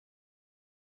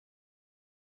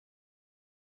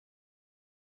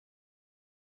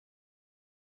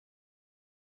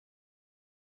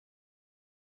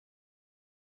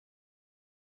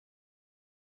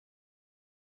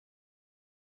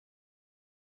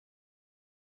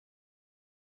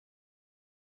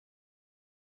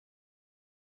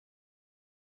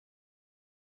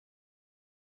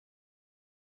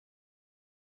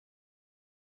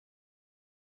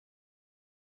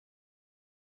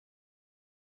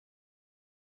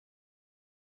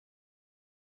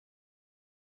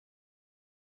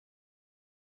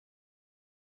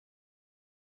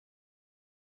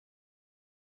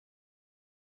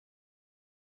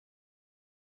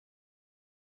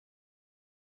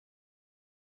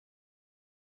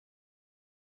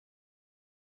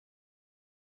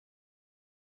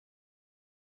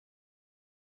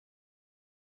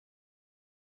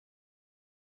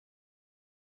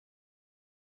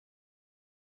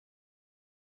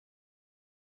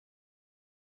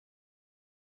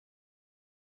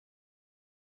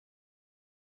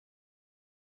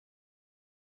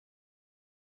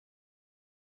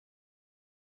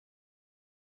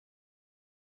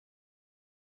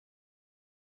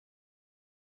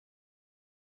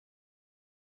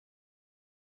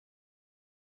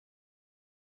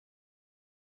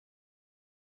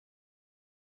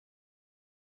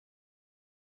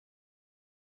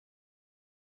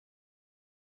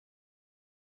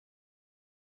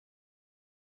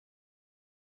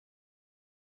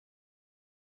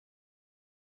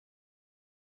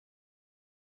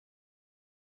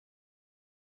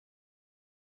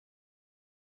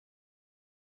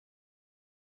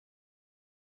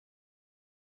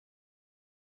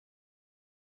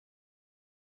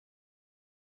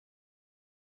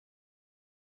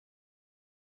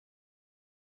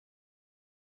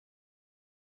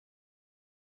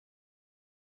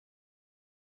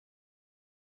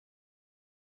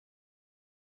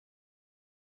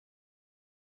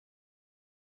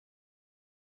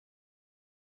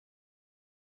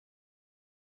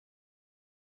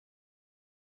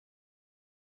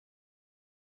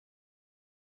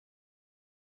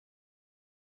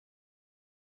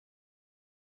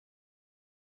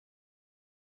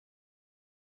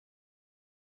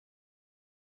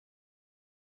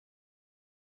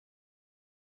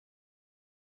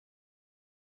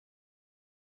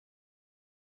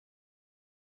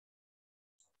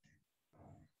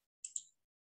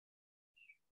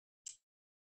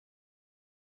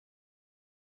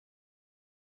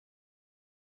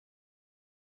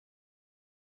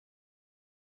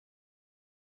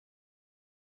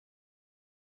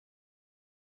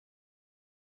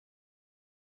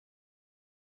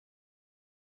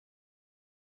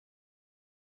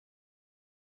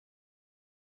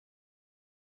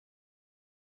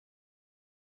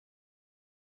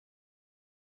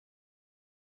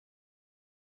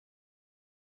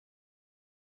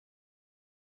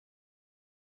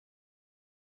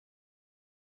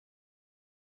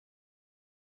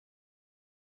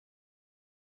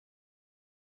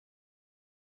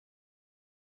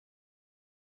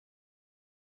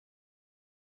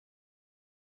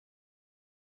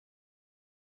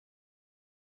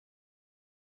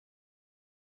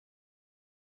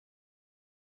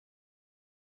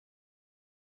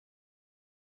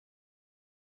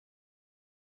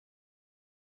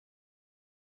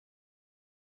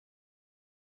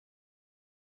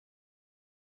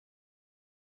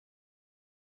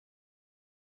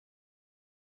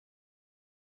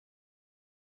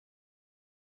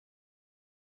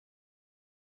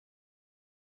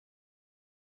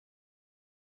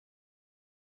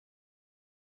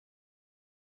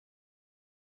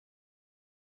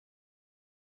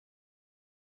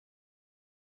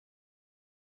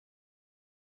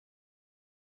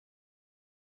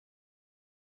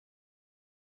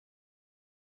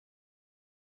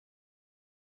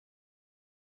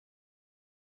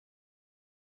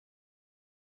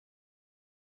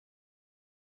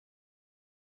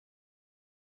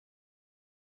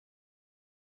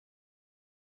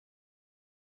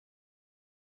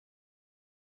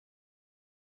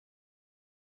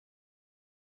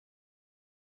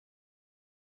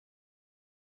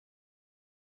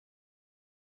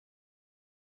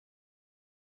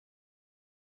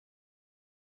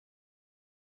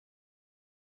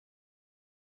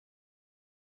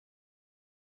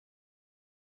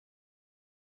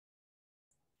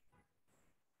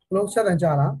Hello, seven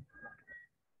jala.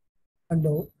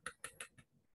 Hello.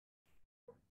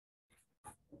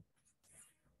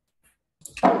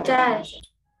 Okay.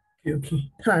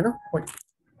 Try no. Wait.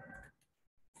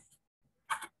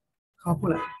 How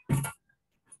pull it?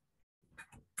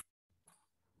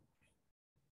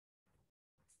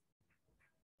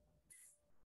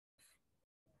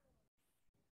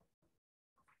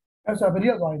 That's a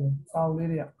video going. Sound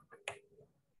area.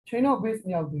 Chain of base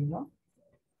near the no.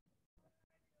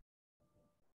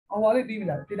 On what TV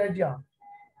like? Did I jump?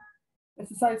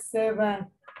 Exercise 7.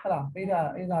 Hello.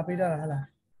 Beta is a beta. Hello.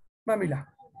 Mamila.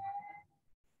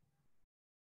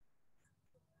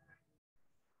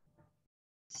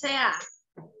 Sayar.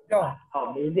 Yo.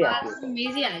 Oh, media.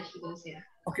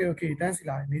 Okay. Thanks,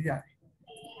 guys. Media.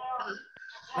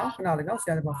 No, now the girls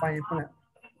are fine.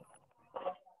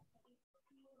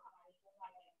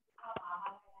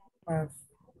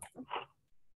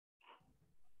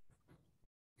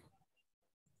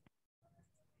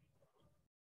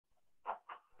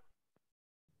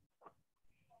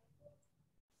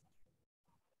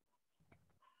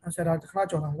 I said, I can't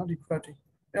join. Not the quality.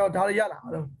 Yo, Daria.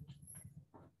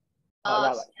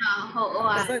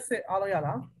 As I say,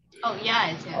 Aloyala. Oh,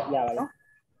 yeah. Yeah.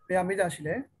 They are media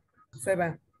chile.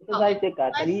 7. Exercise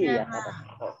 3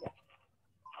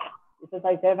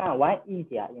 Exercise 7 1 E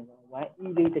ကြာရင်1 E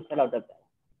လေးတစ်ချက်လောက်တက်တယ်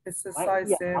Exercise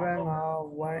 7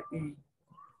 1E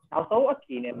နောက်ဆုံးအ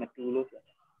ဖြေနဲ့မတူလို့ဆို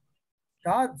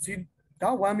ဒါ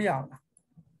1မရဘူးလား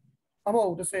အမဟု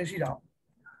တ်30ရှိတာ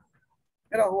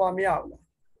အဲ့တော့ဟိုကမရဘူးလား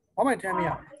1မိုင်10မရ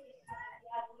ဘူး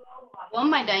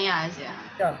1မိုင်10ရတယ်ဆရာ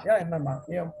ရတယ်မှန်ပါ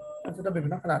ညစတက်ပြီ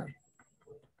နော်ခဏလေး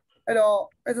အဲ့တော့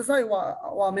exercise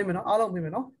ဟိုမင်းမယ်နော်အားလုံးမင်းမ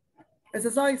ယ်နော်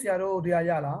exercise ဆရာတို့ဒီဟာ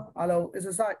ရလားအားလုံး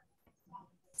exercise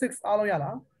 6အားလုံးရ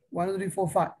လား1 2 3 4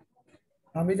 5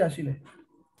ဒါမေးကြရှိလေ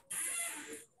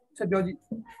ချက်ပြောကြည့်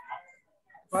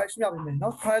ဘာရှိရပါမလဲ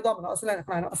နော်ခိုင်းတော့မနော်အစလိုက်ခ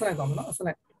ဏနော်အစလိုက်သွားမနော်အစ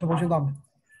လိုက် devotion သွားမယ်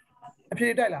အဖြေ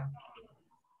တိုက်လား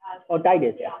ဟောတိုက်တ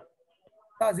ယ်ဆရာ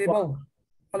ဒါဇေဘုံဟ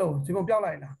ယ်လိုဇေဘုံပြောက်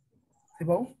လိုက်လားဇေ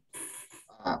ဘုံ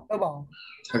ဟုတ်ပါအောင်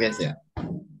ဟုတ်ကဲ့ဆရာ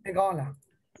သင်ကောင်းလား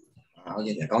ဟုတ်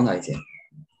ကဲ့ဆရာကောင်းတာကြီး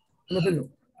ဆရာဘယ်လိုဖြစ်လို့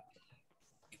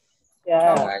ဆရာ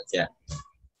ဟုတ်ပါဆရာ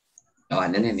တော့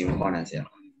နည်းနည်းနေမကောင်းတာဆရာ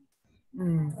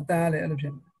အတန်းလည်းအဲ့လိုဖြ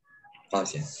စ်ဟုတ်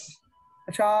ဆရာ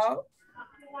အခြား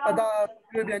အတာ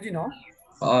ပြေပြန်ကြည့်နော်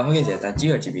ဟုတ်ကဲ့ဆရာဒါကြည့်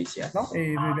ရကြည့်ပြီဆရာနော်အေး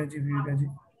ပြန်ကြည့်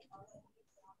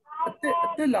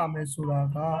အစ်လာမယ်ဆိုတာ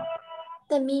က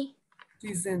သမီးကြ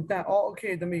ည်စင်တန်โอเค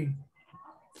သမီး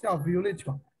ဆရာဗီဒီယိုလေးကြည့်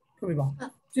ပါဖွင့်ပြပါ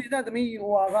ကြည်စင်သမီး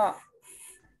ဟိုက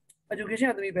education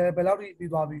သမီးဘယ်လောက်ထိ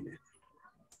ပြီးသွားပြီလဲ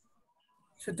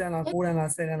7တန်းလား9တန်းလား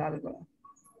10တန်းလားလို့ပြောတာ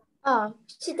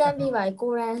7တန်းပြီးပါ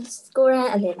9တန်း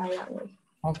အလယ်လောက်ရောက်နေ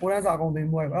9တန်းစာအကုန်သင်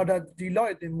မှုရပါအဲ့ဒါဒီ lot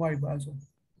ရသင်မှုရပါဆို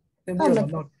သင်မှုရပါ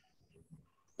lot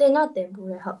တင်ဘူး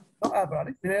လေဟုတ်နော်အဲ့ပါ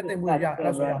လေဒီနေ့သင်မှုရအဲ့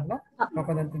ဒါဆိုရအောင်နော်နောက်က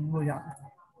သင်မှုရ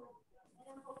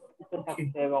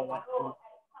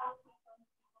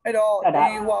အဲ့တော့ဒီ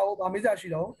ဟိုဗာမေးကြရှိ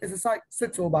တော့ exercise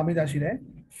 6ဆိုဗာမေးကြရှိတယ်1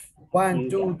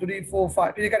 2 3 4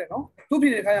 5ပြေးကြတယ်နော်သူ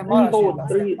ပြေးခိုင်းရမှာလားရှိလား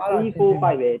3 4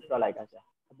 5ပဲတွက်လိုက်တာဆရာ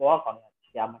အပေါ်ကခေါင်းရ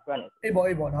ဆရာမတွက်နဲ့အေး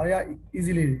ပေါ့ဒါတွေက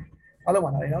easy လေးတွေအားလုံးပါ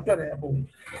လားနော်တွက်တယ်အပေါ်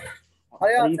အား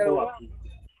ရဆရာတို့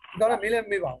တော့မေးလဲ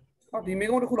မေးပါဟောဒီမေး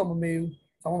ခွန်းတစ်ခုတော့မမေးဘူး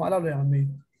ဆောင်းမအဲ့လောက်လည်းမမေး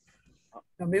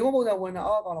ဘူးမေးခွန်းပုံစံဝင်တာ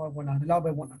အောက်ကောင်လောက်ပဲဝင်တာဒီလောက်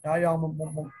ပဲဝင်တာဒါရောမဝင်သေး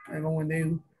ဘူး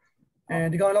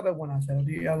ဒီကောင်လောက်ပဲဝင်တာဆရာတို့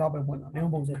ဒီလောက်ပဲဝင်တာမေးခွ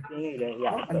န်းပုံစံရင်းလေးရ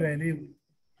အလွယ်လေး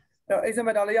အဲ့ exam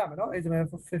ဒါလေးရမယ်နော် exam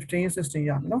 15 16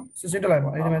ရမယ်နော်16တက်လိုက်ပါ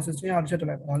exam 16ရတစ်ချက်တက်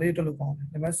လိုက်ပါဒါလေးတက်လို့ပေါင်းတယ်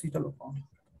exam C တက်လို့ပေါင်းတယ်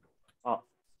ဟုတ်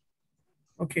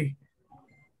okay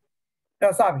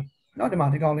အဲ့စပြီနော်ဒီမှာ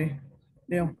ဒီကောင်လေး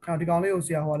နေအောင်ဒီကောင်လေးကိုဆ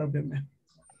ရာဟောလုပ်ပေးမယ်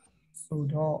ဆို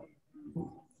တော့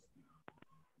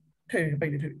ထည့်ပိ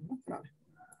တ်လေးထည့်နော်ခဏလေး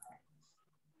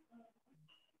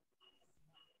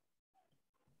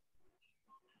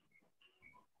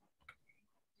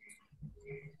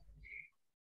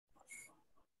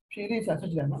ဖြေလေးဆက်ကြ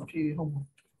ည့်လိုက်နော်ဖြေဟုတ်မှာ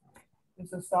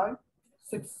exercise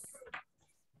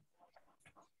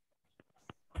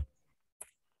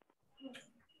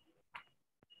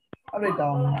 6update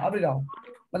down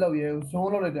မလုပ်ရဘူး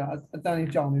ဇုံးလုပ်လိုက်တာအတန်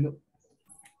ကြီးကြောင်နေလို့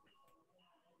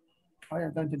အားရ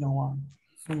အတန်ကြောင်သွား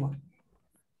ဆုံးပါ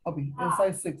ဟုတ်ပြီ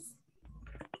exercise 6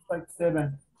 exercise 7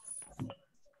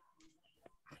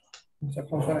ဆက်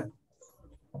ပေါ်ဆက်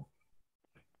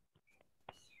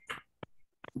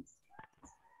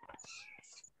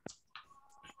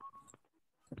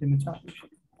ဒီမှာချက်ဟု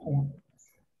တ်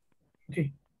okay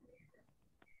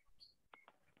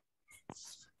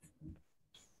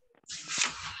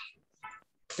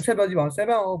ချက်ပြောကြည့်ပါဦး7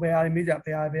ဟိုဘယ်ဟာတွေမေးကြဘ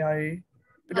ယ်ဟာတွေ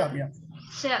ပြပြ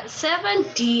ဆရာ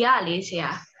 7D ရလေဆရာ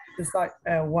ဒီ site 1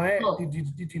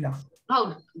ဒီလား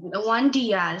 1D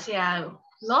อ่ะဆရာ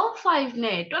log 5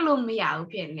နဲ့တွက်လို့မရဘူး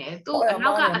ဖြစ်နေသူအ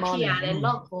နောက်ကအဖြေရတယ်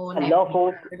log 4နဲ့ log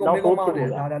 4 ဒီကိုမေးခွန်းမှာတယ်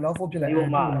ဒါ log 4ဖြစ်လိုက်တယ်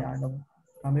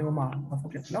ဒါမေးခွန်းမှာ log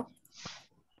 4ဖြစ်နော်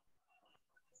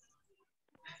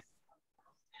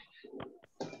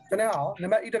ကျွန်တော်အောင်နံ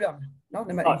ပါတ် e တက်ပြမယ်နော်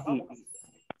နံပါတ် e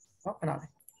နော်ခဏလေး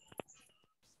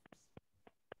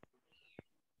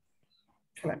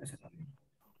ဖြတ်လိုက်မယ်ဆက်ပါ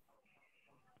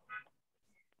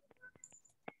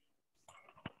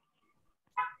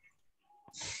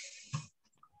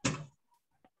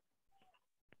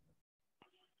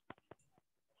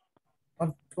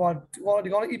ဒီ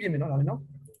ကောင်လေး e ပြင်မယ်နော်ဒါလေးနော်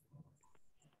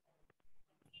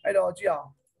အဲ့တော့ကြည့်အောင်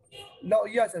log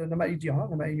e ရဆိုတော့နံပါတ် e ကြည့်အောင်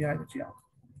နော်နံပါတ် e ရတယ်ကြည့်အောင်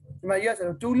နံပါတ် e ရဆို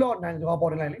တော့2 log 9ဒီကောင်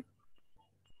ပေါ်တင်လိုက်လေ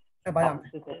အဲ့ပါရမယ်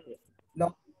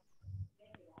log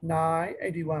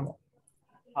 981ပေါ့ဟုတ်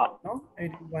နော်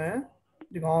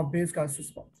81ဒီကောင် base က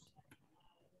6ပေါ့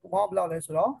ဘာဘလောက်လဲ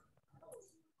ဆိုတော့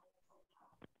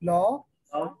log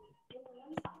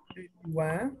 81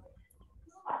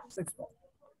 6ပေါ့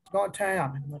တော့10ရ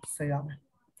မယ်10ရမယ်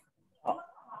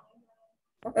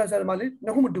ဟုတ်အဲ့ဆိုမလေးနှ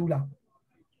စ်ခုမတူလား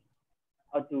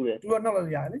ဟုတ်တူတယ်တူတော့နောက်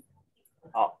လို့ရတယ်လေ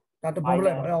ဟုတ်ဒါတဘော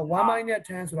လိုက်ပါအဲ့တော့1 minus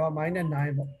 10ဆိုတော့ minus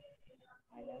 9ပေါ့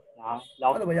လော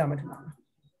က် အဲ့လိုပဲရမယ်ထင်ပါတယ်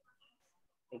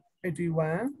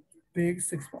81 big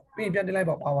 6ပေါ့ပြီးရင်ပြန်တင်လိုက်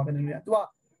ပါပါပြန်တင်လို့ရသူက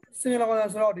စင်ရလော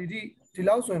က်ဆိုတော့ဒီ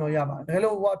လောက်ဆိုရင်တော့ရပါတယ်ဒါ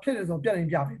လို့ဟိုဖြစ်နေဆိုပြတ်နေ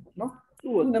ပြပြီပေါ့နော်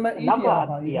သူ့နံပါတ် e က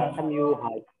ပါဒီအမျိုးဟာ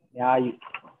အများကြီး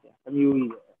အ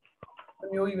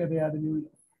မျိုးကြီးပဲဗျာတမျိုး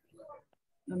ကြီး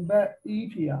နံပါတ် e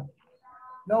ဖြေရ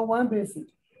log 1 basic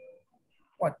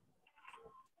what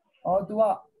အော်သူက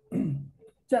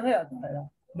ကြံခဲ့ရတယ်လား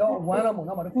log 1တော့မဟုတ်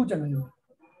တော့မတခုကြံနေလို့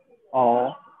အော်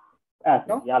အဲ့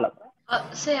နော်ရလောက်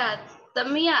ဆရာသ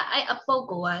မီးကအဲ့အပုတ်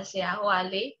ကိုဆရာဟိုက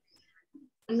လေ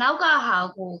နောက်ကဟာ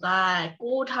ကိုက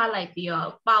ကိုးထားလိုက်ပြီးတော့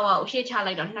ပါဝါကိုရှေ့ချ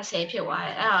လိုက်တော့20ဖြစ်သွားတ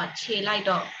ယ်အဲ့တော့ခြေလိုက်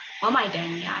တော့1မိုင်တန်း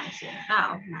ရတယ်ဆရာအဲ့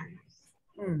အောင်မှန်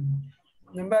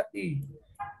နံပါတ် e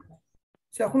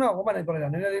ဆရာခုနက1မိုင်တန်းပြောလိုက်တာ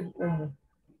နည်းနည်းလေး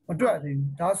မတွက်သေး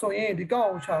ဘူးဒါဆိုရင်ဒီကောက်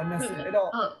အောင်ချ20အဲ့တော့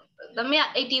ဟုတ်သမီးက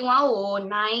81ကို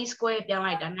9 square ပြောင်း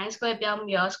လိုက်တာ9 square ပြောင်း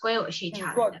ပြီးတော့ square ကိုအရှေ့ချ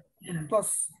လိုက်တာသူက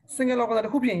single log တ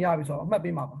စ်ခုပြင်ရပြီဆိုတော့အမှတ်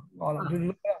ပေးမှာပါဟုတ်လားဒီ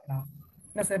လိုရလား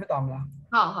20ဖြစ်သွားမလား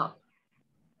ဟုတ်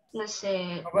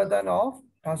20 Rather of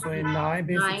ဒါဆိုရင်9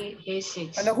 basic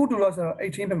အဲ့တော့ခုတူလို့ဆိုတော့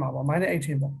18ဖြစ်မှာပေါ့ -18 ပေါ့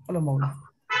အဲ့လိုမဟုတ်လား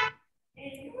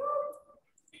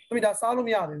သမီးဒါစားလို့မ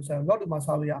ရသေးဘူးဆိုတော့ log တူမှာ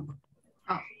စားလို့ရမှာ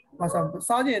ဟုတ်မ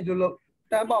စားခြင်းဒီလို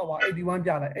10 power 81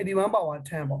ပြလိုက်81 power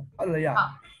 10ပေါ့အဲ့လိုရဟုတ်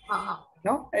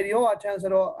နော်81 power 10ဆို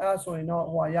တော့အဲ့ဆိုရင်တော့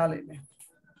ဟိုရလိမ့်မယ်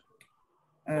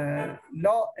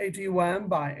log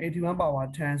 81 by 81 power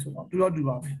 10ဆိုတော့တူတော့တူ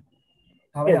ပါပဲ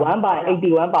ဒါပဲ1 by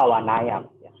 81 power 9ရပါ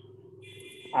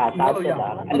ဗျာတားလို့ရ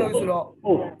အဲ့လိုဆိုတော့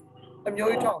ဟုတ်အမျိုး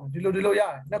ကြီးထောက်ဒီလိုရတ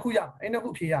ယ်နှစ်ခုရအဲ့နှစ်ခု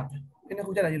ဖြေရမယ်အဲ့နှစ်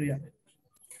ခုချက်လိုက်ရေးလို့ရတယ်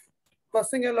သူ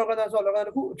single logarithm ဆိုတော့ logarithm တ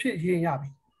စ်ခုအဖြစ်ရေးရပြီ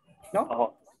နော်ဟု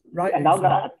တ် right အနောက်က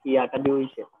အဖြေကတမျိုး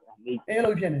ရှိအဲ့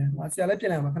လိုဖြစ်နေတယ်ဆရာလည်းပြ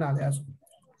င်လိုက်မှာခဏလေးအဲ့ဆို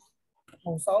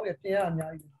ဟိုစောင်းရပြင်ရအ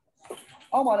များကြီး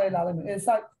အောက်မှာလည်းလာလိုက်မယ်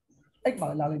inside x မှာ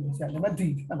လည်းလာလိုက်မယ်ဆရာနံပါတ် d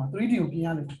အဲ့မှာ 3d ကိုပြင်ရ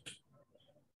လိမ့်မယ်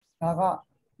ဒါက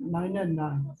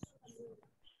 -9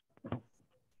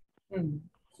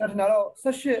 ဆက်ထနာတော့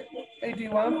18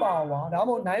 81 power ဒါမှမ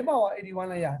ဟုတ်9 power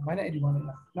 81လည်းရတယ် -81လည်းရတယ်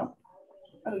နော်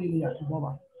အဲ့လိုလေးလေးရဒီပေါ်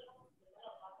ပါ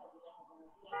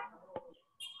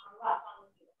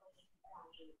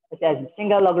အဲ့ဒါ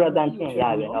single logarithm ပြင်ရ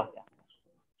ပြီနော်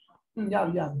ရ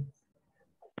ပြီ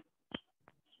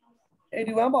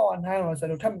81 power 9တော့ဆို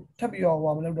တော့ထပ်ပြီးတော့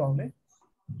ဟိုမလုပ်တော့ဘူးလေ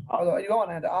အဲ့တော့81 power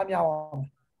 9တအားများအောင်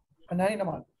ခဏလေးတော့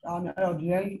အားများအဲ့တော့ဒီ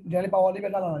လေး power လေးပဲ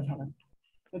လှလာချလိုက်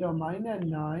အဲ့တော့ -9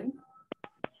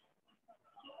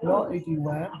 log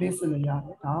 81 base လည်းရတ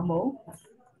ယ်ဒါမှမဟုတ်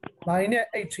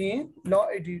 -18 log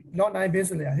 80 log 9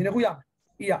 base လည်းရတယ်ဒီနှစ်ခုရမယ်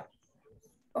e ရ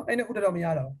အဲ့နှစ်ခုတော့မရ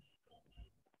တော့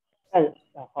အဲ့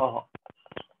ဟုတ်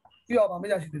ပြီးတော့ဗာ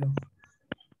မေးကြရှိသေးတယ်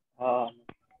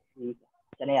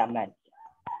ဒီနေ့အမှန်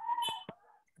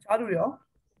အခြားသူတွေရော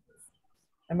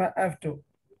အမှန် f တို့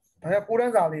ဒါကကိုးတ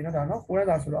န်းစာလေးနော်ဒါနော်ကိုးတန်း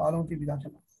စာဆိုတော့အားလုံးသိပြီးသားဖြ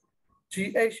စ်မှာ ghi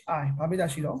ဗာမေးကြ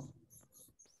ရှိတော့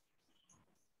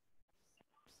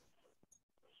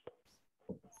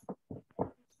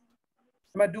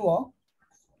အမှန်2ရော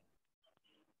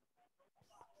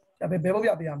ဘယ်ဘုတ်ပြ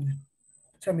ပေးရမလဲ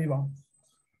ချက်မေးပါ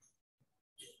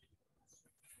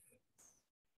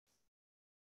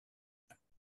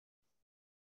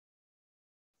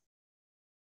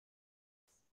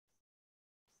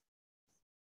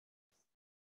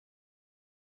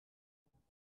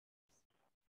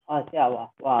ဆရာပါ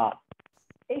ဟာ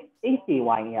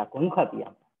HCY ကဂုဏ်ခတ်ပြရ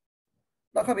မှာ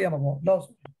တော့ခတ်ပြရမှာပေါ့ loss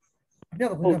အပြတ်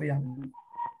တော့ဂုဏ်ခတ်ပြရမှာ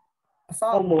အ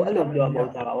စားဟုတ်မို့အဲ့လိုပြောမှာ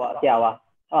ဆရာပါဆရာပါ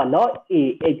log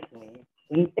AH ဆိုရင်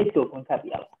X ကိုခွန်ခတ်ပြ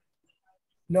ရပါ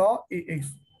log ax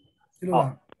ဒီလို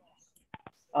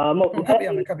လား မဟုတ် ခတ်ပြရ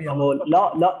မယ်ခတ်ပြရမယ် ဟို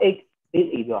log x base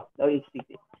a ပြော log x base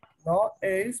a log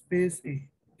a space a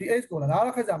ဒီ x ကိုလားဒါ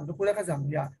တော့ခက်ကြမှာဒီကိုလည်းခက်ကြမှာ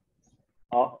ရတယ်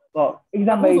ဟော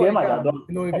example ထဲမှာကျတော့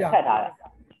ဒီလိုပြ ခတ်ထားတာ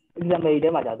example ထဲ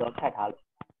မှာကျတော့ခတ်ထားလို့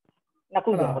နှစ်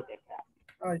ခုဆိုဟုတ်တယ်ခတ်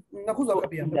နှစ်ခုဆိုခ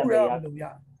က်ပြရမယ်တစ်ခုတော့မလို့ရ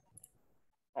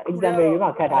example ထဲမှာ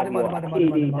ခတ်ထားပြီးတော့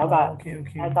ဒီနောက်က okay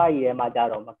okay အသားရည်ထဲမှာကျ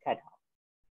တော့မခတ်ထား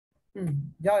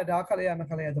ရတယ်ဒါခက်လိုက်ရမယ်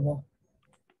ခက်လိုက်ရသဘော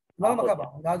ဘာမှမခက်ပါ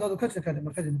ဘူးဒါတော့ခက်ချင်ခက်တယ်မ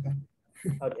ခက်ချင်မခက်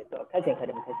ဟုတ်တယ်ဆိုခက်ချင်ခက်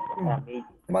တယ်မခက်ချင်အဲ့ဒါမေး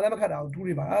ဒီမှာလည်းမခက်တာဘူးတူး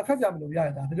တွေပါခက်ကြမလို့ရတ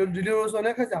ယ်ဒါဒီလိုဆိုလ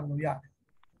ည်းခက်ကြမလို့ရတယ်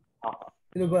ဟုတ်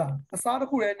ဒီလိုပါအစားတစ်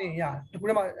ခုလည်းနေရတယ်တစ်ခုလ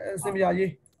ည်းမှစင်ပြာရေး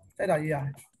တိုက်တာရေးရတယ်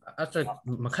အဲ့ဆို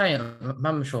မခိုင်မ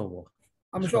မလျှော့ဘူး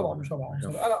မလျှော့ပါဘူးဆိုတော့အဲ့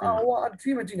တော့ဟိုအ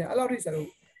ထီးမကြည့်နဲ့အဲ့လောက်ထိဆရာတို့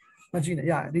မကြည့်နဲ့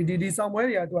ရတယ်ဒီဆောင်ပွဲ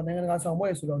တွေကသူကနိုင်ငံတကာဆောင်ပွဲ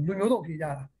ဆိုတော့လူမျိုးစုံဖြေကြ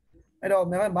တာအဲ့တော့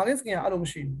market skin ကအဲ့လိုမ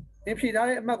ရှိဘူးသင်ဖြေထား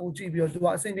တဲ့အမှတ်ကိုကြည့်ပြီးတော့သူက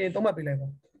အစဉ်ပြေသုံးမှတ်ပေးလိုက်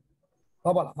ပေါ့ဟု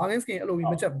တ်ပါလား market skin အဲ့လိုကြီး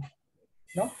မချက်ဘူး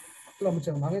နော်အဲ့လိုမချ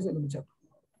က်ဘူး market skin အဲ့လိုမချက်ဘူး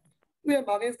သူရဲ့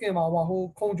market skin မှာဟို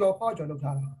ခုံကျော်ခွာကျော်လောက်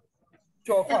ထားတာ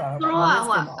ကျော်ခွာတာ သူတို့က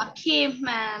ဟိုအဖြေ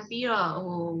မှန်ပြီးတော့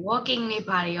ဟို walking နေ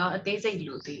ပါရောအသေးစိတ်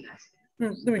လို့သိလား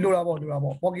သူလိုတာပေါ့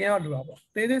walking ကလိုတာပေါ့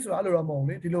သေးသေးဆိုတာအဲ့လိုတော့မဟုတ်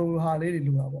လေဒီလိုဟာလေးတွေ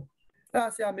လိုတာပေါ့အဲ့ဒါ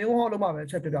ဆရာမင်းဟောင်းလုံးမှပဲ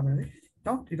ချက်ပြပြမယ်လေ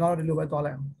နော်ဒီကတော့ဒီလိုပဲသွား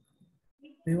လိုက်အောင်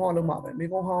မင်းဟောင်းလုံးမှပဲမ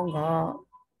င်းဟောင်းက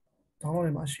ဒေါင်းလော့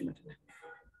နေမှာရှိမှတယ်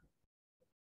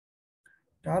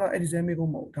ဒါကတော့ exam မေးကု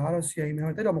န်မဟုတ်ဒါကတော့ CI မေး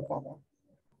တော့တိတ်တော့မကွာပါဘူး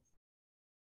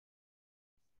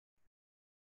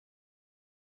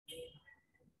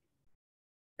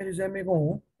exam မေးကုန်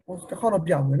ဟိုတစ်ခါတော့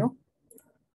ပြမယ်နော်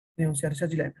နေအောင်ဆရာတစ်ချက်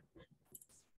ကြည့်လိုက်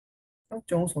နော်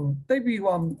ကျုံးဆုံးတိတ်ပြီး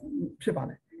ဟိုဖြစ်ပါ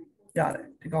နဲ့ရတယ်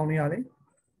ဒီကောင်လေးရလေ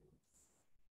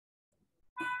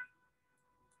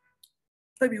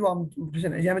တိတ်ပြီးဟိုဖြ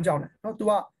စ်နေအရင်မကြောက်နဲ့နော် तू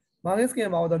က market skin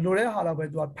မှာတော့လိုတဲ့ဟာတော့ပဲ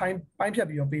तू ကပိုင်းဖြတ်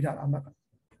ပြီးတော့ပေးထားတာအမှတ်က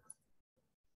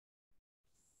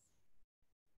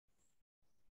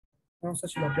နော်ဆ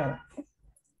က်ရှိတော့ပြလိုက်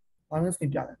market skin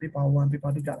ပြလိုက် paper 1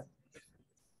 paper 2ပြလိုက်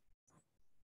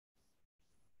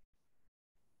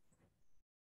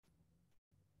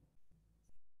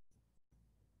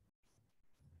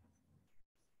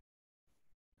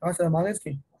အဲ့ဒါ market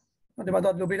skin ဒီမှာ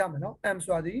တော့လိုပေးထားမယ်နော် M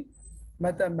ဆိုတာဒီ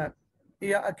method map A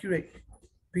က accurate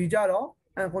B ကြတော့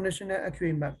unconditional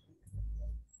accurate map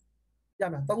ရ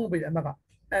မှာသုံးခုပေးတယ်အမှတ်က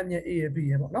M ရဲ့ A ရဲ့ B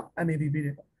ရဲ့ပေါ့နော် M A B ပေးတ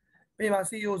ယ်ပေါ့ပြီးမှာ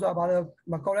CEO ဆိုတာဘာလဲ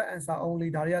correct answer only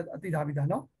ဒါတွေကအသိထားပြီးသား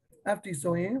နော် FT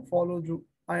ဆိုရင် follow through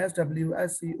ISW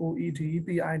SCOED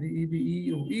PID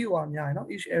EBEO EO အများရယ်နော်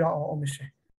each error or omission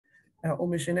အဲ့တော့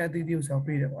omission နဲ့အသိကိုဆရာ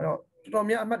ပေးတယ်ပေါ့အဲ့တော့တော်တော်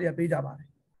များအမှတ်တွေကပေးကြပါတယ်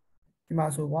ဒီမှာ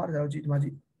ဆိုကွာဒါကြောင့်ကြည့်ဒီမှာကြ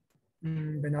ည့်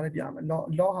ဘယ်နာလေးပြရမလဲ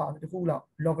log ဟာတစ်ခုလောက်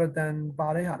logarithm ပါ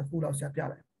တဲ့ဟာတစ်ခုလောက်ဆရာပြ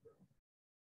လိုက်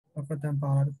logarithm ပါ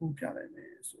တာတစ်ခုပြလိုက်မ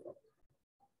ယ်ဆိုတော့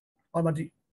automatic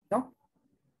နော်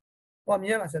ဟိုမြ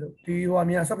င်ရလားဆရာတို့ဒီဟို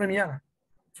မြင်ရ subprime မြင်ရလား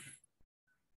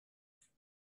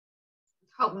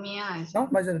ဟုတ်မြင်ရတယ် နော်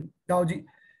မဆရာတော့ကြည့်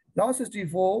log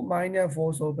 64 minus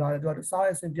 4ဆိုပြတယ်သူကစားရ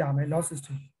အဆင်ပြမယ် log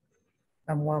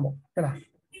 60 m1 ပေါ့ဟုတ်လား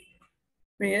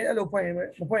ပြီးရင်အဲ့လိုဖွင့်ရင်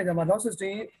မဖွင့်ကြမှာ log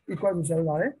 16 equal to ဆိုရ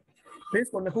ပါတယ် base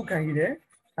ကိုနှစ်ခုခံရည်တယ်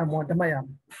m1 တမှတ်ရမယ်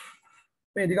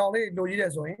ပြီးဒီကောင်လေးလိုကြီးတ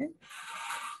ယ်ဆိုရင်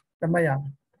တမှတ်ရမ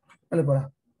ယ်အဲ့လိုပေါ့လား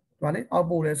ဒီမှာလေ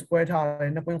output လဲ square ထားတ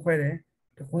ယ်နှစ်ပွင့်ခွဲတယ်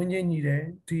တစ်ပွင့်ချင်းညီတယ်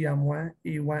dm1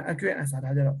 a1 accurate answer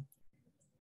ဒါကြတော့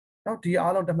နော်ဒီ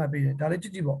အားလုံးတမှတ်ပေးတယ်ဒါလေးကြ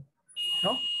ည့်ကြည့်ပေါ့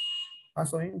နော်အဲ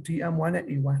ဆိုရင် dm1 နဲ့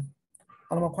a1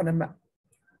 အားလုံး9မှတ်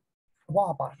အ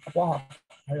ပွားပါအပွားဟာ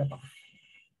ဒါရပါ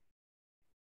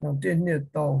နော်1 2 3 4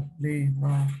 5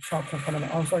 6 9မှ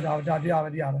တ်အောင်ဆော့ဒါတရား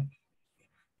ပဲတရားပဲ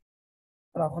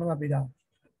အဲ့ဒါ9မှတ်ပေးတာ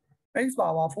x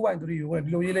power 4.3ကိုဒီ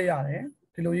လိုရေးလိုက်ရတယ်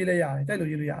ဒီလိုရေးလိုက်ရတယ်တိုက်လို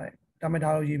ရေးလို့ရတယ်ဒါမှမဟုတ်ဒါ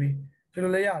တော့ရေးပြီးဒီ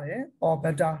လိုလဲရတယ် or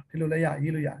better ဒီလိုလဲရ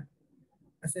ရေးလို့ရတယ်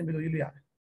အဆင်ပြေလို့ရေးလို့ရတယ်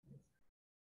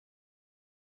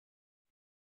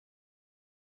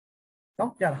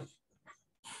နော်ရလား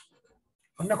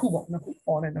နှစ်ခုပေါ့နှစ်ခု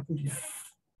or နဲ့နှစ်ခုကြည့်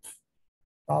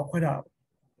ဒါခွဲထားတာ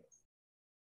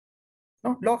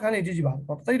နော် log ခန်းလေးကြည့်ကြည့်ပါ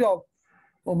တိတ်တော့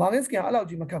ဟို market scan အဲ့လောက်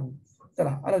ကြီးမခတ်ဘူးတက်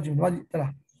လားအဲ့လောက်ကြီးမဟုတ်တက်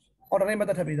လား alternate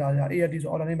method ထပ်ပေးထားကြ ART ဆို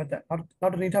alternate method နော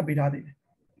က်တစ်နည်းထပ်ပေးထားသေးတယ်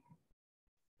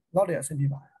တော့တယ်အဆင်ပြေ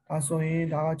ပါတယ်ဒါဆိုရင်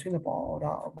ဒါကချင်းတဲ့ပေါ့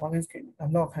ဒါ market scan ဒါ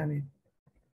log ခန်းလေး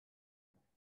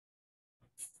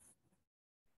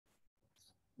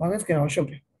market scan ကိုရှုပ်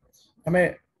တယ်ဒါပေမဲ့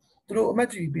သူတို့အမှတ်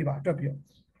ကြီးပေးပါတွက်ပြီးတော့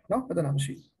နော်ပြဿနာမ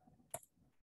ရှိ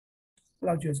ဘူးဘယ်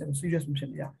လောက်ကျဆယ် serious မဖြစ်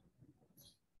နေရ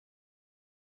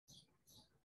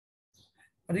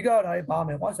အဓိကတော့ဒါလေးပါမ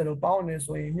ယ်ကွာဆယ်လို့ပေါင်းနေ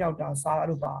ဆိုရင်မြောက်တာစားအဲ့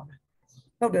လိုပါမယ်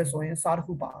နှုတ်တယ်ဆိုရင်စားတစ်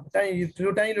ခုပါမယ်တိုင်းဒီ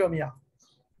လိုတိုင်းလို့မရ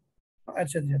အဲ့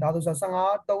ချက်ကြီးဒါဆို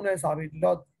15 3နဲ့စားပြီး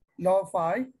log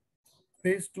 5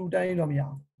 base 2တိုင်းလို့မရ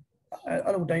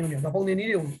အဲ့လိုတိုင်းလို့ရတယ်ပုံတင်နည်း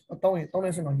တွေကိုတောင်းရင်တောင်း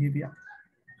တဲ့စင်ကောင်ရေးပြရ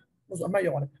ဟုတ်ဆိုအမှတ်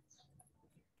ရောက်ရတယ်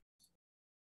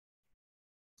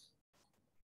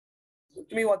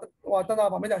ဒီမိဟိုတန်းတာ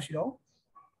ဗာမေတ္တာရှိတော့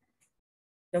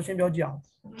ရောက်ရှင်းပြောကြည့်အောင်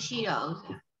မရှိတော့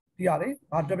ဘူး ဒီရလေ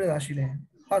ဘာတွက်ပြတာရှိလဲ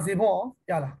ဟာဇေဖို့အောင်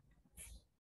ရလား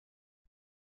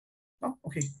နော်โอ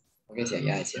เค OK ဆရာရ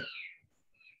ရဆရာ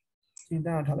ရှင်းတ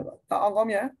န်းထားလိုက်ပါတာအောင်ကောင်း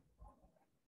မြန်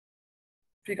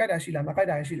ဖြေကြိုက်တာရှိလားမကြိုက်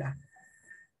တာရှိလား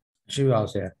ရှိပါဦး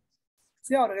ဆရာ ဆ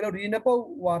ရာတို့လည်းဒီနှစ်ပုတ်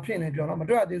ဟွာဖြစ်နေပြောနော်မ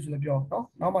တွေ့ရသေးဘူးဆိုလည်းပြောနော်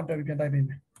နောက်မှတွေ့ပြီးပြန်တိုက်ပေးမ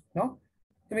ယ်နော်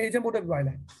ဒီမေအချင်းပို့တက်ပြပါ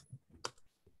လေ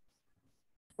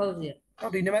ဟုတ်စီ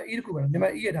နော်ဒီနံပါတ် E တခုပဲနံပါ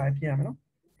တ် E ရထားပြင်ရမယ်နော်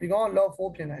ဒီကောင်က log 4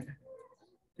ပြင်လိုက်တယ်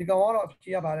ဒီကောင်ကတော့ဖြေ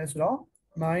ရပါလဲဆိုတော့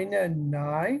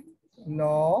 -9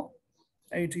 log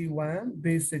 81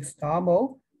 basic ဒါမှမဟုတ်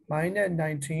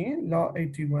 -19 log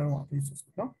 81 ဟော basic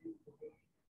နော်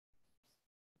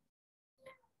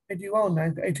 81ကို9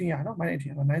 18ရနော် -18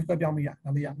ရတော့9 square ပြောင်းပြီးရ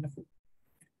ဒါလေးရနှစ်ခု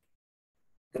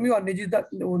တမျိုးကနေကြည့်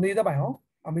ဟိုနေသက်ပိုင်ဟော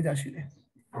အမေးကြရှိတယ်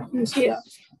မရှိတော့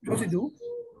ကျိုးစီတူ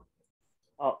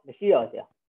ဟုတ်မရှိတော့ဆရာ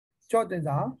ကြော့တင်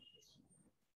စာ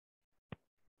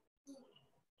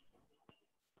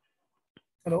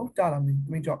ဟယ်လိုကြားလားမ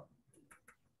င်းကြော့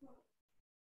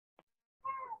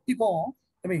ဒီပေါ်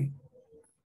တမီး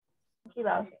မရှိ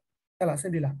ပါဘူး ဟဲ့လားစ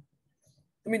င်ပြီလား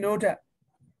တမီး note တက်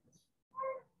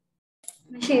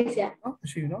မရှိဆရာ နော်မ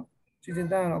ရှိဘူးနော်စီစဉ်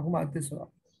တန်းတော့အခုမှအသစ်ဆို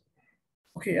တော့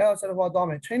okay အဲ့တော့ဆက်တော့သွား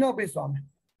မယ် chain of base သွားမယ်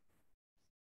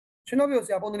chain of base ဆ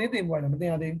ရာပုံသဏ္ဍာန်တင်ပွားတယ်မတင်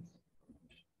ရသေး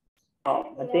ဟုတ်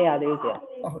မတင်ရသေးဘူးဆရာ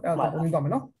ဘူးဟုတ်အဲ့တော့ပုံသဏ္ဍာန်သွားမ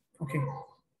ယ်နော် okay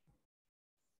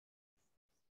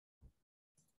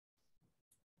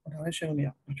ဒါလည်းရှင်းလို့မရ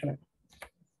ဘူးဖြစ်လိုက်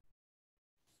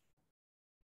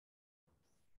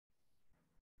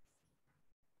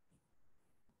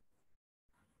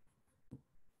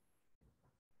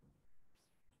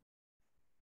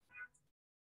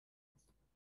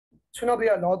chain of base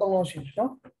ကလော3လောက်ရှိတယ်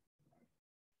နော်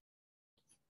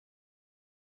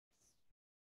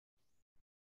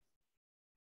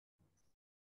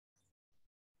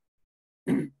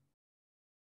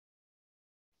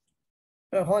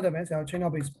အဲ့တော့ဟောတယ်မယ်ဆရာ chain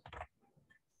of base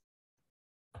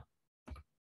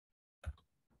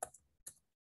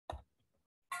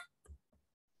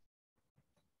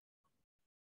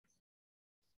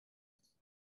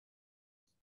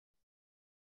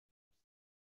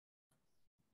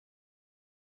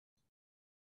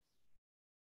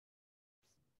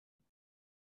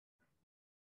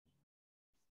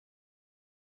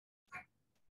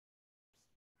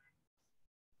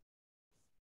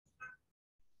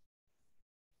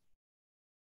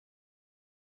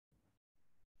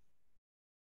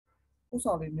ဥစ္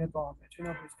စာလေးမြတ်သွားမယ် chain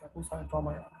of base ကဥစ္စာသွား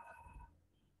မှရတယ်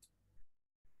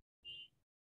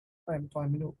အဲ့မသွား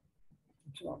မလို့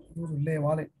ဖြစ်တော့ဒီလိုလဲ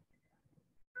သွားလိုက်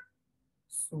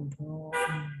ဆိုတော့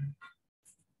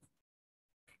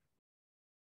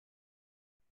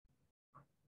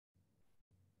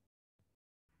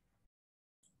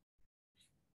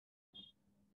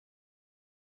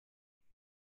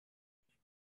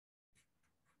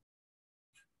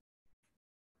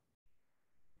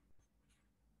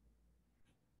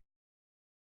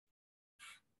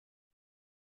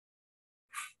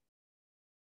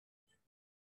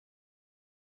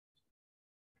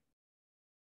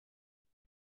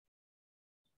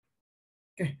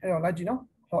ကဲအဲ့တော့လိုက်ကြည့်နော်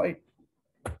law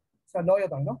 8ဆက် law ရ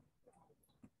တော့နော်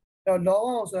အဲ့တော့ law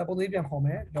 1ဆိုတာပုံသဏ္ဍာန်ပြန်ခေါ်မ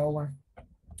ယ် law 1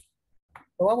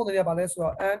 law 1ပုံသဏ္ဍာန်ကဘာလဲဆို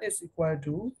တော့ n is equal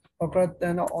to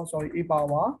logarithm of sorry a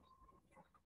power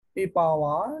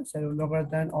 0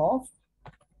 logarithm of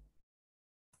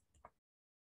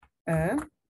n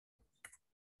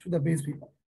to the base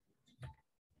people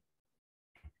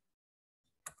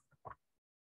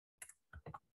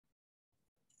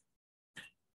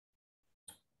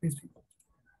base people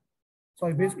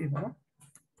sorry base a ပေါ့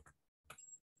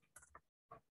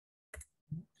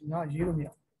နော်ဒီကရေးလို့မရ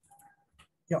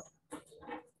ရောက်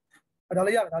အဲ့ဒါ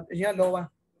လေးရတယ်ဒါအရင်က law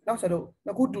 1နောက်ဆက်လို့နှ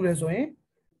စ်ခုတူတယ်ဆိုရင်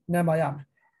number ရမယ်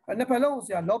အဲ့နှစ်ဖက်လုံးကိုဆ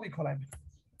ရာ log b ခေါ်လိုက်မယ်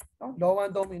နော် law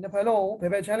 1သုံးပြီးနှစ်ဖက်လုံးကိုဘ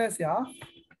ယ်ဘက် channel ဆရာ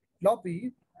log b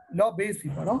log base b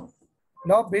ပေါ့နော်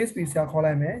log base b ဆရာခေါ်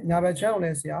လိုက်မယ်ညာဘက် channel ကိုလ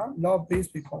ည်းဆရာ log base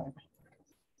b ခေါ်လိုက်မယ်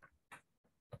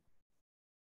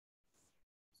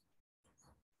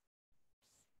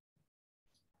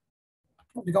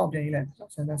ဒီကောင်ပြန်ရေးလိုက်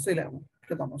နော်ဆန်ဆန်စိတ်လိုက်အောင်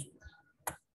ပြတ်သွားမှာဆိုဒီ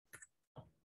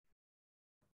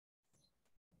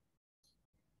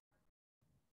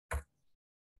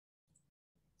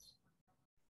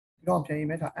ကောင်ပြန်ရေး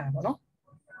မယ်ဒါ n ပေါ့နော်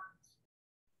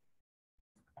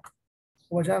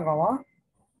ဟိုချမ်းကောင်က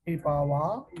a power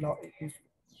log a base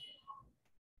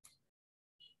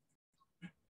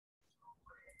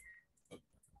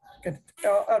ကဲ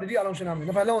အဲ့ဒီအလုံးရှင်းရမယ်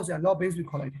နှစ်ဖက်လုံးကိုဆရာ log base b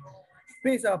ခေါ်လိုက်တယ်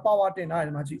base power 10နား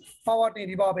ဒီမှာကြည့် power 10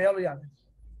ဒီ power ပဲရောက်လို့ရတယ်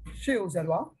ရှေ့ကိုဆက်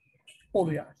လို့ပို့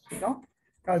လို့ရတယ်နော်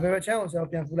ဒါဘယ်ဘက်ချမ်းကိုဆက်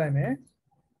ပြန်ကူးလိုက်မယ်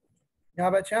ညာ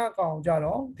ဘက်ချမ်းအကောင်ကြ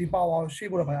တော့ဒီ power ကိုရှေ့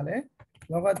ပို့တော့ပါရလဲ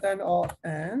logarithm of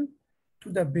n to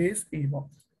the base a ပေါ့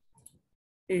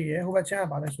a ရဟိုဘက်ချမ်းက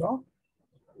ပါလဲဆိုတော့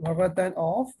logarithm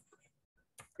of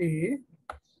a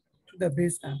to the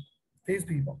base n base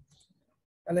b ပေါ့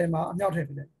အဲ့လေမှာအမြောက်ထည့်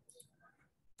ပြတယ်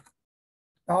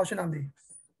ဒါအောင်ရှင်းအောင်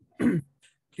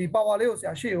ဒီ power လေးကိုဆ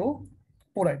ရာရှေ့ကို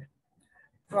ပို့လိုက်တယ်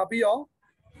။ဒါပြီးတော့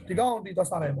ဒီကောင်ဒီတော့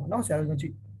စလိုက်ပေါ့နော်ဆရာတို့ကြ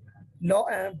ည့် log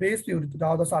n base ကိုဒါ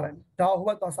တော့စလိုက်။ဒါဟိုဘ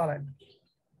က်တော့စလိုက်။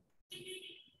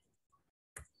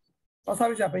တော့စ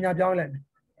ပြီးဆရာပညာပြောင်းလိုက်မယ်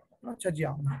။နော်ချက်ကြည့်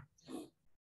အောင်။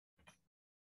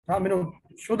ဒါမင်းတို့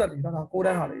show တက်လေးဒါကိုတ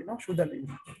န်းဟာလေးနော် show တက်လေး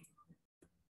။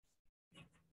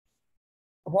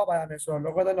အဖွားပါရမယ်ဆိုတော့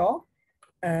logarithm of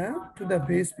n to the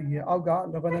base b ရဲ့အောက်က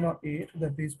logarithm of a to the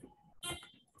base b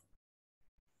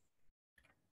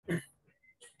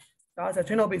ဒါဆို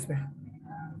ချင်းတော့ base ပဲ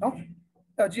เนาะ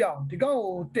အဲ့ကြည့်အောင်ဒီကောင်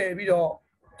ကိုတည်ပြီးတော့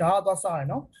ဒါကသွားစားတယ်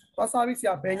เนาะသွားစားပြီးဆ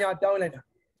ရာဘယ်ညာပြောင်းလိုက်တာ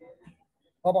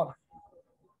ဟောပါလား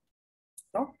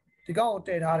เนาะဒီကောင်ကိုတ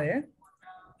ည်ထားတယ်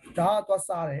ဒါကသွား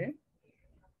စားတယ်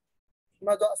ဒီ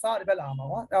မှာသွားအစားဒီဘက်လာမှာ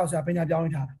ကွာအဲ့တော့ဆရာဘယ်ညာပြောင်း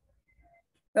လိုက်တာအဲ့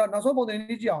တော့နောက်ဆုံးပုံသင်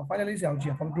လေးကြည့်အောင် finally ဆရာကိုကြ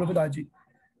ည့်အောင်ဘယ်လိုဖြစ်သွားကြည့်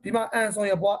ဒီမှာ n ဆို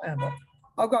ရင်ပွား n ပေါ့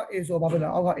အောက်က a ဆိုဘာဖြစ်လဲ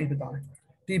အောက်က a ဖြစ်သွားတယ်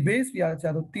ဒီ base ပြရဆ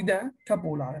ရာတို့တည်တန်းထပ်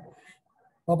ပို့လာတယ်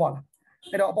ဟောပါလား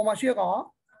အဲ့တော့အပေါ်မှာရှေ့ကောင်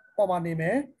ကပေါ်မှာနေမ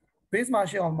ယ် base မှာ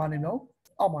ရှေ့ကောင်မှာနေလို့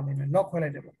အောက်မှာနေမယ် lock ခွဲလို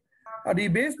က်တယ်ပေါ့အဲ့ဒီ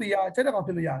base ပြရချက်တဲ့ကောင်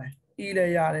ဖြစ်လို့ရတယ် e လ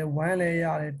ည်းရတယ်1လည်းရ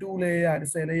တယ်2လည်းရတယ်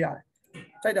10လည်းရတယ်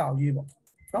ကြိုက်တာကိုရေးပေါ့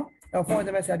နော်အဲ့ for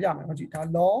example ဆရာပြမယ်ဟောကြည့်ဒါ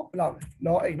law ဘယ်လောက်လဲ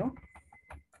law 8နော်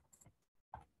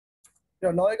အဲ့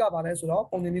တော့ law 8ကဘာလဲဆိုတော့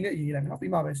ပုံသင်နည်းလေးရေးလိုက်မယ်နော်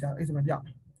ပြီးမှပဲဆရာအဲ့ဒီမှာပြမ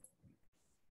ယ်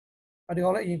အဲ့ဒီ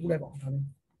ကောင်လည်းအရင်ကူးလိုက်ပါဦးဒါလေး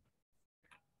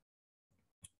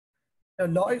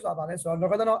log a ဆိုတာပါလဲဆိုတော့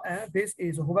logarithm of n base a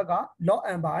ဆိုဟိုဘက်က log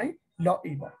n by log a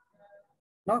ပေါ့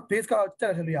နော် base ကတော့တ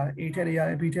က်ထည့်လို့ရတယ် a ထည့်လို့ရတ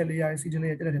ယ် b ထည့်လို့ရတယ် c ထည့်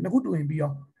လို့ရတယ်တက်တယ်နှစ်ခုတူရင်ပြီး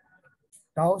ရော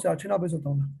ဒါကိုဆရာချင်းတော့ base ဆို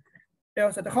သုံးတာအဲ့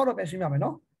တော့တစ်ခေါက်တော့ပြန်ရှင်းပြမယ်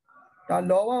နော်ဒါ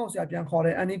log 1ကိုဆရာပြန်ခေါ်တ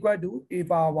ယ် n equal to a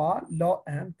power log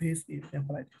n base a ပြန်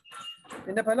ခေါ်လိုက်တယ်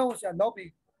ဒီနှစ်ဖက်လုံးကိုဆရာ log b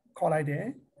ခေါ်လိုက်တယ်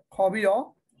ခေါ်ပြီးတော့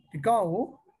ဒီကောင်ကို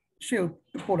ရှေ့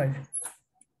ကိုပို့လိုက်တယ်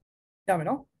ရမယ်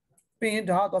နော်ပြီးရင်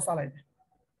ဒါကတော့ဆက်လိုက်တယ်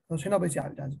ချင်းတော့ပဲကြာ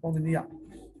ပြီဒါပုံသင်လေးရ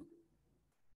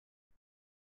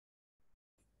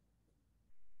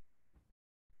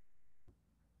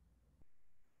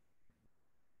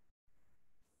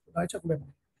ဒါချက်ပဲ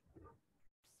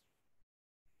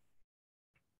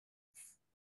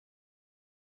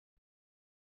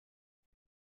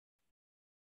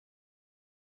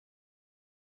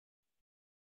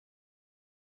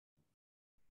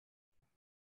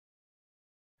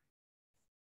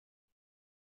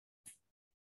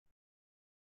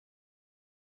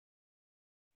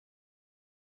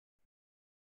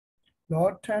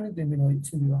Lord 10တင်ပြီးတော့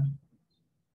ရှင်းပြပါ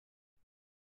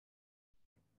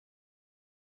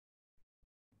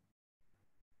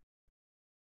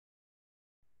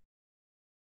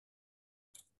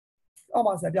အောက်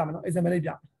မှာဆက်ပြမယ်နော် example လေးပြ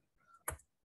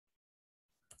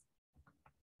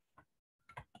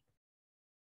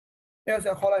အဲ့ဒါဆ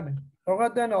က်ခေါ်လိုက်မယ်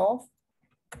logarithm of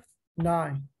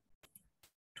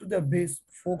 9 to the base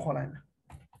 4ခေါ်လိုက်မယ်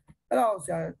အဲ့ဒါကိုဆ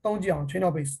ရာသုံးကြည့်အောင် chain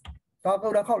of base ဒါကော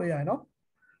က်တာခောက်လိုက်ရတယ်နော်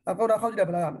ကောက်တာခောက်ကြည့်တယ်ဘ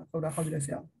ယ်လောက်ရမလဲကောက်တာခောက်ကြည့်လိုက်ဆ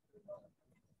ရာ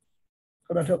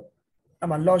ကောက်တာထုတ်အ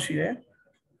မှ loss ရှိတယ်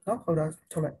နော်ကောက်တာ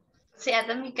ထုတ်လိုက်ဆရာသ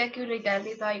မီး calculator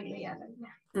လေးသွားယူလို့ရတယ်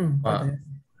ဗျာဟုတ်တယ်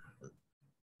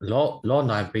law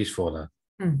 9 base 4လား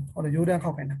ဟုတ်တယ်ရိုးတန်း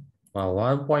ခောက်ခိုင်းတာ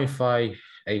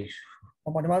1.58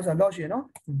ဟောပါဒီမှာဆို loss ရှိရနော်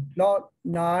loss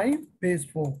 9 base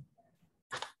 4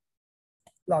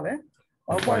လောက်ပဲ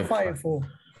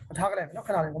1.54အထားကြလိုက်မယ်နော်ခ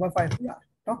ဏလေး1.54ရတယ်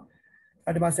နော်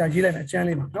အဲဒီမှာဆရာရေးလိုက်မယ်အကျန်း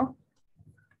လေးမှာနော်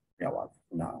ရပါ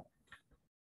ဘူးနား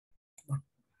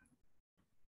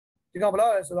ဒီကဘယ်လော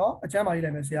က်လဲဆိုတော့အကျန်းမှာရေး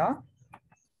လိုက်မယ်ဆရာ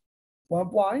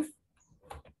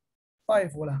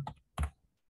1.54လား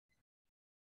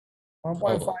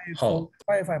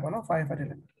1.55ပေါ့နော်55တယ်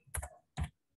လေ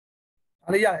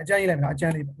အားလေးရတယ်အကျန်းရေးလိုက်မယ်အကျ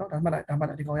န်းလေးပေါ့နော်ဒါမှတ်လိုက်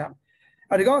ဒီကောင်ရမယ်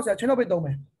အဲဒီကောင်ဆရာချင်းတော့ပိတ်သုံးမ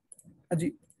ယ်အကြ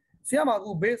ည့်ဆရာမှာအခု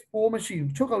base 4မရှိ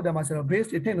ဘူးချုပ်ကောက်တယ်မှာဆိုတော့ base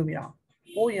တွေထည့်လို့မရအောင်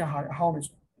ပိုးရင်ဟာအဟောင်းနေ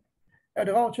ဆိုအဲ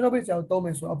ဒီကောင်ချင်းတော့ပိတ်ဆရာကိုသုံးမ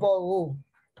ယ်ဆိုတော့အပေါ်ကို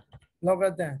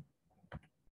logarithm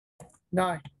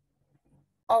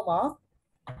 9အောက်မှာ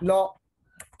log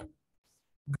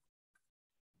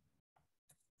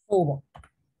 4ပေါ့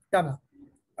ရမလား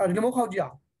အဲဒီလိုမျိုးခောက်ကြည့်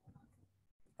အော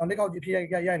င်ဒါလေးခောက်ကြည့်ဖြည့်ရို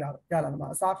က်လာရလာမှာ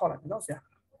အစားခောက်လိုက်နော်ဆရာ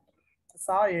အ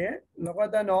စားရဲ့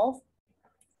logarithm of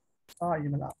စားရ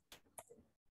မလား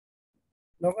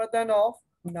logarithm of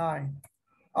 9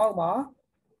အောက်မှာ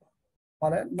ဘာ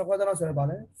လဲနှစ်ခွဲတော့ဆိုရပါ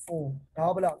လဲ4ဒါ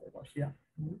ဘယ်လောက်လဲပေါ့ရှိရ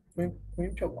ဝ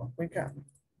င်းဖြုတ်ပါဝင်းခံ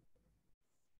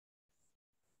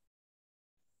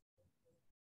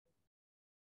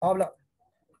ဘာဘလောက်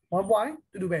1 point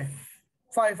တူပဲ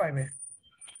55ပဲ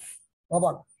ဘာပါ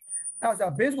အဲ့ဒါ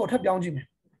base ကိုထပ်ပြောင်းကြည့်မယ်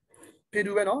ဖြေ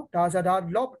တူပဲနော်ဒါဆိုဒါ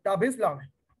log ဒါ base ဘလောက်လဲ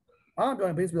ပြော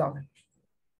ရင် base ဘလောက်လဲ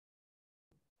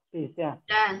Sí, ya.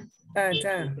 10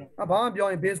ဘာမှပြော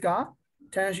ရင် base က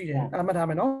10ရှိတယ်မှတ်ထား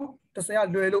မယ်နော်10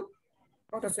ကလွယ်လို့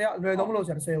နော်10ကလွယ်တော့မလို့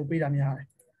ဆို10ကိုပေးတာများတယ်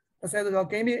10ဆိုတော့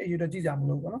game အယူတော့ကြည့်ကြမ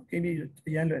လို့ပေါ့နော် game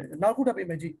အရန်လွယ်တယ်နောက်ခုထပ်ပေး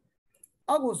မယ်ကြည့်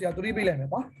အောက်ကိုဆရာ3ပေးလိုက်မယ်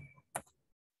ကွာ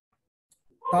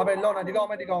ဒါပဲလောက်နေ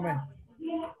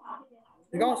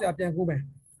ဒီကောင်ဆရာပြန်ကူးမယ်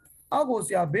အောက်ကိုဆ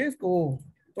ရာ base ကို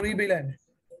3ပေးလိုက်မယ်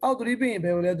အောက်3ပေးရင်ဘ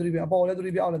ယ်လိုလဲ3ပေးအပေါ်လဲ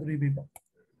3ပေးအောက်လဲ3ပေးပေါ့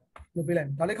လို့ပေးလိုက်မ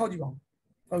ယ်ဒါလေးခောက်ကြည့်ပါဦး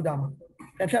ဟုတ်တာမှာ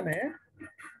ပြန်ဖြတ်မယ်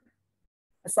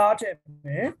အစားထည့်မ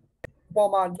ယ်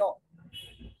ပေါ်မှာ log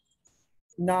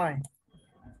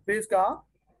 9 base က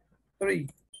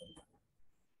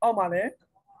3အောက်မှာလဲ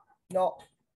log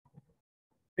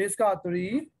base က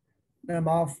3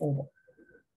 number 4ပေါ့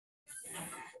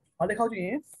ဘာလေးခောက်ကြည့်ရ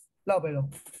င်လောက်ပဲတော့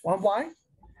 1.5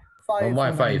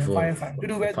 တူ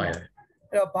တူပဲအဲ့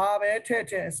တော့ဘာပဲထည့်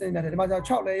အစင်းတယ်ဒီမှာ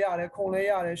6လဲရတယ်ခုံလဲ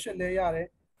ရတယ်8လဲရတယ်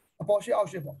အပေါ်8အောက်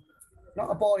8ပေါ့နော်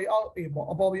အပေါ်အောက် A ပေါ့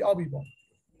အပေါ် B အောက် B ပေါ့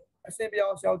အစင်းပြော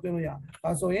င်းဆရာသွင်းလို့ရတယ်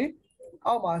ဒါဆိုရင်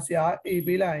အောက်မှာဆရာ A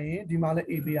ပေးလိုက်ရင်ဒီမှာလည်း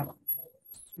A ပေးရမှာ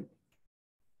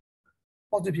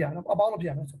positive ဖြစ်ရနော်အပေါင်းလို့ဖြစ်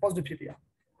ရနော် positive ဖြစ်ပြရ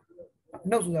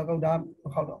နှုတ်ဆိုတာကောက်တာမ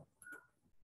ခောက်တော့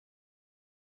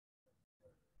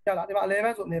ရလားဒီမှာ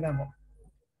11ဆို11ပေါ့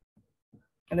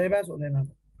11ဆို11ပေါ့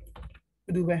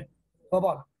တူတူပဲဘော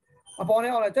ပေါ့အပေါ်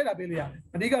နဲ့အောက်လည်းကြိုက်တာပေးလို့ရတယ်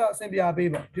အဓိကတော့အစင်ပြာပေး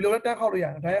ပေါ့ဒီလိုလည်းတန်းခောက်လို့ရ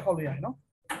တယ်ဒါရက်ခောက်လို့ရတယ်နော်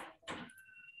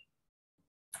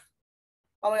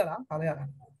အောင်ရလားအားလည်းရလား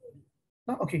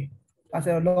နော်โอเคဒါ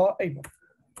ဆိုတော့ law 8ပေါ့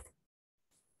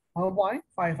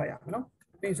 1.55 ရမယ်နော်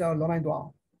ပြီးဆိုတော့ law 9သွားအော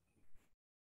င်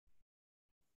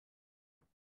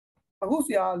အခုဆ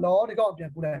ရာ law ဒီကောင်ပြ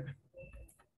န်ကူးလိုက်မယ်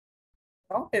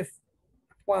နော် if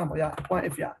 1ပေါ့ရ1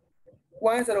 if ရ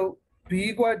1ဆိုတော့ b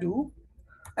equal to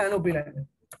n လို့ပေးလိုက်မယ်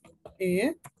in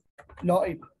log 8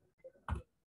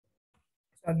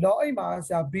 log 8မှာဆ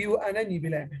ရာ b ကို n နဲ့ညီ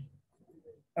ပေးလိုက်မယ်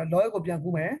log 8ကိုပြန်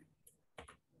ကူးမယ်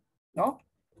နော်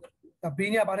ဒါ b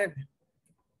နေရာပါထည့်မယ်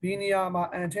b နေရာမှာ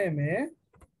n ထည့်မယ်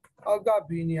အောက်က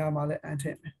b နေရာမှာလည်း n ထ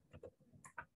ည့်မယ်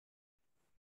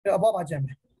အဲ့တော့အပေါ်မှာကျန်မ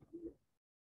ယ်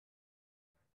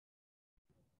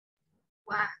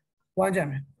1ကျန်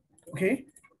မယ် okay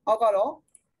အောက်ကတော့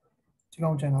ဒီ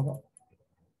ကောင်ကျန်တာပေါ့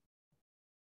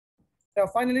အဲ့တော့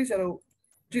finally ဆရာတို့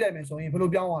ကြည့်လိုက်မယ်ဆိုရင်ဘယ်လို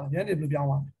ပြောင်းသွားလဲညနေဘယ်လိုပြောင်း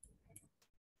သွားလဲ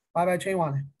ဘာပဲချင်း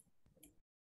သွားလဲ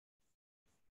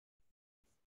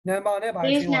number နဲ့ဘာ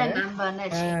ချင်းသွားလဲ number နဲ့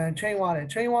ချင်းသွားတယ်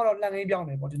ချင်းသွားတော့လှန်ငင်းပြောင်းတ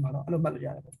ယ်ပေါ့ဒီမှာတော့အဲ့လိုမှတ်လို့ရ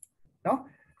တယ်ပေါ့နော်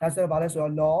ဒါဆိုတော့ဘာလဲဆို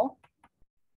တော့ law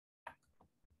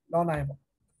 9ပေါ့ law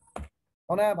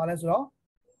 9ကဘာလဲဆိုတော့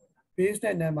base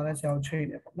နဲ့ number နဲ့ဆရာတို့ချင်း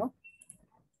တယ်ပေါ့နော်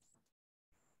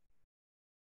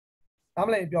ဒါမှ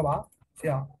လည်းပြောပါဆ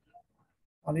ရာ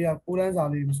ဒါလေးကကိုတန်းစာ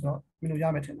လေးဆိုတော့မင်းတို့ရ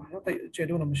မယ်ထင်ပါနော်တိတ်အခြေ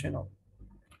တုံးတော့မရှင်းတော့ဘူး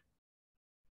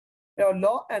အဲ့တော့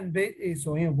log n base a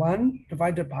ဆိုရင်1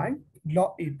 divided by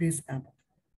log a base n ပေါ့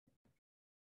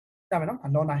ဒါမယ်နော်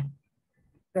log 9အဲ့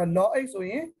တော့ log 8ဆို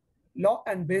ရင် log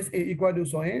n base a equal to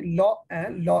ဆိုရင် log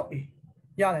n log a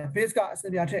ရတယ် base ကအစ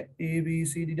င်ပြထက် a b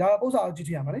c d ဒါတော့ပုံစံကိုကြည့်ထ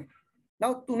ည့်ရမှာလေနော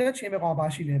က်သူနဲ့ချင်းမဲ့ကောင်ဘာ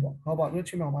ရှိလဲပေါ့ဟောပါသူနဲ့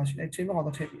ချင်းမဲ့ကောင်ဘာရှိလဲချင်းမဲ့ကောင်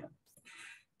တော့ထည့်ပြရ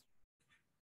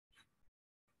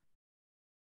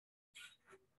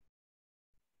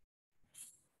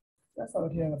ဆက်ဆော်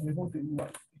ထည့်ရမှာဒီပုံတင်ပါ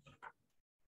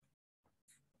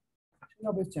ချင်း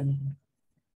တော့ base ချန်တယ်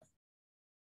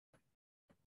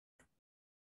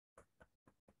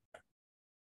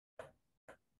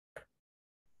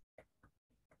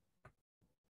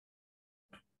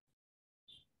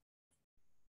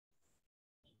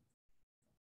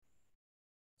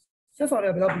ဆက်ဆော်ရ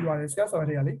ဘယ်လောက်ပြီးသွားလဲဆက်ဆော်ရ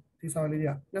ရလေဒီဆော်လေးတွေ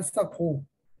က29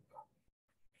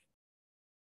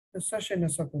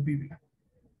 29ပြီးပြီလား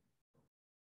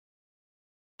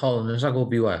ဟုတ်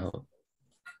29ပြီးသွားဟုတ်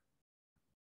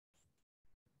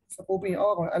စပိုးပြီးအော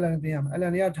က်ကောင် LN တင်ရမှာ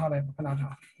LN တွေကထားလိုက်ခဏ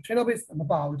ထား channel base မ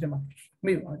ပါဘူးကျမ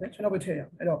မေ့ပါတယ် channel base ထည့်ရ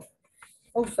အဲ့တော့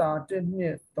ဥစ္စာ1 2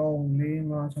 3 4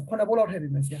 5 6 9ပုတ်လောက်ထည့်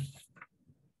ပြီးမယ်ဆရာ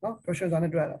နော် pressure စာ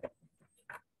နဲ့တွက်ရတာ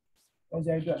ပေါ့ဆ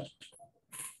ရာကြီးတွက်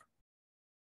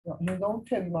အရင်ဆုံးထ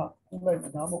ည့်ပြီးမှဥလိုက်မှာ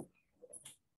ဒါမှမဟုတ်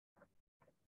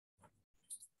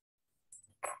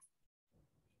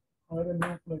အဲ့ဒါ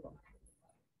မျိုးလိုက်ပါ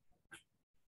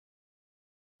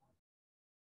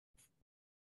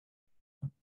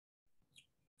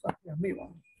စာမေ့ပါ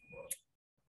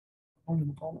အောင်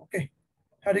လို့ကောင်းပါโอเค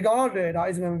ဒီကောင်တော့ဒါ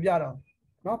exam မပြတော့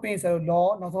เนาะပြီးရင်ဆရာတို့ law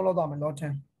နောက်ဆုံးလောက်သွားမယ် law 10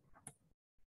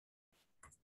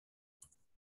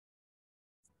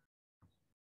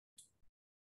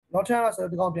 log 10ကဆို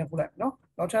တော့ဒီကောင်ပြန်ပို့လိုက်နော်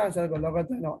log 10ကဆိုတော့ log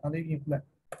 10တော့ဒါလေးပြင်ပို့လိုက်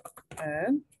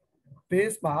and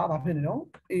base မှာဘာဖြစ်နေတော့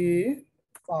a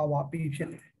power b ဖြစ်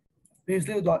နေ base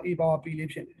လေးတော့ a power b လေး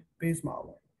ဖြစ်နေ base မှာ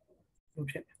ပေါ့လို့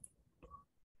ဖြစ်နေ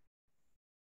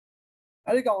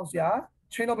အဲ့ဒီကောင်ဆရာ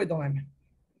chain of bit သုံးလိုက်မယ်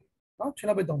နော် chain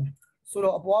of bit သုံးမယ်ဆို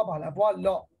တော့အပေါ်ကပါလဲအပေါ်က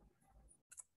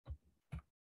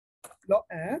log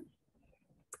and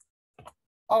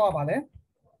အောက်ကပါလဲ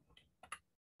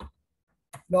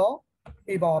log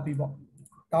a power b ပေါ့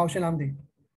ဒါကိုရှင်းလားမသိ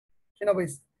ဘူးရှင်းတော့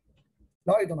base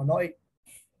log 8တော့ log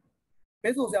 8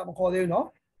 base ကိုဆရာမခေါ်သေးဘူးเนาะ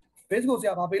base ကိုဆ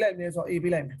ရာဘာပေးလိုက်မလဲဆိုတော့ a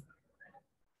ပေးလိုက်မယ်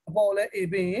အပေါ်လည်း a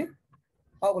ပေးရင်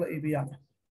အောက်ကလည်း a ပေးရမယ်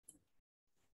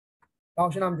ဒါ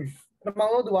ကိုရှင်းလားမသိဘူးပထမ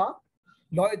ဆုံးသူက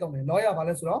log 8တော့မယ် log ရပါ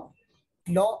လဲဆိုတော့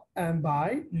log n by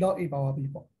log a power b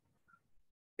ပေါ့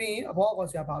ပြီးရင်အပေါ်က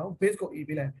ဆရာပါတော့ base ကို a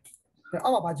ပေးလိုက်မယ်အော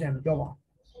က်မှာဘာကြံလဲပြောပါ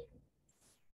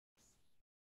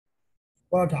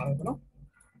ဘောထားလို့နော်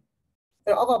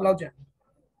အဲ့အောက်ကဘယ်လောက်ကျန်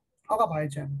အောက်ကဘာလဲ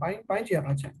ကျန်ဘိုင်းချီက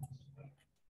ဘာကျန်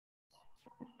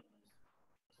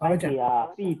ဘာလဲကျန်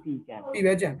PP ကျန် ပြီ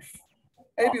ပဲကျန်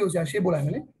အဲ့ပြီကိုဆရာရှေ့ပို့လိုက်မ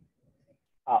ယ်လေ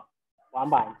ဟုတ်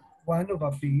1 by 1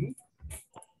 over b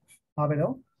ဘာပဲ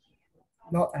တော့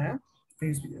log n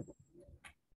base ပြီပေါ့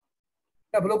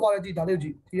အဲ့ဘယ်လို quality ဒါလေးကြ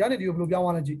ည့်ဒီကနေဒီကိုဘယ်လိုပြောင်း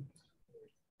သွားလဲကြည့်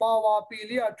power p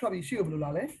လေးကထွက်ပြီးရှေ့ကိုဘယ်လိုလာ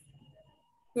လဲ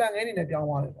plan ငယ်အနေနဲ့ပြောင်း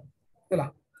သွားတယ်ပေါ့ဟုတ်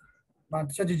လားမတ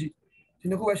စ်ချက်ကြည့်ကြည့်ဒီ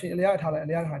နှစ်ခုပဲရှင်အလျားထားလိုက်အ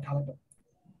လျားထားလိုက်တော့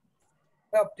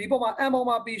အဲ့ဒီပေါ်မှာ m ပေါ်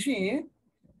မှာ p ရှိရင်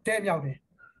တဲ့မြောက်တယ်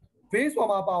base ပေါ်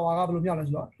မှာ power ကဘယ်လိုမြောက်လဲ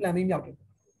ဆိုတော့လှန်ပြီးမြောက်တယ်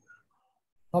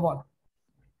ဟုတ်ပါလား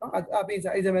နော်အပြင်စာ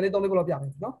example လေး3လေးခုလောက်ပြမ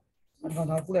ယ်နော်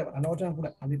ဒါခုလိုက်ပါ log 10ခု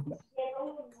လိုက်ဒါလေးခုလိုက်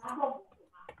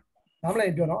ဒါမှလ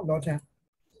ည်းပြောနော် log 10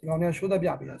ဒီကောင်เนี่ย show သက်ပြ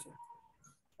ပေးရဆို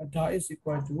ဒါ is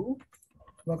equal to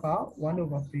ဘက်က1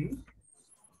 over p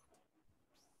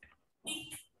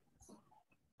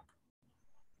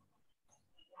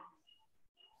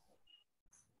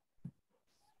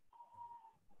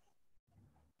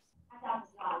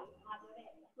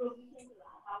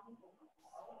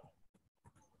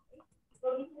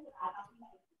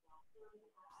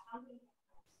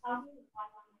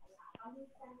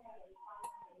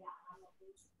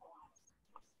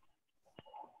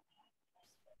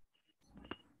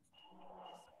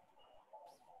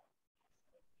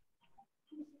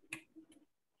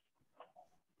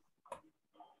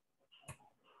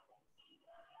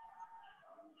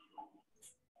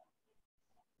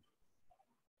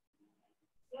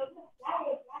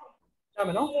ရ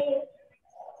မယ်နော်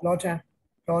log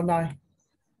 10 log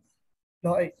 9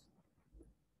 log 8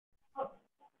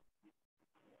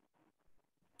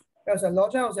အဲ့ဆို log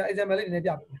 10ကိုဆရာ example လေးနည်းနည်း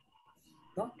ပြပေးမယ်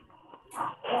နော်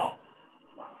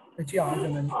ကြည့်အောင်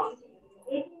example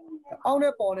အောင်း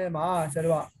တဲ့ပေါ်ထဲမှာဆရာ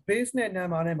တို့က base နဲ့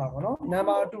number နဲ့ပါပေါ့နော်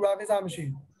number တူတာကိစ္စမရှိ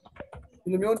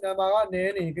ဘူးဒီလိုမျိုး number ကန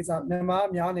ည်းနေကိစ္စ number က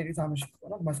များနေကိစ္စမရှိဘူးပေါ့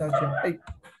နော်ဒီမှာဆရာကြည့်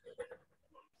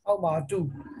8အောက်မှာ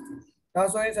2ဒါ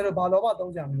ဆိုရင်ဆရာတို့ဘာလောဘ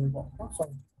သုံးကြမလို့ပေါ့နော်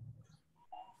sorry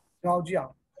ကြောက်ကြည့်အော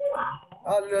င်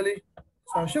အားလွယ်လေး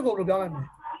ဆရာရှစ်ကိုဘယ်လိုပြောင်းလိုက်မလဲ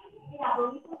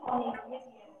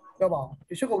ပြောပါဦး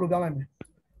ဒီရှစ်ကိုဘယ်လိုပြောင်းလိုက်မလဲ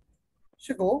ရှ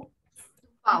စ်ကို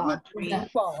power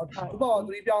 3 power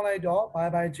 3ပြောင်းလိုက်တော့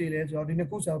ဘာခြေလဲဆိုတော့ဒီနှစ်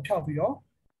ခုဆရာဖြောက်ပြီးတော့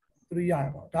3ရရ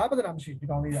ပါဒါပြဿနာမရှိဒီ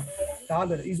ကောင်လေးကဒါက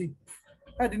လွယ်တယ် easy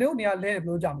အဲဒီနေ့နေရာလဲဘယ်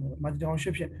လိုကြမလဲဒီမှာဒီကောင်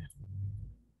8ဖြစ်နေ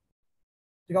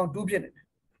ဒီကောင်2ဖြစ်နေ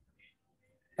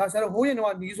ဒါဆရာတို့ဟိုးရင်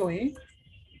တော့နီးဆိုရင်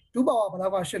2 power ဘယ်လော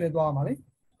က်က8လဲသွားရမှာလေ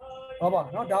ဟုတ်ပါ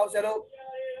နော်ဒါကိုဆရာတို့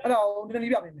အဲ့ဒါကိုဒီ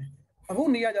နေ့ပြပေးမယ်အခု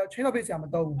နေရာကျတော့ chain of base ဆရာမ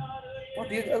သုံးဘူးဟော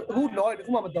ဒီအခု law တ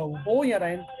ခုမှမသုံးဘူးဟိုးရင်အ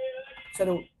တိုင်းဆရာ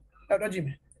တို့အဲ့တော့ကြည့်မ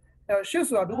ယ်အဲ့တော့8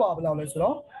ဆိုတာ2 power ဘယ်လောက်လဲဆို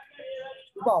တော့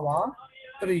2 power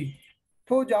 3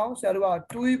ထို့ကြောင့်ဆရာတို့က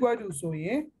2 equal to ဆိုရ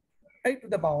င်8 to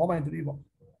the power 1 by 3ပေါ့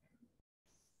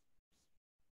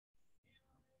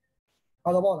ဟု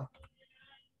တ်တော့လား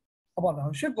ဟုတ်ပါလား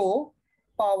8ကို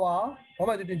power 1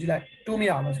 by 3တင်ကြည့်လိုက်2မ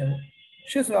ရဘူးဆရာတို့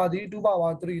8ဆိုတာဒီ2 power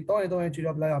 3 3ရင်ခြေ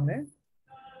တော့ဘယ်လောက်ရမလဲ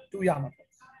2ရမှာပေါ့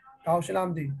ဒါကိုရှင်းလား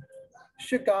မသိ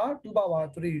8က2 power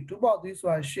 3 2 power 3ဆို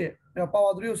တာ8အဲ့တော့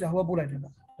power 3ကိုဆရာဟိုဘက်ပို့လိုက်တယ်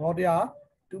ပေါ့တော့တရား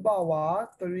2 power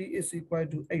 3 is equal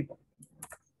to 8ပေါ့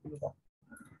ဒီလိုပေါ့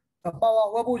power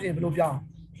ဟိုဘက်ပို့ခြင်းဘယ်လိုပြောင်း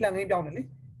လှန်ငင်းပြောင်းတယ်လေ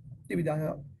သိပြီသားဆို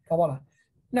တော့ပါလား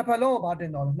နှစ်ဖက်လုံးကိုဘာတ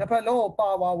င်တော့လဲနှစ်ဖက်လုံးကို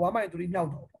power 1 by 3မြောက်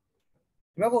တော့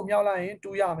ဒီဘက်ကိုမြောက်လိုက်ရင်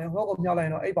2ရမယ်ဟိုဘက်ကိုမြောက်လိုက်ရ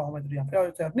င်တော့8 power 1 by 3ရမယ်အဲ့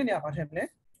တော့ဆရာနှစ်နေရာဘာထည့်မလဲ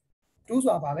2ဆို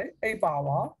တာပါလေ8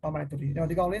 power 1 by 3အဲ့တော့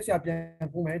ဒီကောင်လေးဆရာပြန်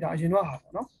ပို့မယ်ဒါအရင်တော့ဟာ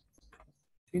ပေါ့နော်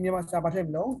ဒီနေရာမှာဆရာဘာထည့်မ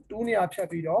လို့2နေရာဖြတ်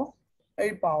ပြီးတော့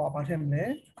8 power ဘာထည့်မလဲ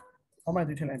1 by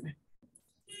 3ထည့်လိုက်မယ်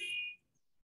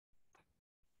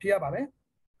ဖြည့်ရပါမယ်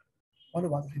1 over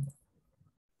 3ပေါ့ဒါ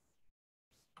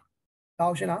အော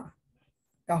င်ရှင်းလား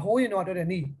ဒါဟိုးရင်တော့တွေ့တယ်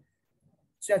နီး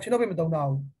ဆရာ chain of base မသုံးတော့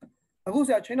ဘူးအခုဆ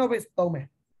ရာ chain of base သုံးမယ်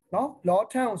နော် log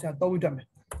 10ကိုဆရာသုံးပြီးတက်မယ်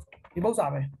ဒီပု္ပ္ပစာ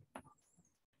ပဲ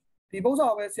ဒီပု္ပ္ပစာ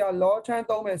ပဲဆရာ log 10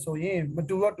သုံးမယ်ဆိုရင်မ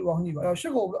တူတော့တူအောင်ညှိပါအဲ့တော့ရှ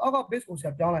စ်ကိုအောက်က base ကိုဆ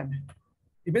ရာပြောင်းလိုက်မယ်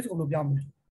ဒီ base ကိုဘယ်လိုပြောင်းမလဲ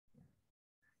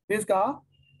base က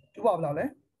တူပါဘယ်လောက်လဲ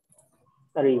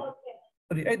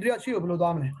3ဒီအဲ့3ကရှစ်ကိုဘယ်လို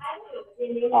သွားမလဲ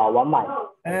1 by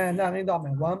နားနေသွားမ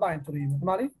ယ်1 by 3ဒီ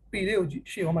မှာလေ p လေးကို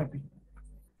ရှစ်1 by p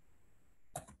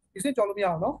ဒီစကြော်လို့မရ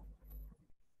အောင်နော်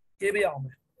ရေးပေးအောင်မ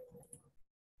ယ်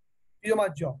ပြီးတော့မှ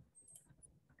ကြော်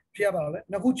ဖြည့်ရပါတော့လေ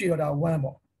နှစ်ခုကြည့်တော့ဒါ1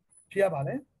ပေါ့ဖြည့်ရပါ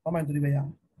လေ1 by 3ပဲရအော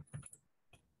င်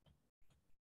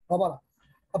ဟုတ်ပါလား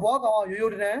အပေါ်ကောင်ရိုး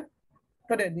ရိုးတန်း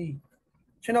ထွက်တဲ့နီး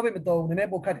ချင်းတော့ပဲမသုံးနည်းန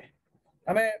ည်းပိုခတ်တယ်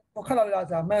ဒါပေမဲ့ပိုခတ်လာလို့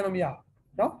ဆိုတာမှန်လို့မရ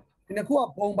နော်ဒီနှစ်ခုက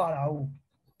ဘုံပါတာ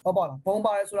ဟုတ်ပါလားဘုံ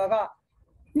ပါတယ်ဆိုတာက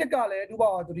နှစ်ကလည်း2ပါ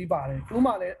ဝါ3ပါတယ်2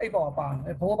မှလည်း8ပါဝါပါတ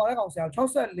ယ်ဘုံပါတဲ့ကောင်ဆရာ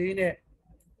64နဲ့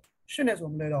8နဲ့ဆို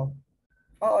မလဲတော့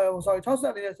sorry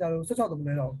 64နဲ့ဆရာတို့16ဆိုမ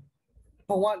လဲတော့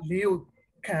ဘုံက4ကို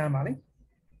ခံရမှာလေ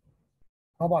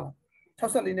ဟုတ်ပါလား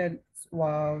64နဲ့ဟို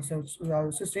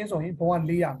16ဆိုရင်ဘုံက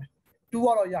4ရမယ်2က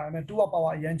တော့ရမယ်2ကပါဝါ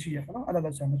အရန်ချီရပေါ့နော်အဲ့ဒါလ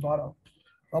ည်းဆရာမသွားတော့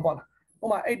ဟုတ်ပါလားဟို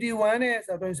မှာ81နဲ့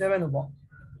27လို့ပေါ့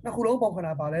နှစ်ခုလုံးပုံခဏ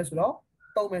ပါလဲဆိုတော့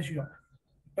3ပဲရှိတော့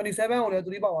27ကိုလည်း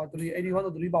3 power 3 81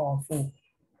ဆို3 power 4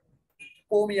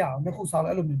ပိုးမရအောင်နှစ်ခုစား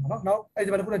လို့အဲ့လိုမျိုးပေါ့နော်နောက်အဲ့ဒီ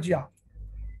မှာတစ်ခုနဲ့ကြည့်အောင်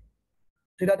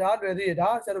ဒီဒါလွယ်သေးတယ်ဒါ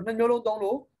ဆရာတို့နှစ်မျိုးလုံးသုံး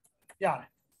လို့ရတယ်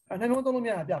အဲ့နှစ်မျိုးသုံးလို့မ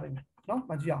ရတာပြပေးမယ်နော်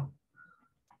မကြည့်အောင်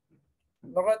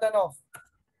logarithm of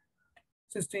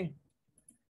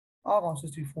 16အောက်ကောင်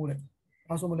64တဲ့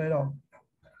ဘာဆိုမလဲတော့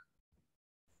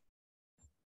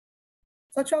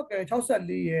16က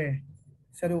64ရဲ့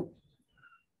ဆရာတို့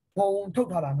ဘုံထုတ်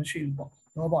ထားတာမရှိဘူးပေါ့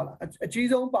နော်ပါလားအကြီး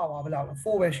ဆုံးပါဝါဘယ်လောက်လဲ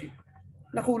4ပဲရှိ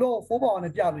နှစ်ခုလုံး4ပါဝါ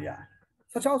နဲ့ပြလို့ရတယ်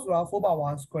16ဆိုတာ4ပါဝါ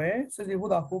square 64ဆို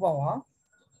တာ4ပါဝါ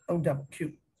3တက်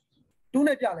cube 2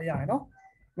နဲ့ပြလဲရတယ်နော်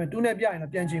2နဲ့ပြရင်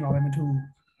တော့ပြန်ကြည့်မှာပဲမထူဘူး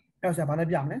အဲ့ဆရာဘာနဲ့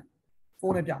ပြမလဲ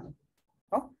4နဲ့ပြမယ်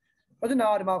နော်ဘာလို့နာ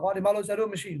ဒီမှာကွာဒီမှာလို့ဆရာ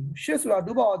တို့မရှိဘူး8ဆိုတာ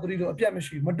2ပါဝါ3လို့အပြတ်မ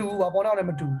ရှိဘူးမတူဘူးဘာပေါ်တော့လည်း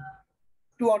မတူဘူး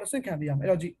တူအောင်တစ်ဆင့်ခံပြရမယ်အဲ့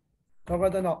တော့ကြည့်တော့က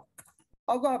တော့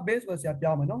အောက်က base ကိုဆရာ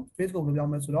ပြောင်းမယ်နော် base ကိုဘယ်လိုပြော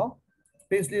င်းမလဲဆိုတော့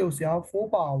base လေးကိုဆရာ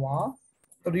4 power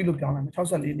 3လို့ပြောင်းလိုက်မယ်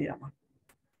64နေရာမှာ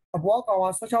အပေါ်ကောင်က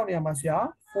16နေရာမှာဆရာ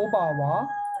4 power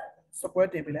square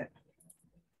တင်ပေးလိုက်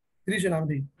ဒီရှင်းလားမ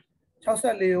သိ64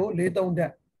ကို4 3တ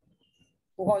က်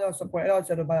ဟိုကောင်က square အဲ့တော့ဆ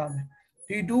ရာတို့ပါရမယ်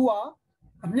ဒီ2က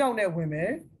အမြောက်နဲ့ဝင်မယ်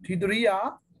ဒီ3က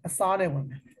အစားနဲ့ဝင်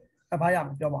မယ်အဲ့ဘာရမ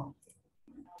လဲပြောပါ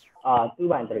အောင်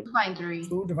2 by 3 2 by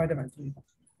 3 2 divided by 3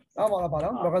နောက်ပါတော့ဘာ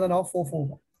လို့ logarithm of 44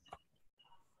ပေါ့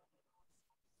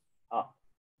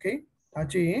okay ဒါ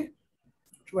ကြည့်ရင်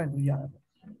2 by 3ရတယ်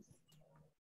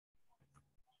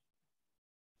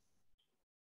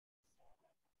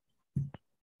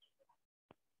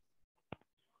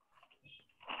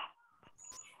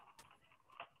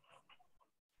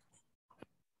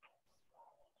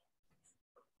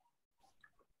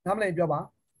နားမလည်ပြောပါ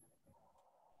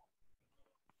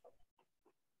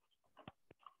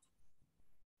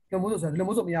ဒီလိုမျိုးဆိုဒီလို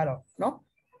မျိုးဆိုမရတော့နော်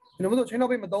ဒီလိုမျိုးဆိုချင်း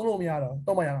တော့ပိတ်မသုံးလို့မရတော့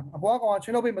သုံးမရတော့အပေါ်ကောင်ကချ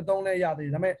င်းတော့ပိတ်မသုံးလဲရသေးတ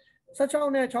ယ်ဒါပေမဲ့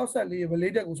16နဲ့64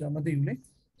 related ကိုဆိုတာမသိဘူးလေ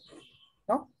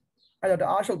နော်အဲ့တော့တ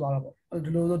အားရှုပ်သွားတာပေါ့ဒီ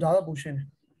လိုဆိုဒါတော့ပူရှင်းတယ်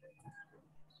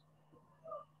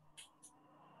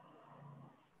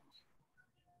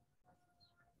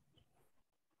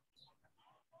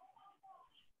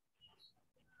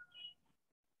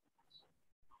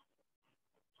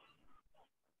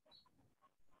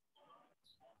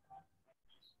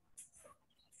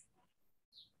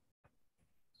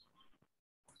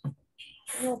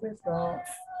No, pesca.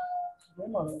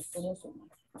 Bueno, esto no es.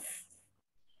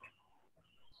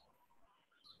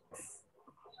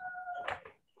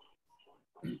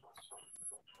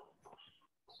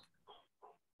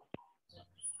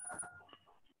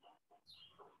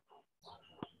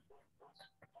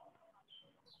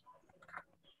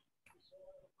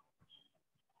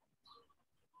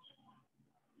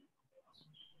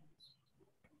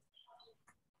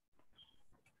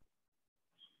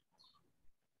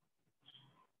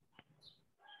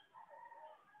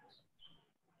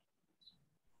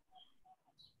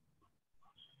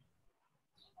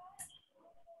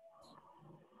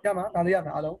 ရမှာဒါလေးရ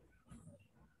မှာအားလုံး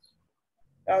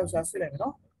အဲ့ဒါဆိုစစ်လိုက်မယ်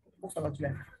နော်ပုတ်ဆက်တော့ကြည့်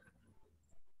လိုက်မယ်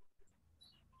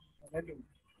လည်း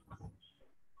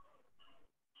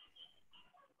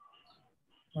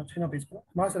မချင်တော့ base ပေါ့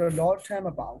မဆိုတော့ log 10မ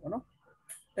ပါဘူးပေါ့နော်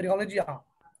အဲ့ဒီကောင်လေးကြည့်အောင်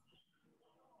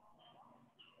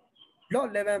log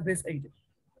 11 base 8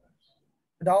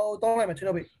ဒါကိုတောင်းလိုက်မယ်ချင်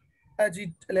တော့ base ag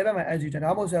 11မှာ ag ဒါ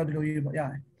မှမဟုတ်ဆရာဒီလိုရေးပေါ့ရ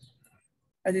တယ်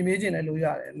ag မေးချင်လည်းလို့ရ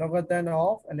တယ် logarithm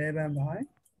of 11 by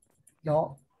log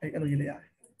အဲ့လိုရေးလိုက်ရတယ်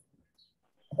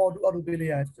အပေါ်တူအောက်တူပေးလို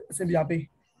က်ရတယ်အဆင်ပြေပေး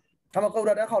ဒါမှကောက်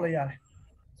တာတက်ခေါက်လိုက်ရတယ်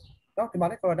နော်ဒီမှာ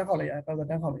လည်းကောက်တာတက်ခေါက်လိုက်ရတယ်ကောက်တာ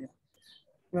တက်ခေါက်လိုက်ရ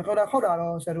mà câu đã khóc đã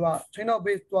rồi sẽ đùa trên nó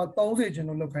base đùa tông gì trên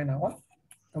nó lực cái nào á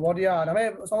thằng body à đó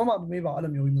mấy xong mà mấy bảo là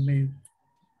nhiều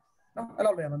nó ở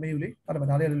đâu mà mấy đi ở đâu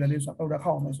mà đây sao câu đã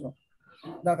khóc mà sao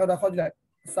đã câu đã khóc lại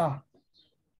sa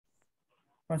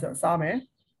mà sao sa mấy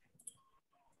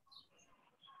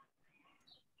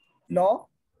law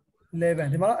 11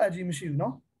 thì mà nó LG mới chịu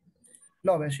nó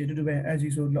law về chịu được về LG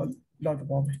số law tập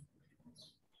về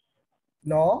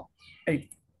law 8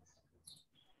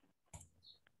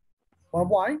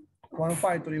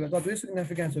 1.153 và tôi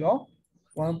significance đó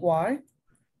 1.15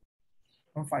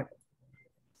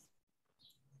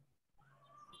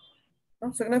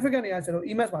 nó significant này sẽ là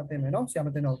email mà tên nó xem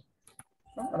mà tên nó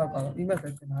là email sẽ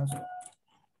là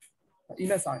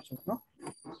email size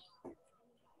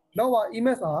nó là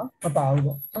email là bảo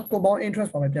rồi nó có bao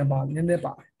interest vào bên bảo nên để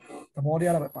bảo tập body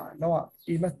là bảo nó là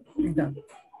email intent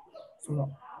số đó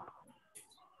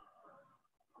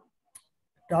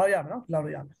đó là nó là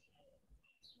rồi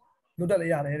nó đã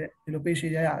là đấy thì nó page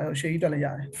là share đã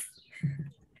là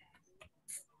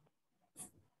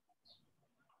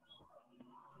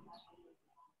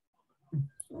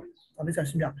bây giờ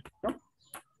xin chào nó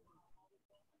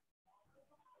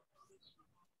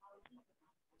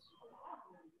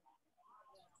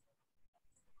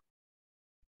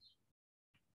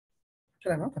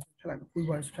cái này nó quy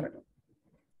hoạch cái này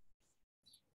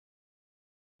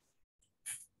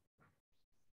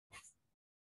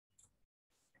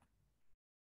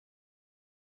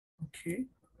okay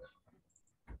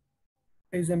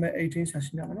example 18 sẽ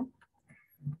xin chào nó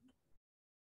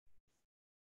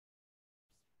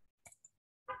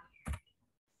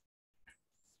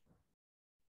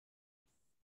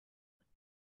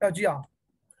要记啊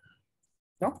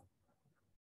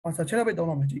နော် ဆက်ချက်ပဲသုံး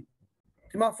တော့မယ်ကြည့်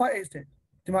ဒီမှာ 5x တဲ့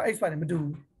ဒီမှာ x5 နဲ့မတူ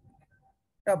ဘူး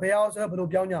အဲ့ဘယ်အောင်ဆိုတော့ဘယ်လို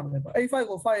ပြောင်းကြမလဲပေါ့ x5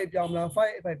 ကို 5x ပြောင်းမလား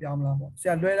 5x ပြောင်းမလားပေါ့ဆ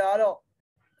ရာလွယ်တာကတော့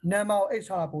number ကို x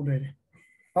ထားတာပိုလွယ်တယ်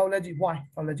ဘာလို့လဲကြည့် y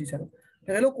ဘာလို့လဲကြည့်ဆက်လို့တ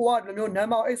ကယ်လို့ကိုကဒီလိုမျိုး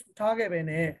number ကို x ထားခဲ့ပဲ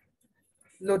နဲ့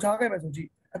လိုထားခဲ့မယ်ဆိုကြည့်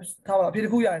ထားပါအဖြစ်တ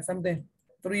စ်ခုရတယ် something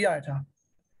 3ရတယ်ထား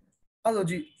အဲ့ဆို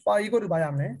ကြည့် y equal to ဘာရ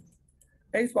မလဲ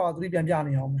x power 3ပြန်ပြ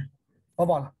နေအောင်မယ်ဟုတ်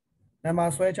ပါလား number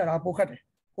ဆွဲချတာပိုခက်တယ်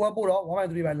ကိုကပို့တော့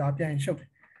 1/3 ပဲလာပြန်ရှုပ်တယ်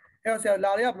အဲ့တော့ဆရာ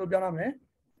လာတွေကဘယ်လိုပြောင်းရမလဲ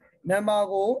number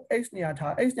ကို x နေရာ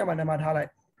ထား x နေရာမှာ number ထားလိုက်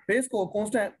base ကို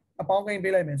constant အပေါင်းကိန်း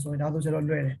ပေးလိုက်မယ်ဆိုရင်ဒါဆိုကျတော့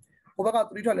လွယ်တယ်ဟိုဘက်က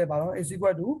3ထွက်လဲပါတော့ x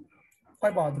equal to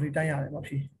 5 power 3တိုင်းရတယ်မ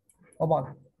ဖြစ်ဟုတ်ပါ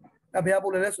လားအဲ့ဘယ်က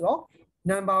ပို့လဲဆိုတော့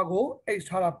number ကို x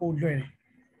ထားတာပိုလွယ်တယ်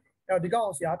အဲ့တော့ဒီကောင်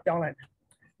ဆရာပြောင်းလိုက်တယ်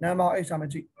number x ထားမှ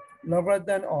ကြည့်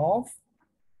logarithm of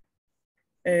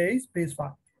x base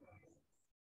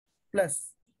 5 plus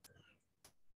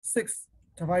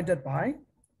 6 divided by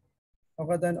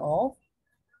logarithm of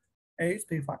x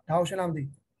base 5ဒါကိုရှင်းလားမသိ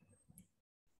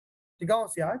ဒီကောင်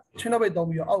ဆရာချင်းတော့ပဲသုံး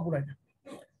ပြီးတော့အောက်ပို့လိုက်တယ်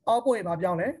အောက်ပို့ရင်ဘာ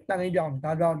ပြောင်းလဲတန်ကိန်းပြောင်းတယ်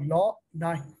ဒါပြောင်း log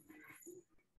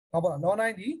 9ဟုတ်ပါလား log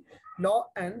 9ဒီ log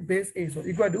n base a ဆို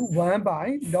equal to 1 by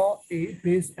log a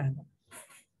base n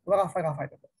ဘာက5က5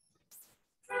ပဲ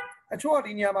အချို့က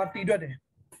ဒီနေရာမှာတီတွက်တယ်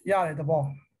ရတယ်သဘော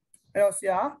အဲ့တော့ဆ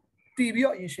ရာတီပြီး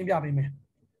တော့အရင်ရှင်းပြပေးမယ်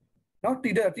နော်တီ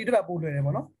တွက်ပို့လွယ်တယ်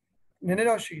ပေါ့နော်နည်းနည်း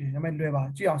တော့ရှိတယ်ဒါပေမဲ့လွယ်ပါ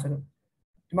ကြည့်အောင်ဆက်လို့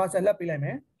ဒီမှာဆက်လက်ပေးလိုက်မ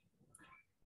ယ်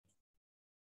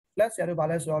လက်ဆရာတို့ဗာ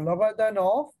လဲဆိုတော့ logarithm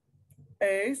of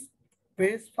x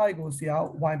base 5ကိုဆရာ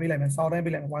y ပေးလိုက်မယ်စောင်းတိုင်း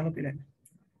ပေးလိုက်မယ် y လို့ပေးလိုက်မယ်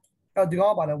အဲ့ဒီကော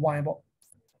င်ကဗာလဲ y ပေါ့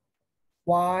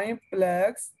y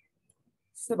plus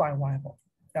 6 by y ပေါ့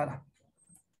ရလား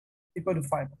equal to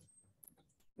 5ပေါ့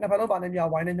နောက်ဘာလို့ဗာနဲ့မြော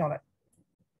က် y နဲ့မြောက်လိုက်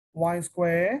y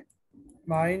square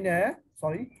minus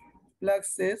sorry plus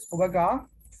 6 ဟိုဘက်က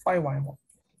 5y ပေါ့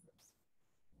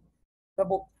ဒါ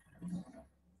ပေါ့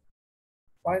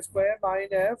y square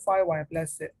minus 5y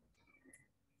plus 6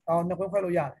အော်နှစ်ခွဲခွဲ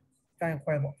လို့ရတယ်။ကိုင်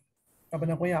ခွဲပေါ့။ဒါဘယ်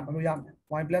နှခွဲရမလို့ရမလဲ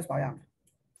y plus ပါရမယ်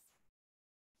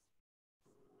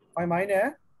။ y minus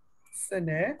 6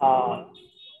နဲ့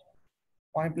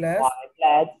y plus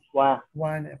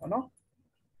 1နဲ့ပေါ့နော်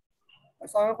။အ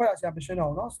ဆောင်ခွဲရဆရာမရှင်းတော့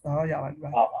ဘူးနော်။ဒါတော့ရပါပြီ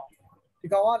။ဒီ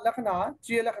ကောင်ကလက္ခဏာ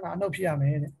ကြီးရဲ့လက္ခဏာအနှုတ်ဖြစ်ရမ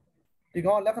ယ်တဲ့။ဒီ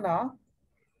ကောင်ကလက္ခဏာ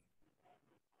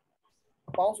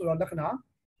အပေါင်းဆိုတော့လက္ခဏာ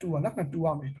2ကလက္ခဏာ2ရ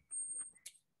မယ်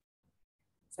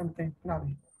something နားလ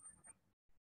ည်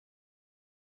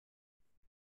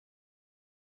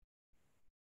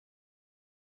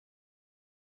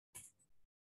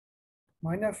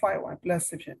minus 5y plus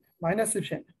 6ဖြစ် minus 6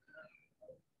ဖြစ်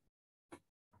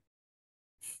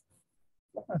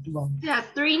လက္ခဏာ2ပါမယ်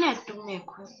 3နဲ့2နဲ့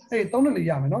ခွဲအေး3နဲ့4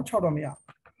ရမယ်နော်6တော့မရ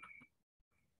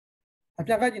အ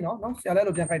ပြန်ကြိုက်ကြည့်နော်ဆရာလည်း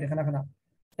လို့ပြန်ကြိုက်တယ်ခဏခဏ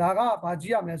ဒါကဘာကြ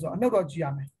ည့်ရမလဲဆိုတော့အနှုတ်တော့ကြည့်ရ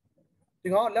မယ်ဒီ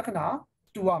ကောင်လက္ခဏာ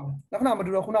2ရမယ်လက္ခဏာမ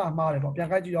တူတော့ခုနကမှားတယ်ပေါ့ပြန်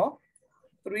ကြိုက်ကြည့်တော့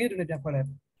3နဲ့2နဲ့ပြန်ခွဲလိုက်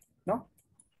နော်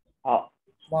ဟုတ်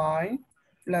y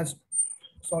plus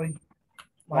sorry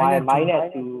minus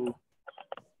 2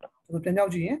 ပြန်မြော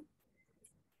က်ကြည့်ရင်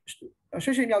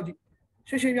ရှေ့မြောက်ကြည့်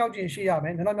ရှေ့မြောက်ကြည့်ရှေ့ရမ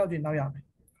ယ်နောက်မြောက်ကြည့်နောက်ရမယ်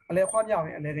အလဲခွာမြောက်ရ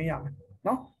င်အလဲခင်းရမယ်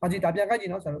နော်မကြည့်ဒါပြန်ကြ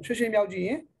ည့်နော်ဆိုတော့ရှေ့မြောက်ကြည့်ရ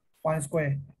င် y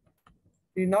square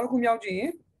ဒီနောက်တစ်ခုမြောက်ကြည့်ရ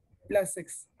င်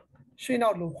 +6 ရှေ့နော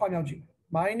က်လို့ခွာမြောက်ကြည့်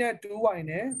 -2y နဲ့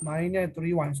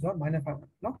 -3y ဆိုတော့ -5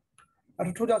 နော်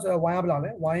အဲ့ထို့ကြောင့်ဆိုတော့ y ကဘယ်လောက်လဲ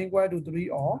y equal to 3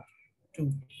 or 2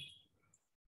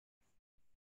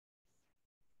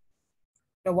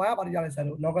တော့ y ကဘာလို့ရလဲဆို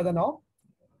တော့ logarithm of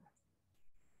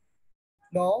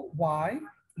log y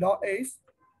log x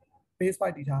base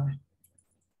 5 တည်ထားတယ်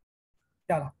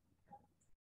ရလား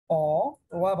or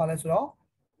ဟိုကဘာလဲဆိုတော့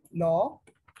log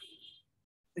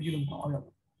ဒီလိုပေါ့အောင်ရ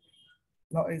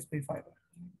log x base 5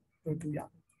တို့တူရ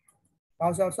ဘာ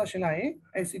လို့ဆိုတော့ section လိုက်ရင်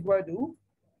x equal to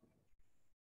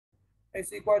 5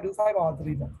 over 3ပေါ့ဟုတ်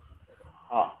ဘ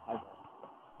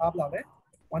ယ်လောက်လဲ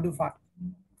1 to 5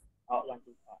ဟုတ်1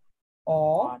 to 5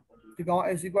 or ဒီကောင်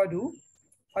x equal to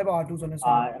 5 over 2ဆိုနေ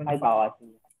ဆို5 over 2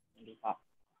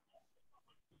 25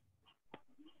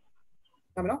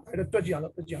ဟုတ်မလားအဲ့တော့တွက်ကြည့်အောင်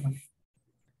လို့တွက်ကြည့်အောင်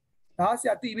ဒါကဆ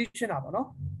ရာတီးပြီးရှင်းတာပေါ့နော်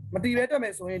မတီးပဲတက်မ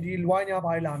ယ်ဆိုရင်ဒီ y ညာ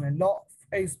ဘာလာမယ် log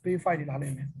x base 5တွေလာလိ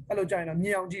မ့်မယ်အဲ့လိုကြာရင်တော့မြ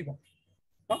င်အောင်ကြည့်ပေါ့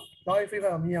နော် log x base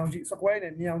 5ကိုမြင်အောင်ကြည့် square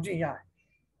နဲ့မြင်အောင်ကြည့်ရတယ်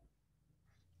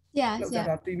ဆ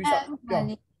ရာတီးပြီးရှင်းပြော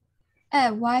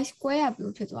y square ကဘယ်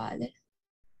လိုဖြစ်သွားလဲ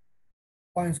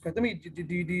y square တမိ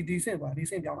ဒီစင်ပါဒီ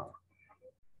စင်ပြောင်းလာ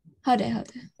ဟုတ်တယ်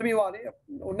တမိဟိုလေ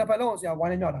ဟိုနှစ်ဖက်လုံးဆရာ y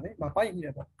နဲ့မြောက်တာလေပိုင်းကြီးတ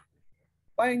ယ်ပေါ့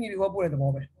ပိုင်းကြီးပြီးဟောပို့တဲ့သ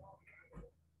ဘောပဲ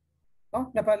နော်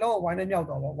နှစ်ဖက်လုံးကို y နဲ့မြောက်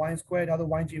တော့ပေါ့ y square ဒါဆို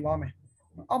y ကြည့်သွားမယ်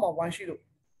အောက်မှာ y ရှိလို့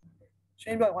ရှ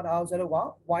င်းပြတော့ဒါအောင်စလို့က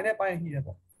y နဲ့ပိုင်းကြီးတယ်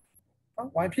ပေါ့နော်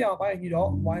y ဖြစ်အောင်ပိုင်းကြီးတော့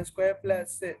y square +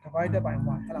 6 divided by y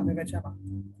ဟဲ့လားဘယ်ချမ်းပါ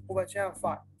ဟိုဘက်ချမ်း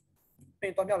5ပြ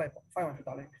င်တော့မြောက်လိုက်ပေါ့5 1ဖြစ်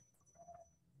သွားလိမ့်မယ်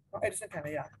နော်အဲ့ဒီစက်ခံ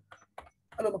လေးရတယ်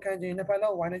အဲ့လိုမခံချင်နှစ်ဖက်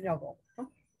လုံး y နဲ့မြောက်တော့နော်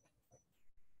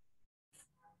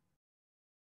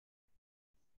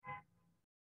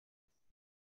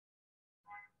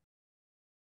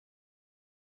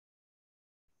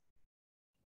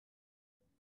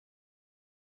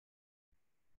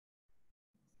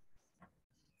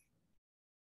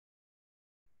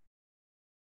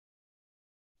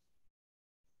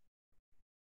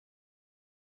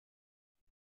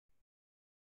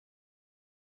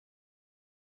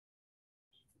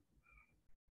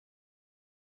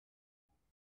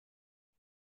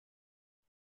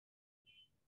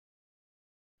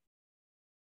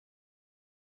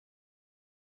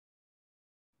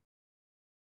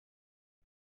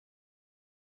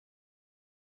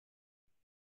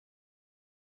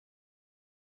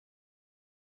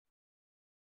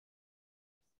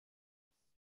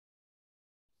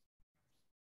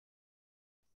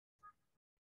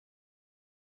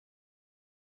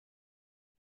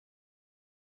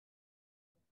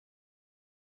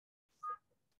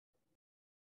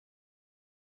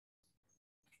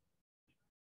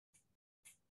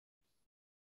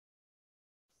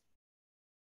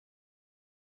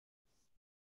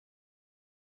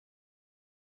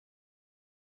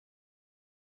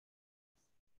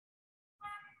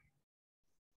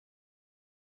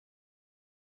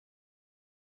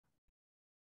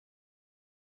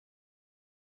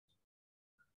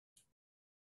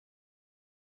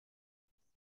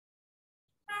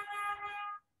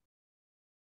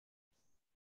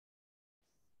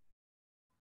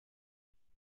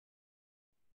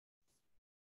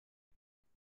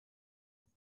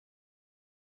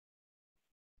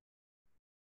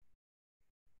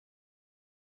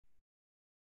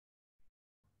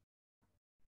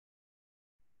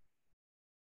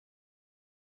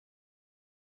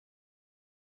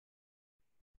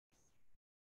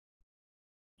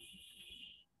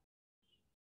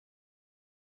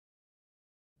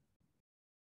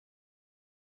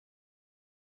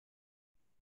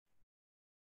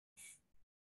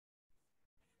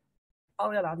အော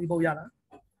င်ရလားဒီပုံရလား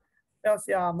အဲ့တော့ဆ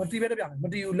ရာမတီးပဲတက်ပြမယ်မ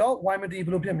တီးဘူး log y မတီးဘ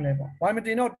ယ်လိုဖြစ်မလဲပေါ့ y မ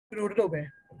တီးတော့တူတူပဲ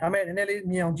ဒါမဲ့နည်းနည်းလေး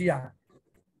မြင်အောင်ကြည့်ရအောင်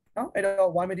နော်အဲ့တော့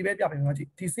y မတီးပဲပြပေးမှာကြည့်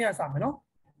ဒီစင်ရစမယ်နော်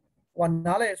ဟို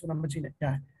နားလဲဆိုတော့မကြည့်နဲ့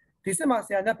ညာဒီစင်မှာဆ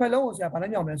ရာနှစ်ဖက်လုံးကိုဆရာဘာ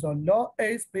နဲ့မြောက်မလဲဆိုတော့ log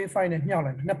x base 5နဲ့မြောက်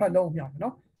လိုက်နှစ်ဖက်လုံးကိုမြောက်မယ်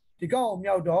နော်ဒီကောင်ကို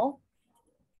မြောက်တော့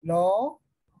log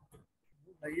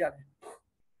လေးရတယ်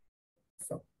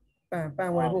ဆိုပ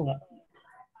န်ဝယ်ဖို့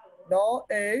log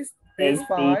x base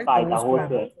 5 the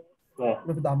whole square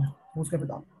လို့ပြတာမယ်ဟိုစကပြ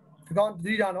တာဒီကောင်သ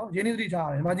တိထားနော်ရင်းနှီးသတိထား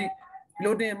ရတယ်ဒီမှာကြည့်ဒီ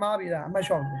လိုတင်မှားပြီးတာအမှတ်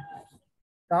လျှော့တယ်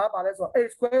ဒါကဘာလဲဆိုတော့ x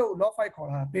square ကို log 5ခေါ်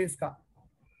တာ base က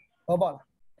ဟုတ်ပါလား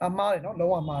ဒါမှားတယ်နော်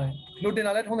လုံးဝမှားတယ်ဒီလိုတင်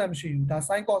တာလည်းထုံးတယ်မရှိဘူးဒါ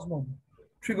sin cos မဟုတ်ဘူး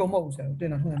trigo မဟုတ်ဘူးဆရာတ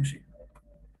င်တာထုံးတယ်မရှိဘူး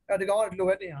အဲဒီကောင်ကဒီလို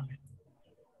ပဲတင်ရမယ်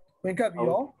ဝင်ကပ်ပြီး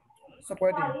တော့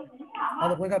square တင်ဒါ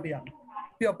တော့ဝင်ကပ်ပြရမယ်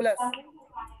ပြီးတော့ plus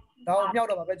ဒါကိုမြောက်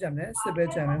တော့ပဲကြံမယ်စစ်ပဲ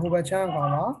ကြံမယ်ဟိုဘက်ချမ်းကော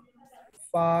င်က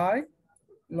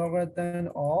 5 logarithm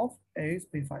of x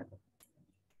b5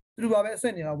 သူတို့ပါပဲအစ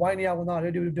စ်နေတာ y နေရာဝင်သွားတ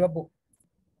ယ်ဒီဘက်ပို့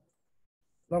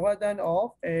logarithm of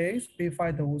x b5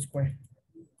 the whole square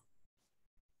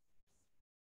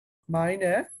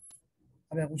minus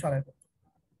အပြန်ကူချလိုက်ပေါ့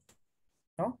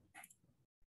နော်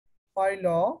 5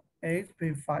 log x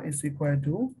b5 is equal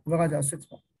to ဘက်ကကြာ6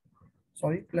ပေါ့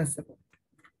sorry plus 6ပေါ့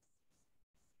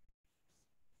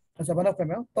အဲ့ဒါဘာလို့ခွဲ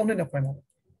မလဲ3နဲ့ခွဲမှာ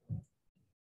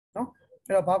နော်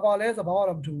အဲ့တော့ဘာကွာလဲဆိုတော့ဘာမှ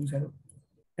တော့မထူဘူးဆရာတို့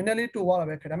နည်းနည်းလေးတူသွားတာ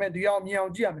ပဲခင်ဗျဒါပေမဲ့ဒီအောင်မြင်အော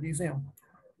င်ကြည့်ရမယ်ဒီစင်အောင်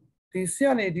ဒီစ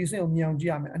င်ကနေဒီစင်ကိုမြင်အောင်ကြ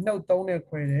ည့်ရမယ်အနှုတ်3နဲ့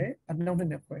ခွဲတယ်အနှုတ်2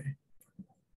နဲ့ခွဲတယ်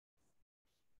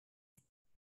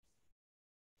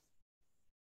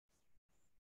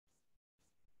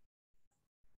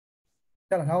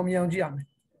ကျလာတော့မြင်အောင်ကြည့်ရမယ်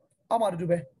အောက်မှာတူ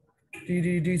ပဲ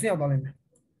ဒီစင်အောင်သွားလိုက်မယ်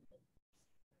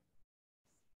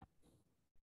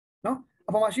နော်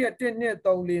အပေါ်မှာရှိတဲ့1 2 3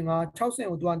 4 5 6စင်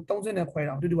ကိုသူက3စင်နဲ့ခွဲ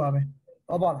တာတူပါပဲ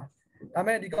ဟောပါလားဒါ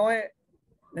ပေမဲ့ဒီကောင်ရဲ့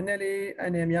နည်းနည်းလေးအ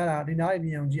နေများတာဒီနားလေးမြ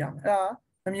င်အောင်ကြည့်ရမယ်အဲ့ဒါ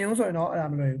မမြင်ဘူးဆိုရင်တော့အဲ့ဒါ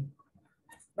မလွယ်ဘူး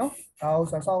နော်ဒါဥစ္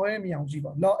စာစာဝဲမြင်အောင်ကြည့်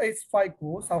ပါ log x5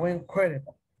 ကိုစာဝဲခွဲတယ်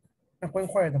ပေါ့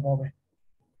ခွဲတဲ့သဘောပဲ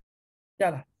ရ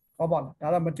လားဟောပါလားဒါ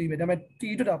တော့မတီးပဲဒါပေမဲ့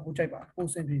တီးတွတ်တာပို့ကြိုက်ပါပို့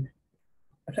စင်ပြေတယ်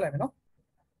အဖြစ်လိုက်မယ်နော်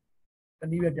တ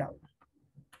နည်းပဲပြပါ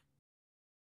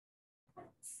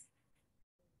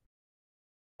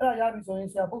အဲ့ဒါရပြီဆိုရင်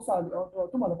ဆရာပုတ်စာတော့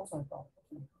သူ့မှာလည်းပုတ်စာပေါ့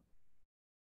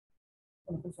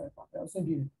ပုတ်စာပေါ့အဲ့အဆင်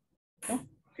ပြေတယ်နော်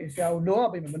โอเคဆရာကိုလိုရ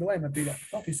ပေးမယ်မလိုရရင်မပေးတော့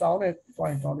နော်ဒီစာအုပ်နဲ့တွား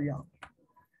ရင်တွားလို့ရအောင်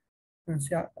ဆ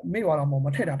ရာမေ့သွားတော့မ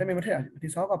ထည့်တာတမင်မထည့်တာဒီ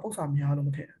စာအုပ်ကပုတ်စာများလို့မ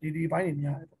ထည့်တာဒီဘိုင်းနေ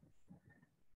များတယ်ပေါ့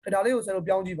အဲ့ဒါလေးကိုဆရာတို့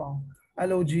ပြောင်းကြည့်ပါအောင်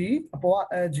log အပေါ်က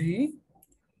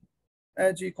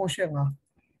lg constant 5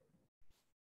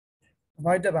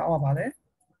 divided by အောက်မှာပါလဲ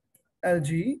lg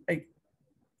 8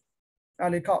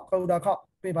အဲ့လေးခောက်câuတာခောက်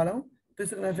ပြင်ပါလုံး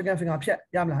significant figure ဖြတ်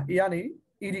ရမလား a ကနေ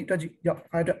ed တွက်ကြည့်ရောက်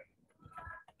အဲ့အတွက်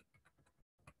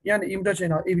a ကနေ e တွက်ချင်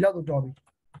တော့ ab လောက်တော့တော်ပြီ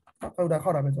câuတာခော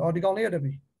က်တာပဲဆိုတော့ဒီကောင်လေးရတက်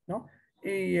ပြီနော် a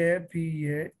ရယ် b ရ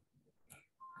ယ်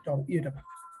တော့ e ရတက်ပါ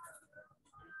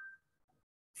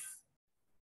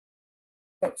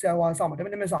ဆရာဝါဆောင်မှာတ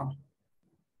မင်ဆောင်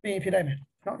ပြင်ဖြစ်လိုက်မယ်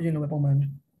နော်အရင်လိုပဲပုံမှန်ပဲ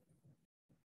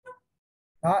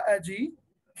ဒါ lg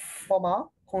ပေါ်မှာ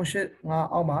constant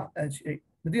 5အောက်မှာ lg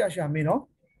 8မသိရရှာမင်းနော်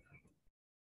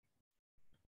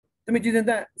တမင်ကြည့်စင်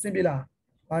တန်းအဆင်ပြေလား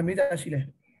ဘာမေးတာရှိလဲ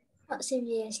ဟုတ်အဆင်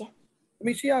ပြေရဆရာတမ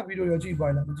င်ရှေ့ရဗီဒီယိုရောကြည့်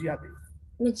သွားလားမကြည့်ရသေး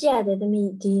မကြည့်ရသေးသမီး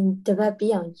ဒီတပတ်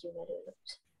ပြီးအောင်ကြည့်မယ်လို့အဲ့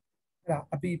ဒါ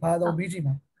အပီဘာတော့ပြီးကြည့်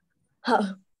မှာ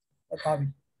ဟုတ်ပါပြီ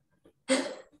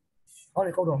ဟော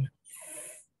လေကောက်တော့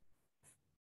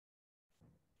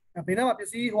ဘေးနားမှာပစ္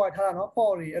စည်းဟိုထားတာနော်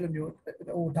ပေါ့တွေအဲ့လိုမျိုး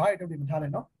ဟိုဓာတ်တွေတုတ်တွေမထား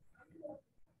နဲ့နော်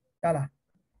ရလား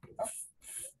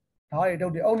ဓာတ်တွေတု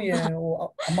တ်တွေအုံနေရင်ဟို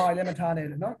အမားလည်းမထားနဲ့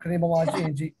လို့နော်ခရင်ပေါ်မှာကြည့်ရ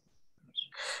င်ကြည့်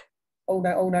အုံ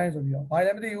တိုင်းဆိုပြီးတော့ဘာလ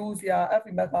ည်းမသိဘူးဆရာ FB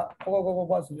Max က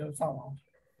ကောဆိုပြီးတော့စောင့်အောင်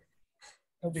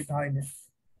တုတ်တွေဓာတ်တွေနဲ့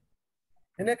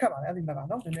နည်းနည်းခက်ပါလေ FB Max က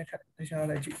နော်နည်းနည်းခက်တယ်ရှာ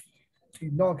လိုက်ကြည့်ဒီ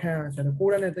log ခန်းဆိုတော့ကို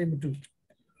ယ်နဲ့သိမတူ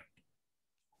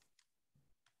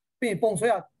ပြင်ပုံဆွဲ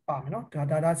ရပါမယ်နော်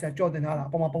ဒါဆရာကြော်တင်ထားတာ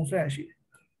အပေါ်မှာပုံဆွဲရရှိတယ်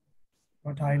။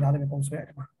ဒါတိုင်းလာလိုက်မယ်ပုံဆွဲရတ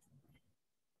ယ်မှာ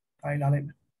။တိုင်းလာလိုက်မ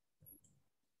ယ်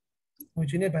။ငွေ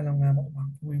ချင်းနဲ့ဘယ်လောက်ငန်းပေါ့မှာ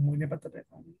ငွေနဲ့ပတ်သက်တဲ့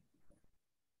ကောင်။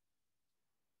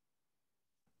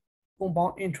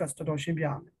 compound interest တော်ရှင်းပြရ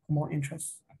မယ် compound interest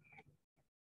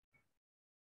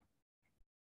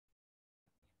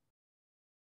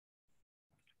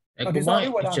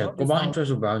compound interest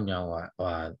ဆိုဘာညာဟို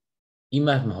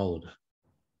EMF မဟုတ်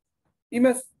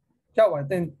EMS ကြောက်ပါ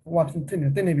တယ်ဟို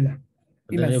တင်နေပြီလား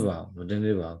EMS မတင်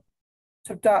နေပါ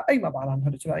chapter 8မှာပါလားဟု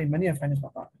တ်တယ် chapter 8 money and finance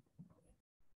မှာပါ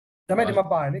ဒါမဲ့ဒီမှာ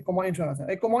ပါတယ်လေ common interest ဆို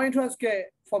အဲ common interest က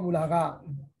formula က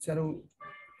ဆရာတို့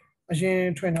အရင်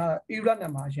ထွင်ထားတာ irregular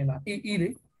number အရင်လား e လေ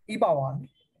e power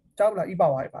ကြောက်လား e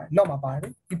power ပါတယ် log မှာပါတ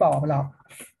ယ် e power ဘယ်လောက်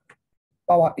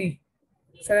power e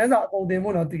ဆယ်တန်းစာအကုန်တင်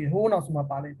ဖို့တော့တည်ဟိုးနောက်ဆိုမှ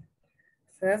ပါလိမ့်မယ်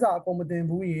ဆယ်တန်းစာအကုန်မတင်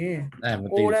ဘူးရင်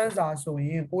6တန်းစာဆိုရ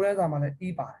င်6တန်းစာမှာလည်း e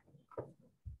ပါတယ်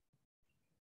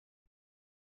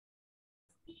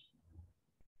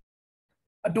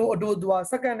အတိုးသူက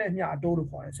စက္ကန့်နဲ့မျှအတိုးလို့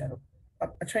ခေါ်တယ်ဆရာတို့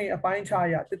အချိန်အပိုင်းခြား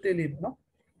ရတစ်လေးပေါ့နော်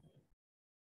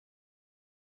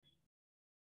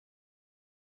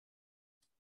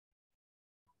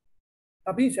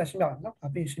အပြီးဆရာရှင်းပြမယ်နော်အ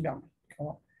ပြီးရှင်းပြမယ်ဟုတ်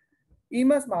ပါ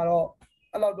EMS မှာတော့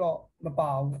အဲ့လောက်တော့မပါ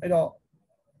ဘူးအဲ့တော့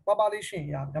ပါလေးရှင်း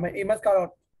ရဒါပေမဲ့ EMS ကတော့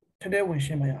ထဲဝင်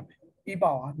ရှင်းမရမယ် E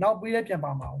power နောက်ပြီးလည်းပြန်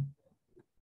ပါမှာအောင်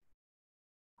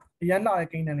အရန်လာတဲ့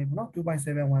ကိန်းတန်းလေးပေါ့နော် 2.71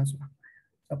 ဆို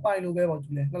တာပိုင်လိုပဲပေါ့ဒီ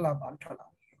လေလှလှပါထွက်လာ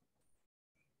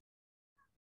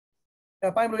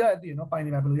ပိုင်ဘယ်လိုရလဲသိရနော်ပိုင်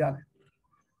နေမှာဘယ်လိုရလဲ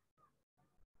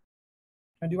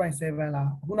 20.7 လား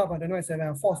အခုနောက်ပိုင်း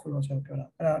20.7 force လို့ဆိုပြောတာ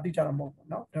အဲ့ဒါအတိအကျတော့မဟုတ်ဘူး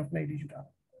เนาะ definitely ယူတာ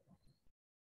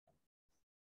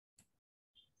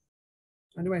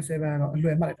 20.7တော့အလွ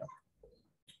ယ်မှတ်လိုက်တာ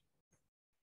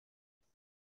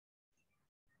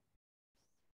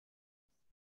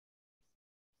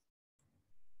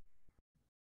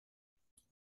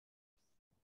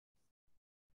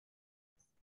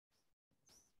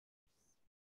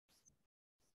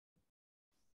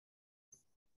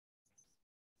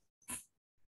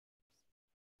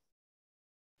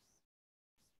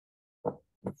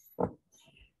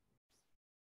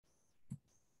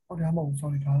ဟုတ်တယ်မဟုတ်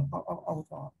sorry ဒါအောက်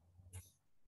သွား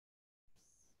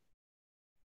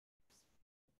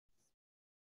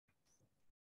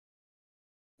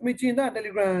အမေကျင်တဲ့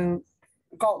Telegram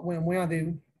ကောက်ဝင်ရသေး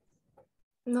ဘူး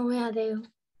မဝင်ရသေးဘူး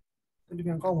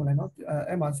Telegram ကောက်ဝင်လိုက်နော်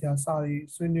အဲ့မှာဆရာစာတွေ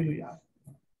ဆွေးနွေးလို့ရတယ်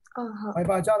အော်ဟုတ်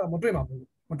Viber ကြတော့မတွေ့မှာဘူး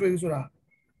မတွေ့ဘူးဆိုတာ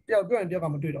တယောက်တွေ့ရင်တယောက်က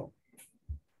မတွေ့တော့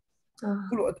အော်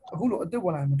အခုလိုအစ်စ်ဝ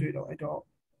င်လာမတွေ့တော့အဲ့တော့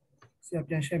ဆရာ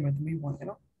ပြန်ရှင်းမယ်သမီးဝင်တယ်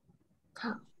နော် ဟု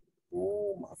တ်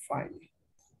Oh my fine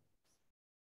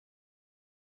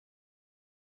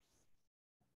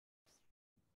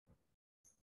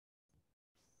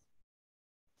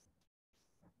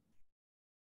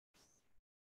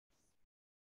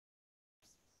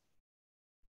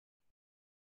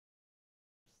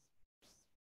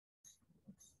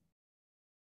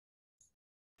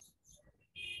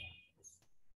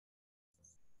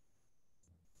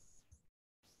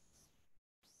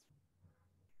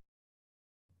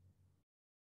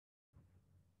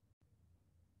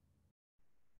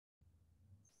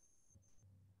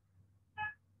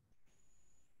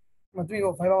မတွေ့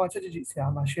တော့ Viber မှာချက်ချက်ဆရာ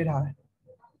မှာ share ထားတယ်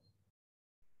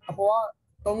အပေါ်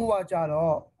က3ခုကကြ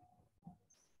တော့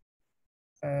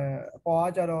အပေါ်က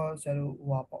ကြတော့ဆရာတို့ဟို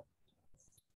ပါပေါ့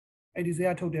အဲ့ဒီဆ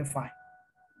ရာထုတ်တဲ့ file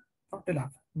ဟုတ်တယ်လား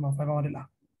ဒီမှာ Viber မှာတက်လား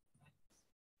ဟု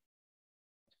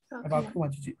တ် Viber ခုမှ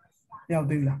ကြည့်ရောက်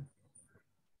သေးလား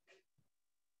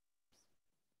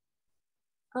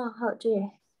အော်ဟုတ်တွေ့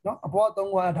နော်အပေါ်က3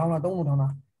ခုကထောင်းတာ3ခုထောင်းတာ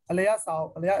အလဲကစာအု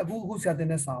ပ်အလဲကအခုဆရာတင်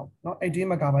တဲ့စာအုပ်နော်18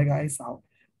 MB ကအဲ့စာအုပ်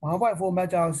 1.4 MB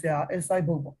ကျောက်ဆရာ inside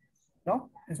book ပေါ့နော်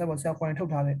inside book ဆရာpoint ထု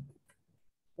တ်ထားတဲ့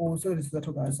ဟိုဆိုတဲ့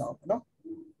ထုတ်ထားတဲ့စာအုပ်နော်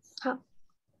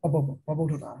ဟုတ်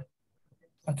ထုတ်ထား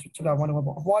ချက်တာ1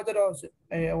ပေါ့အပေါ်ကကျတော့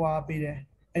ဟိုပေးတယ်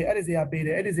အဲ့ဒီဆရာပေးတ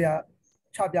ယ်အဲ့ဒီဆရာ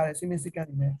ချပြတယ်စီမင်းစကန်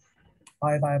နေတယ်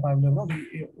ဘာလို့နော်ဒီ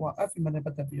ဟို F မနဲ့ပ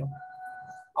တ်သက်ပြီးတော့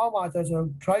အောက်မှာကျတော့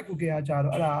drive Google ကကြ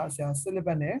တော့အဲ့ဒါဆရာ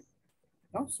syllabus နဲ့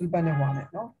နော် syllabus နဲ့ဟိုနဲ့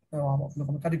နော်ဟိုပေါ့ဘယ်လို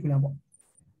curriculum ပေါ့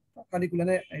curriculum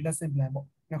နဲ့ lesson plan ပေါ့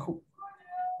နှစ်ခု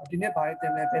ဒီနေ့ဘာတွေတ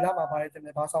င်လဲဘယ်လာမှာဘာတွေတင်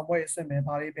လဲဘာဆောင်ပွဲရစစ်မယ်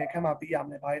ဘာတွေဘယ်ခန်းမှာပြီးရမ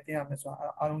လဲဘာတွေတင်ရမလဲဆိုတာ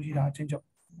အားလုံးရှိတာအချင်းချုပ်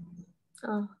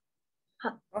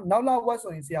အော် နောက်လောက်ဝက်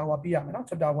ဆိုရင်ဆရာဟိုပြီးရမယ်နော်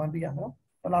chapter 1ပြီးရမယ်နော်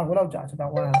ဘယ်လောက်ဝက်လောက်ကြာ chapter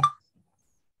 1လား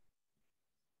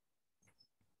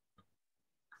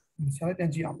ဆရာပြ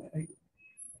န်ကြည့်အောင်မယ်အဲ့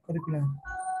curriculum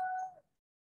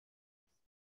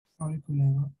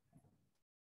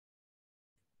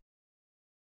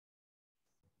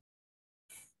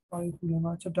က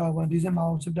chapter 1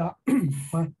 December chapter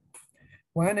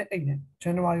 1နဲ့8နဲ့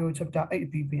January chapter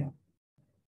 8ပြီးပြန်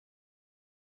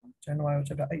January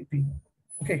chapter 8ပြီး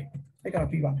Okay အဲ့ကတော့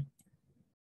ပြီးပါမယ်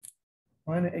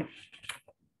1နဲ့8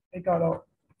အဲ့ကတော့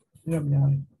ဒီလိုများ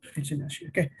ဖြစ်ချင်တာရှိ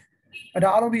Okay အဲ့ဒါ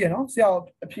အားလုံးပြီးရနော်ဆရာ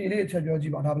အဖြေလေးချက်ပြောကြ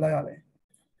ည့်ပါဒါဘယ်လောက်ရလဲ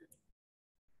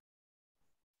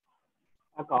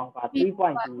အကောင်က3.21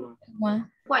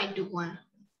 0.21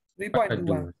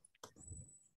 3.21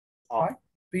 ဟုတ်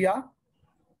ပြီးရ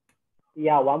ဒီက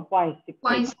1.68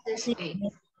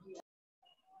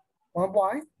 0.68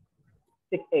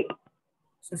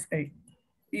 1.68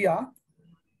 ပြီးရ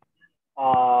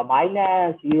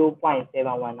minus 0.719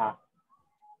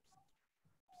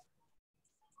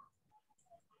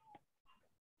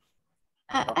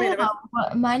 အဲ့ဒါ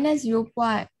minus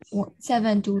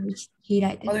 0.72ရေး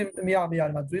လိုက်တယ် အဲ့ဒီမရဒီ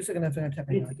မှာ3 second နဲ့ဖြတ်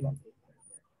ခိုင်းတာဒီမှာ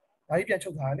ဒါကြီးပြန်ချု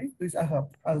ပ်ထားတယ်လေ3 second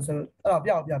အဲ့ဆိုအဲ့တော့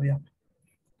ပြ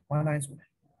19ဆိုတယ်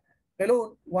ဘယ်လို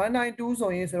192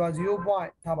ဆိုရင်ဆိုတော့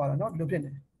0. ထားပါတော့เนาะဒီလိုဖြစ်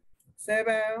နေ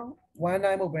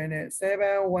719မဟုတ်ဘဲနဲ့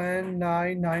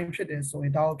7199ဖြစ်တယ်ဆိုရ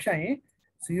င်ဒါကိုဖြတ်ရင်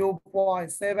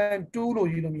0.72လို့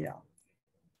ရေးလို့မရ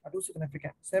ဘူး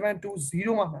significant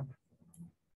 720မှမှန်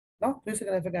เนาะ2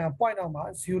 significant point တော့မှာ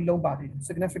0လုံးပါသေးတယ်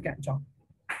significant အကြောင်း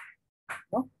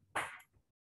เนาะ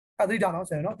အဲ့ဒီဒါတော့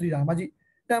ဆရာเนาะဒီဒါမကြည့်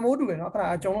တန်မိုးတူတယ်เนาะခဏ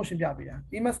အကျုံလို့ရှင်းပြပေးတာ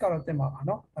EMS ကတော့တင်ပါပါเ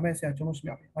นาะဒါပေမဲ့ဆရာကျုံလို့ရှင်း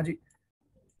ပြပေးမကြည့်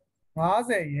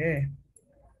50ရယ်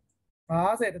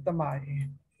50တသမရယ်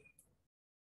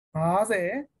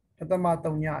50တသမ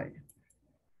3ညရယ်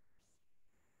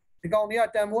ဒီကောင်တွေက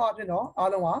တန်မိုးအဖြစ်တော့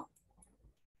အားလုံး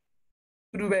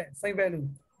ကတူတူပဲ same value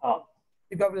ဟုတ်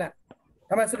equivalent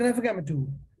ဒါပေမဲ့ significant မတူဘူး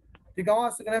ဒီကောင်က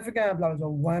significant ဘယ်လောက်လဲဆို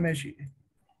တော့1ပဲရှိတယ်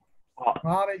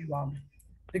5ပဲယူပါမယ်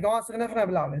ဒီကောင်က significant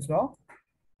ဘယ်လောက်လဲဆိုတော့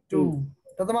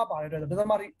2တသမပါတယ်အတွက်တသ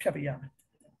မတိဖြတ်ပေးရမယ်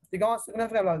ဒီကောင်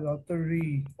significant လားဆိုတော့3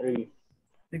 3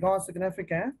 ဒီကောင်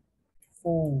significant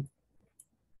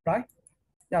 4 right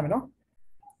ရမယ်နော်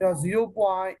အဲ့တော့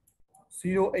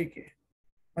 0.08 က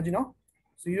မကြည့်နော်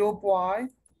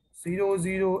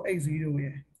 0.0080 ရ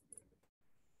ယ်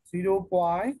 0.00800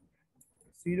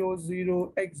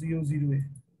 ရယ်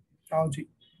တောင်းကြည့်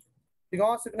ဒီကော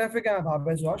င် significant ဘာ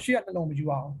ပဲဆိုတော့ရှေ့ကနှလုံးမယူ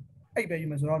အောင်8ပဲယူ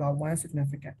မယ်ဆိုတော့ဒါ1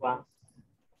 significant 1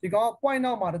 ဒီကောင် point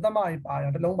နောက်မှာတသမကြီးပါတ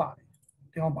ယ်တစ်လုံးပါတယ်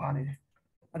ဒီကောင်ပါနေတယ်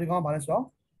ဒီကောင်ပါလဲဆိုတော့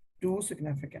2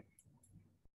 significant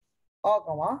အောက်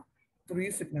ကောင်မှာ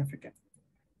3 significant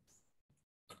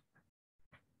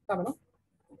ဟုတ်မနော်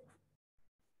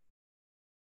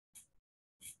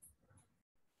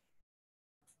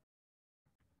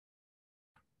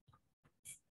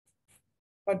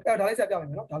ဒါလေးဆက်ပြမယ်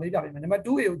နော်ဒါလေးပြမယ်နံပါတ်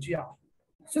 2A ကိုကြည့်အောင်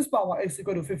 6 power x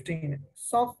equal to 15 နဲ့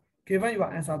solve given your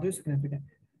answer 3 significant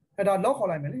အဲ့ဒါ log ခေါ်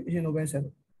လိုက်မယ်လေအရင်လိုပဲဆက်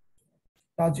လို့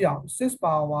ဒါကြည့်အောင်6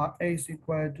 power x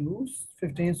equal to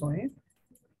 15ဆိုရင်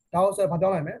ဒါကိုဆက်ဘာပြော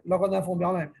င်းလိုက်မယ် logarithm form ပြော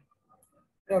င်းလိုက်မယ်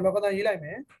အဲ့တော့ logarithm ရေးလိုက်မ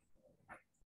ယ်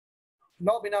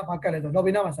log ဘီနာဘာကတ်လဲဆို log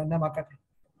ဘီနာမှာဆို number ကတ်တယ်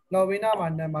log ဘီနာမှာ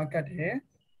number ကတ်တယ်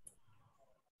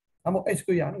ဒါမှမဟုတ် x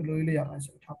ကိုရအောင်လိုရေးလေးရအောင်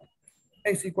ဆိုထားပါ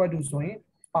x equal to ဆိုရင်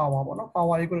power ပေါ့နော်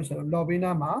power equal to ဆိုတော့ log ဘီ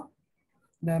နာမှာ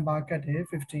number ကတ်တယ်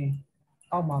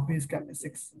15အောက်မှာ base ကတ်တယ်6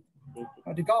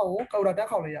ဒီကောက်ကိုကောက်တာတန်း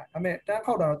ခောက်လိုက်ရဒါပေမဲ့တန်း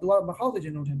ခောက်တာတော့ तू ကမခောက်စေချ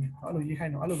င်လို့ထင်တယ်အဲ့လိုရေးခို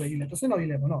င်းတော့အဲ့လိုပဲရေးလိုက်တစ်စင်းတော့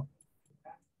ရေးလိုက်ပေါ့နော်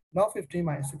log 15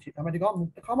 minus 6ဒါပေမဲ့ဒီကောက်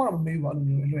တစ်ခါမှတော့မမေးဘူးအဲ့လို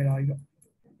မျိုးလွယ်တာကြီးတော့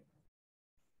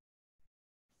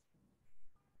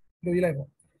လိုရေးလိုက်ပေါ့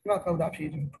ဒီမှာကောက်တာဖြည့်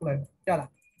ထိုးလိုက်ပေါ့ရလား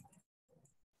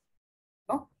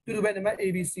နော်တူတူပဲနံပါတ် A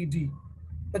B C D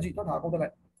တက်ကြည့်တော့ဒါအကုန်တက်လို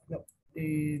က် A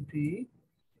B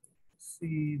C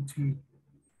D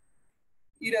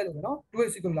E တဲ့လို့နော် 2x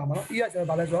equal လာမှာနော် E ရဆိုတော့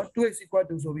ဗာလဲဆိုတော့ 2x equal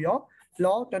to ဆိုပြီးတော့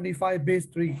log 25 base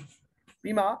 3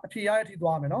ပြီးမှအဖြေရတဲ့အထိ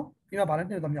သွားမယ်နော်ပြီးမှဗာလဲ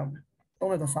2နဲ့တော့မြောက်မယ်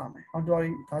3နဲ့တော့စမယ်အောင်တော်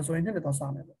ရီဒါဆိုရင်2နဲ့တော့စ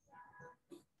မယ်ပေါ့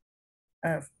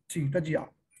F G တက်ကြည့်အော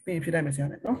င်ပြီးရင်ဖြေလိုက်မယ်ဆရာ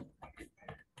နဲ့နော်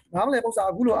ငါမလဲပုံစံ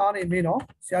အခုလိုအားနေမေးနော်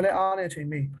ဆရာလည်းအားနေအချိန်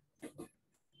မေး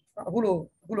အခု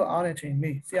လိုအားနေအချိန်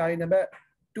မေးဆရာကြီးနံပါတ်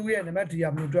2ရဲ့နံပါတ် D ကဘ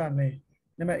ယ်လိုတွက်ရမလဲ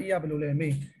နံပါတ် E ကဘယ်လိုလဲ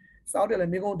မေးစောက်တယ်လ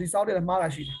ည်းမေးကုန်ဒီစောက်တယ်လည်းမှားတာ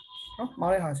ရှိတယ်နော်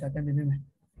မှားတဲ့ဟာဆရာပြန်ပြင်ပေးမယ်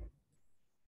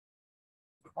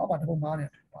ဟောပါတော့မားနေ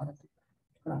ပါတယ်ဟု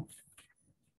တ်လား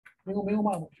မင်းမ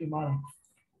ဖြေမားတာ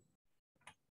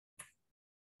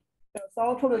စော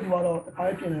က်ထုတ်တဲ့သူကတော့တစ်ခါ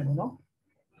ပြင်နေတယ်နော်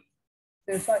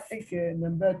site 8ရဲ့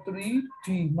number 3D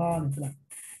မားနေဖလား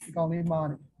ဒီကောင်လေးမား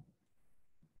နေ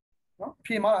နော်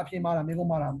ဖြေမားတာမင်းက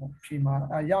မားတာမဟုတ်ဖြေမားတာ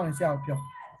အဲရောက်ရင်ဆရာကိုပြော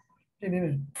ပြင်ပေးမ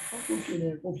ယ်ဟုတ်သူပြင်နေ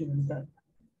ကိုပြင်နေမတက်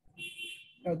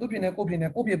အဲသူပြင်နေကိုပြင်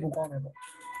ပို့ကောင်းတယ်ပေါ့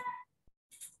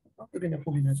နော်သူပြင်နေ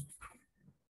ကိုပြင်နေဆ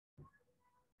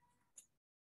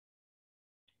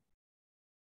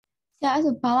ရာအဲ့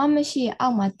ဆိုဘာမှမရှိအော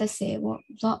က်မှာ30ပေါ့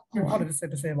တော့ ဟုတ်တယ်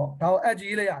30ပေါ့ဒါကို edge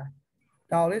ရေးလိုက်ရတယ်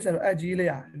ဒါကိုလေးဆိုတော့ edge ရေးလိုက်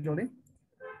ရတယ်ဒီလိုလေ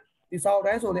ဒီစောက်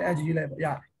တိုင်းဆိုရင် edge ရေးလိုက်ပေါ့ရတ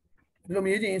ယ်ဒီလိုမ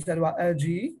ရေးချင်ရင်ဆိုတော့ edge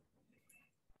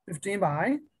 15 by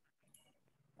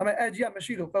ဒါပေမဲ့ edge ကမ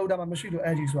ရှိလို့ပုံတာမှာမရှိလို့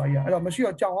edge ဆိုတာကြီးအဲ့တော့မရှိ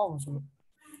တော့ကြောင်အောင်ဆိုလို့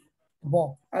ဘော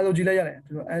အဲ့လိုကြည့်လိုက်ရတယ်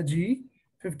ဒီလို edge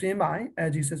 15 by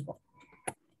edge 6ပေါ့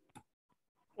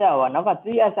ဆရာကနောက်က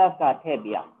 3SS ကထည့်ပြ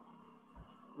အောင်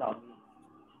နော်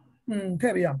ထ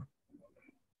ည့်ပေးရမှာ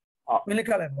ဟုတ်မင်းလေးခ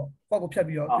က်လိုက်ပေါ့ပေါ့ကိုဖြတ်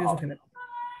ပြီးတော့ပြေးစထည့်လိုက်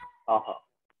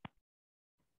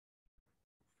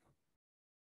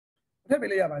ထည့်ပေး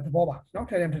လိုက်ရပါတယ်သဘောပါနော်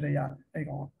ထည့်တယ်ထည့်ရတယ်အဲ့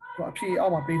ကောင်သူအဖြေအော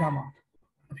က်မှာပေးထားမှာ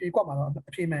အဖြေကွက်မှာတော့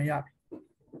အဖြေမှန်ရတယ်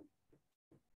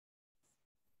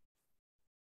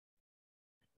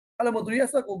အဲ့လိုမျိုး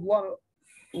 3S ကိုကဟို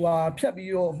ဟာဖြတ်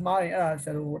ပြီးတော့မှားရင်အဲ့ဒါ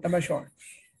ဆိုတော့တမက် short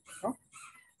နော်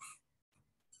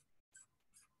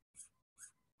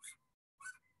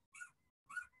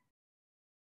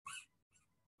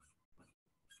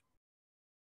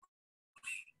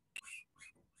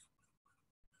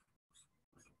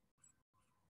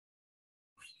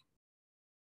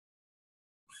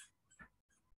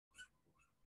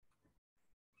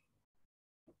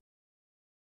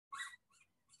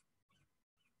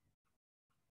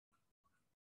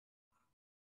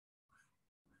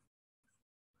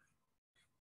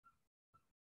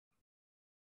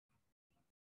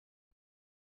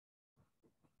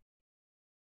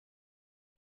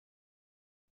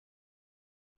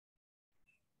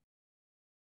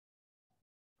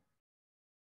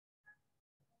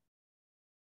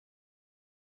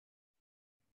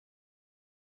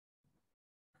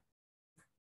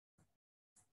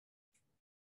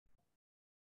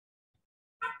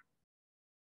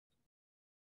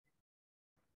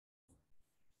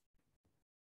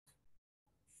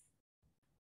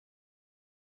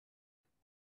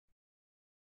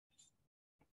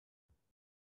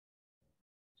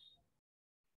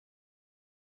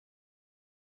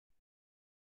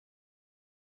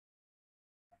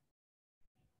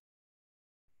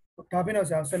ဒါပြီးတော့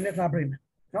ဆရာ10 minute ခါ break မယ်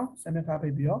နော်10 minute ခါ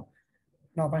break ပြီးတော့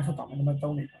နောက်ပိုင်းဆက်တော့မယ်နံပါတ်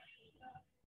3နေ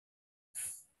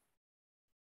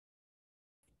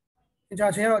တင်ချာ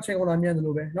ချင်းတော့အချိန်ကုန်လာမြင်တယ်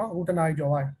လို့ပဲနော်အခုတနားကြီး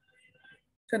ကြော်သွားပြီ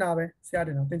ထင်တာပဲဆရာတ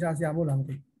င်တော့တင်ချာဆရာမို့လားမ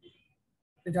သိ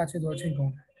တင်ချာချင်းဆိုအချိန်ကု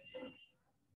န်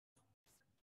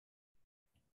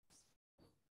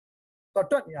တော့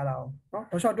တွက်နေရတာနော်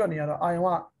တော့ short တွက်နေရတော့အာယုံ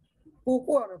က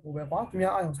ကိုယ့်အောင်နဲ့ကိုယ်ပဲကွာသူ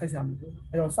များအာယုံဆိုင်ဆရာမလို့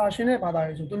အဲ့တော့စာရှင်းတဲ့ဘာသာ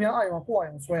ရေးဆိုသူများအာယုံကကိုယ့်အာ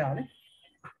ယုံဆွဲရတယ်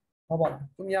ဟုတ်ပါလား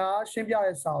သူများရှင်းပြ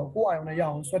တဲ့စာကိုကိုယ့်အာယုံနဲ့ရ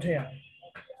အောင်ဆွဲထည့်ရတယ်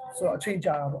ဆိုတော့အချိန်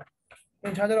ကြာတာပေါ့သ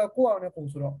င်္ချာကျတော့ကိုယ့်အာယုံနဲ့ပုံ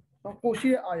ဆိုတော့နော်ကိုရှိ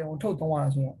တဲ့အာယုံထုတ်သုံးရတာ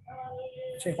ဆိုတော့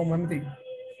အချိန်ကုန်မှမသိဘူး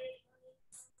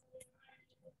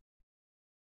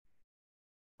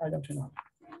အဲ့တော့ထင်တာ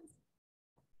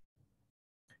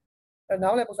အဲ့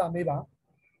နောက်လည်းပုံစံမေးပါ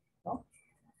နော်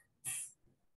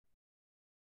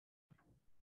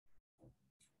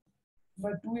မ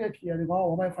တူရဖြေရတယ်ကော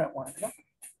1.5 1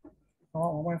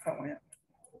နော်1.5 1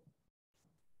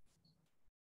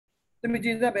တမီကျ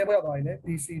င်းဆက်ပဲပေါ်သွားပြီလေ B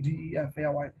C D E F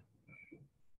ရောက်သွားပြီ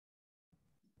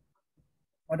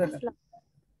ဟုတ်တယ်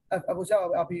အခုဆက်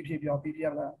အပီဖြေပြော P ဖြေရ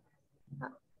မလား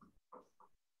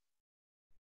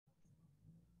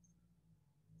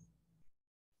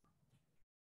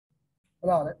ဘယ်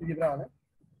လောက်လဲ P ဖြေဘယ်လောက်လဲ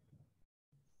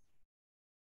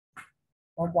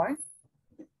1 point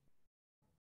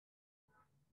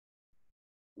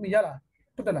မရလား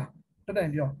တက်တယ်လားတက်တယ်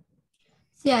ပြော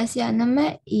ဆရာနံပါ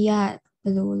တ် E ကဘ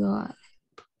ယ်လိုလို့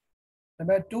နံ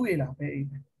ပါတ် 2A လားဘယ် A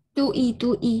 2E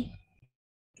 2E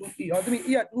အော်တမီ E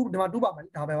က2ဒီမှာ2ပါမယ်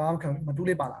ဒါပဲဘာမှမခံဘူး2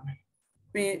လေးပါလာမယ်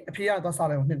ပြီးအဖြေရတော့စား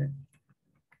လိုက်အောင်နှစ်တယ်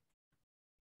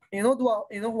အင်းတို့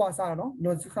ဟိုကစားတာနော်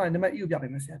တော့ခါနံပါတ် E ကိုပြ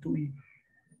ပေးမယ်ဆရာ 2E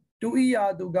 2E ရာ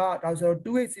သူကဒါဆိုတော့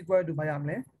 2H equal to ဘာရမ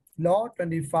လဲ log 25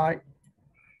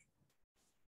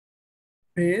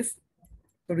 base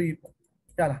 3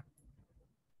ရလား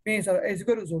ပြီးဆိုတော့ H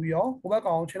equal to ဆိုပြီးတော့ဟိုဘက်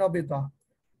ကောင်ချင်းတော့ပေးသွား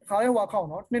တစ်ခါလေးဟိုခေါက်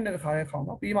နော်နှစ်နဲ့တစ်ခါလေးခေါက်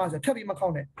နော်ပြီးမှဆိုဖြတ်ပြီးမခေါ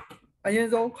က်နဲ့အရင်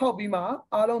ဆုံးခောက်ပြီးမှ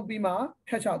အားလုံးပြီးမှ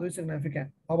ဖြတ်ချသွေး significant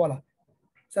ဟုတ်ပါလား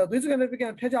ဆိုတော့သွေး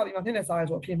significant ဖြတ်ချပြီးမှနှစ်နဲ့စားရဲ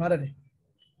ဆိုအပြင်မှားတယ်တ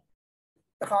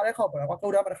စ်ခါလေးခောက်ပါကွာကု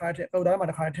တ်သားမှာတစ်ခါလေးထည့်ကုတ်သားမှာ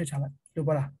တစ်ခါလေးထည့်ချလိုက်လို့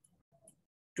ပါလား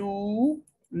2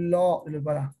 log လို့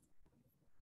ပါလား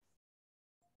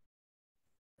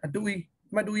2e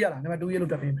နံပါတ်2ရလားနံပါတ်2ရ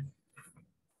လို့တက်ပေးမယ်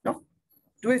နော်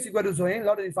 2h equal to ဆိုရင်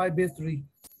log 25 base 3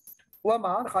ဟို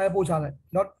မှာတစ်ခါလေးပို့ချလိုက်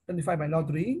log 25 by log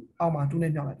 3အောက်မှာ2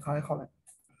နဲ့မြောက်လိုက်တစ်ခါလေးခောက်လိုက်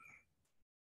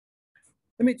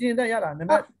သမီးကျင်းတဲ့ရလားနံ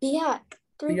ပါတ် B က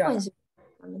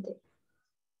3.0မသိ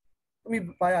သမီး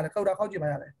ပါရလဲကောက်တာခောက်ကြည့်ပါ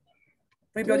ရလဲသ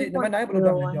မီးပြောကြည့်နံပါတ်9ဘယ်လိုတ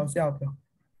က်လဲပြောဆရာပြော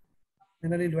န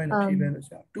ည်းနည်းလေးလွယ်နေဖြေပဲလို့ဆ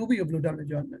ရာ 2b ကိုဘယ်လိုတက်လဲ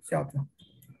ပြောဆရာပြော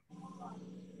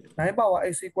9 power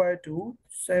x equal to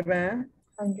 751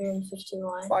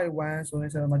 51ဆိုရ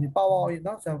င်ဆရာမကြီး power ရ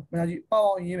နော်ဆရာမကြီး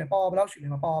power ရင်းမယ် power ဘယ်လောက်ရှိလဲ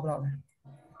power ဘယ်လောက်လဲ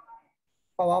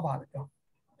power ပါလေပြော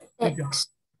ပြော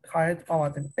ခါရဲ power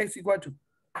တင် x equal to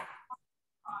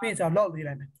ပြီးဆို log ရေး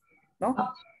လိုက်မယ်နော်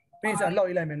ပြီးဆို log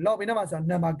ရေးလိုက်မယ် log ပြီးတော့မှဆို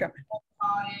number ကတ်မယ်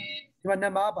ဒီမှာ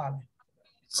number ပါလေ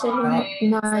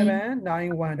791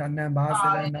ဒါ number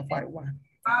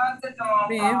 751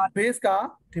ပြီးရင် base က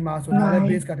ဒီမှာဆိုတာလည်း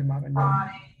base ကဒီမှာပဲ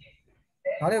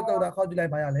ဒါလေးကိုကောက်တာခောက်ကြည့်လို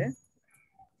က်ပါရလဲ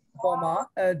အပေါ်မှာ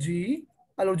LG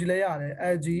အဲ့လိုကြည့်လိုက်ရတယ်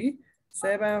LG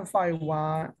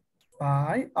 751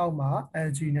 by အောက်မှာ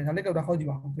LG နဲ့ဒါလေးကောက်တာခောက်ကြည့်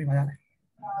ပါဦးပြပါရလဲ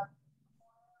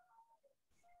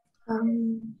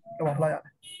တော့ဖလိုက်ရတ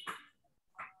ယ်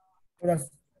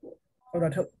ကောက်တာ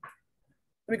ထုတ်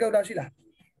ဒီကောက်တာရှိလား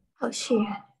ဟုတ်ရှိရ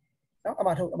နော်အမ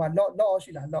ထုတ်အမ log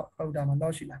ရှိလား log ကောက်တာမှာ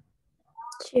log ရှိလား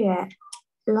ရှိရ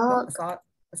log အ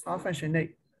စား function နဲ့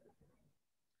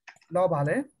log ပါ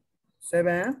လေ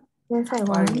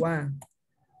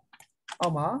751အော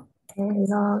က်မှာ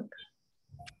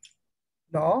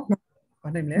log ဘာ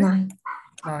နေမလဲ9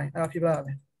အဲ့ဒါဖြစ်ပါလား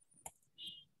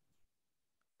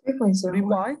 3.0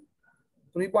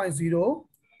 3.0 1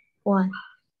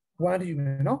 1ဒီမ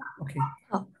ယ်နော် okay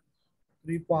ဟုတ်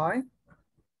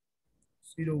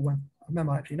 3.01အမှန်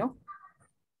ပါဖြစ်နော်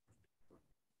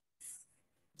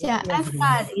ဆရာ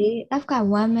F က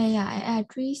1မဲရအဲ့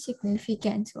 3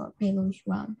 significant ဆိုတော့ဘယ်လိုယူ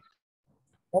ရမလဲ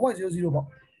 1.00 ပေါ့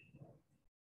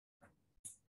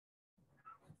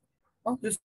နော်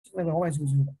this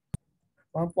 1.00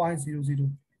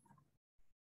 1.00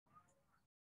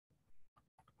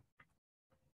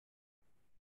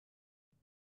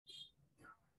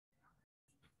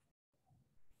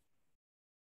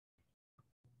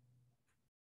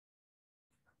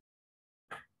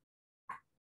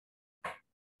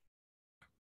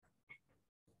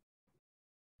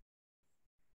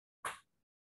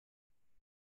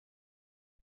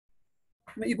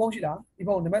မီဖုန်းရှိလားဒီ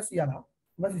ဖုန်းနံပါတ်စီရလား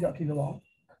နံပါတ်စီရအဖြေလို့ပါ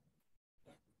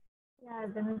ဒါ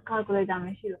သမီး calculator မ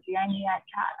ရှိလို့ဒီတိုင်းကြီးက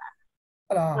ချတာ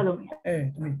ဟုတ်လား အဲ့လို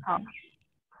သမီး ဟုတ်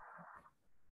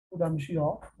ဟုတ်တာမရှိ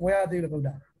တော့ဝယ်ရသေးလို့ဟုတ်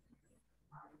တာ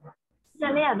ကျ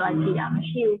န်တဲ့ကတော့ကြည့်ရမ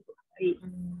ရှိဘူး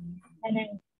အဲ့နည်း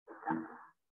နည်း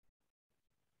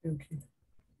โอเค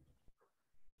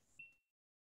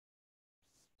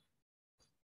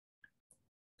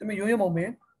သမီးရိုးရမုံမ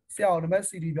င်းဆရာတော်နံပါတ်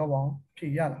CD ပြောပါအောင်ဖြေ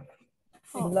ရလား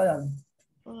ဖြေမလားရလား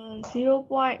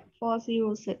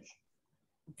 0.406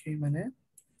 โอเคမနဲ့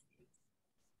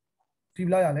ဒီဘ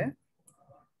လားရလဲ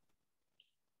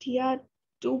ဒီက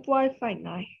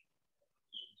2.59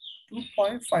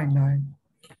 2.59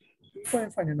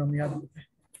 2.59တော့မရဘူးဆက်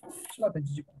လက်တင်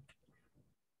ကြည့်ပါ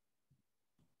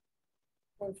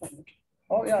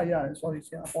Oh yeah sorry ဆ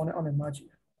ရာပေါ်နဲ့အောင်နဲ့မကြည့်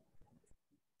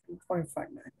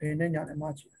2.59ဘယ်နဲ့ညာနဲ့မ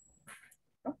ကြည့်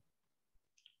နော်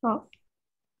ဟုတ်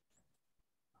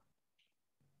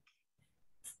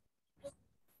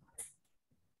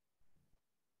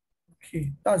Okay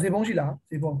ဒါဈေးပုံးရှိလား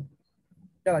ဈေးပုံး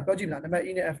ရလားပြောကြည့်မလားနံပါတ်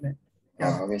E နဲ့ F နဲ့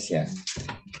ဟုတ်ကဲ့ဆရာ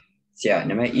ဆရာ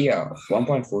နံပါတ် E က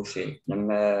 1.46နံ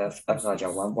ပါတ် F ကကျ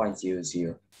1.00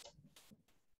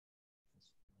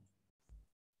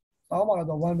အောက်မှာ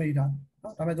တော့1 meter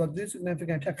နော်ဒါပေမဲ့တော့ this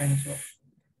significant ဖြတ်ခိုင်းလို့ဆိုတော့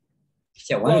ဆ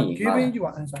ရာ1 giving you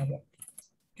an answer ပေါ့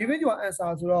giving you an answer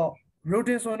ဆိုတော့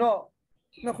routine ဆိုတော့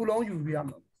နှစ်ခုလုံးယူပြရ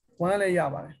မှာ1လည်းရ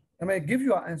ပါတယ်ဒါပေမဲ့ give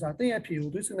you an answer တင်းရဲ့ဖြေကို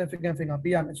this significant finger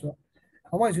ပေးရမယ်ဆိုတော့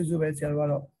ဘာမှယူစုပဲဆရာတို့က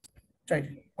တော့ကြိုက်တ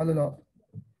ယ်ဘာလို့လဲ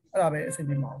အဲ့ဒါပဲအဆင်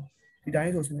ပြေမှာဒီတို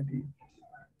င်းဆိုအဆင်ပြေ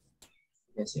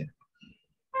Yes sir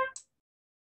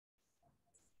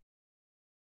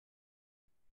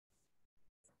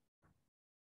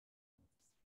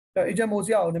အဲ့ agent မို့ဆ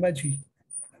ရာကိုနံပါတ် G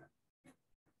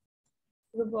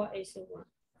ဘယ်ပေါ်အေးဆိုပါ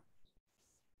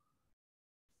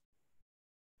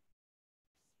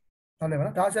ဟုတ်တယ်ဗ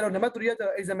လားဒါဆရာတို့နံပါတ်3ရဲ့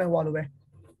example ဟွာလိုပဲ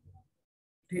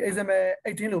ဒီ example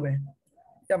 18လိုပဲ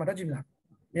ရမှာတက်ကြည့်မလား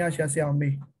မရရှာဆရာအောင်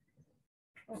မေး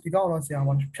ဒီကောင်တော့ဆရာ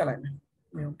အောင်ဖြတ်လိုက်မယ်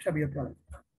ဖြတ်ပြီးတော့ပြောလိုက်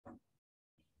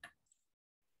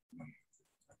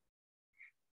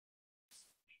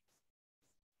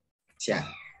ဆရာ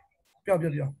ပြော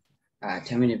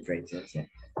 10 minute break ဆရာ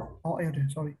ဟောအဲ့ဟုတ်တယ်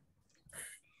sorry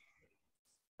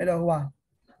အဲ့တော့ဟိုပါ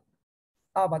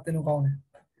ဘာတင်လို့ကောင်းတယ်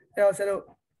အဲ့တော့ဆရာတို့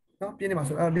နော်ပြင်းနေမှာ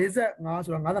ဆိုအဲ့45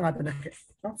ဆိုတော့55တက်ခဲ့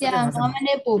နော် ဆရာ9မိန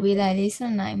စ်ပို့ပေးလိုက်လေ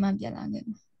7နိုင်မှပြန်လာခဲ့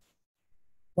မှာ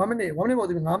 1 minute ပို့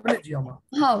ပြီး5 minute ကြည့်အောင်ပါ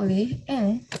ဟုတ်လေ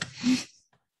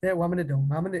အဲ့ 1 minute တုန်း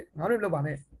5 minute လောက်ပါ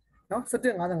နဲ့နော်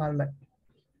17:55လောက်လိုက်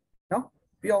နော်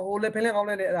ပြီးတော့ဟိုလေဖင်းလဲကောင်း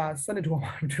လဲအဲ့ဒါစနစ်ထိုး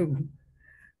အောင်မတူဘူး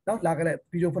နော်လာကြလိုက်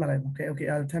ဗီဒီယိုဖွင့်လိုက်ပါ okay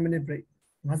အဲ့ဒါ10 minute break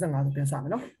 55ဆိုပြန်စမ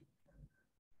ယ်နော်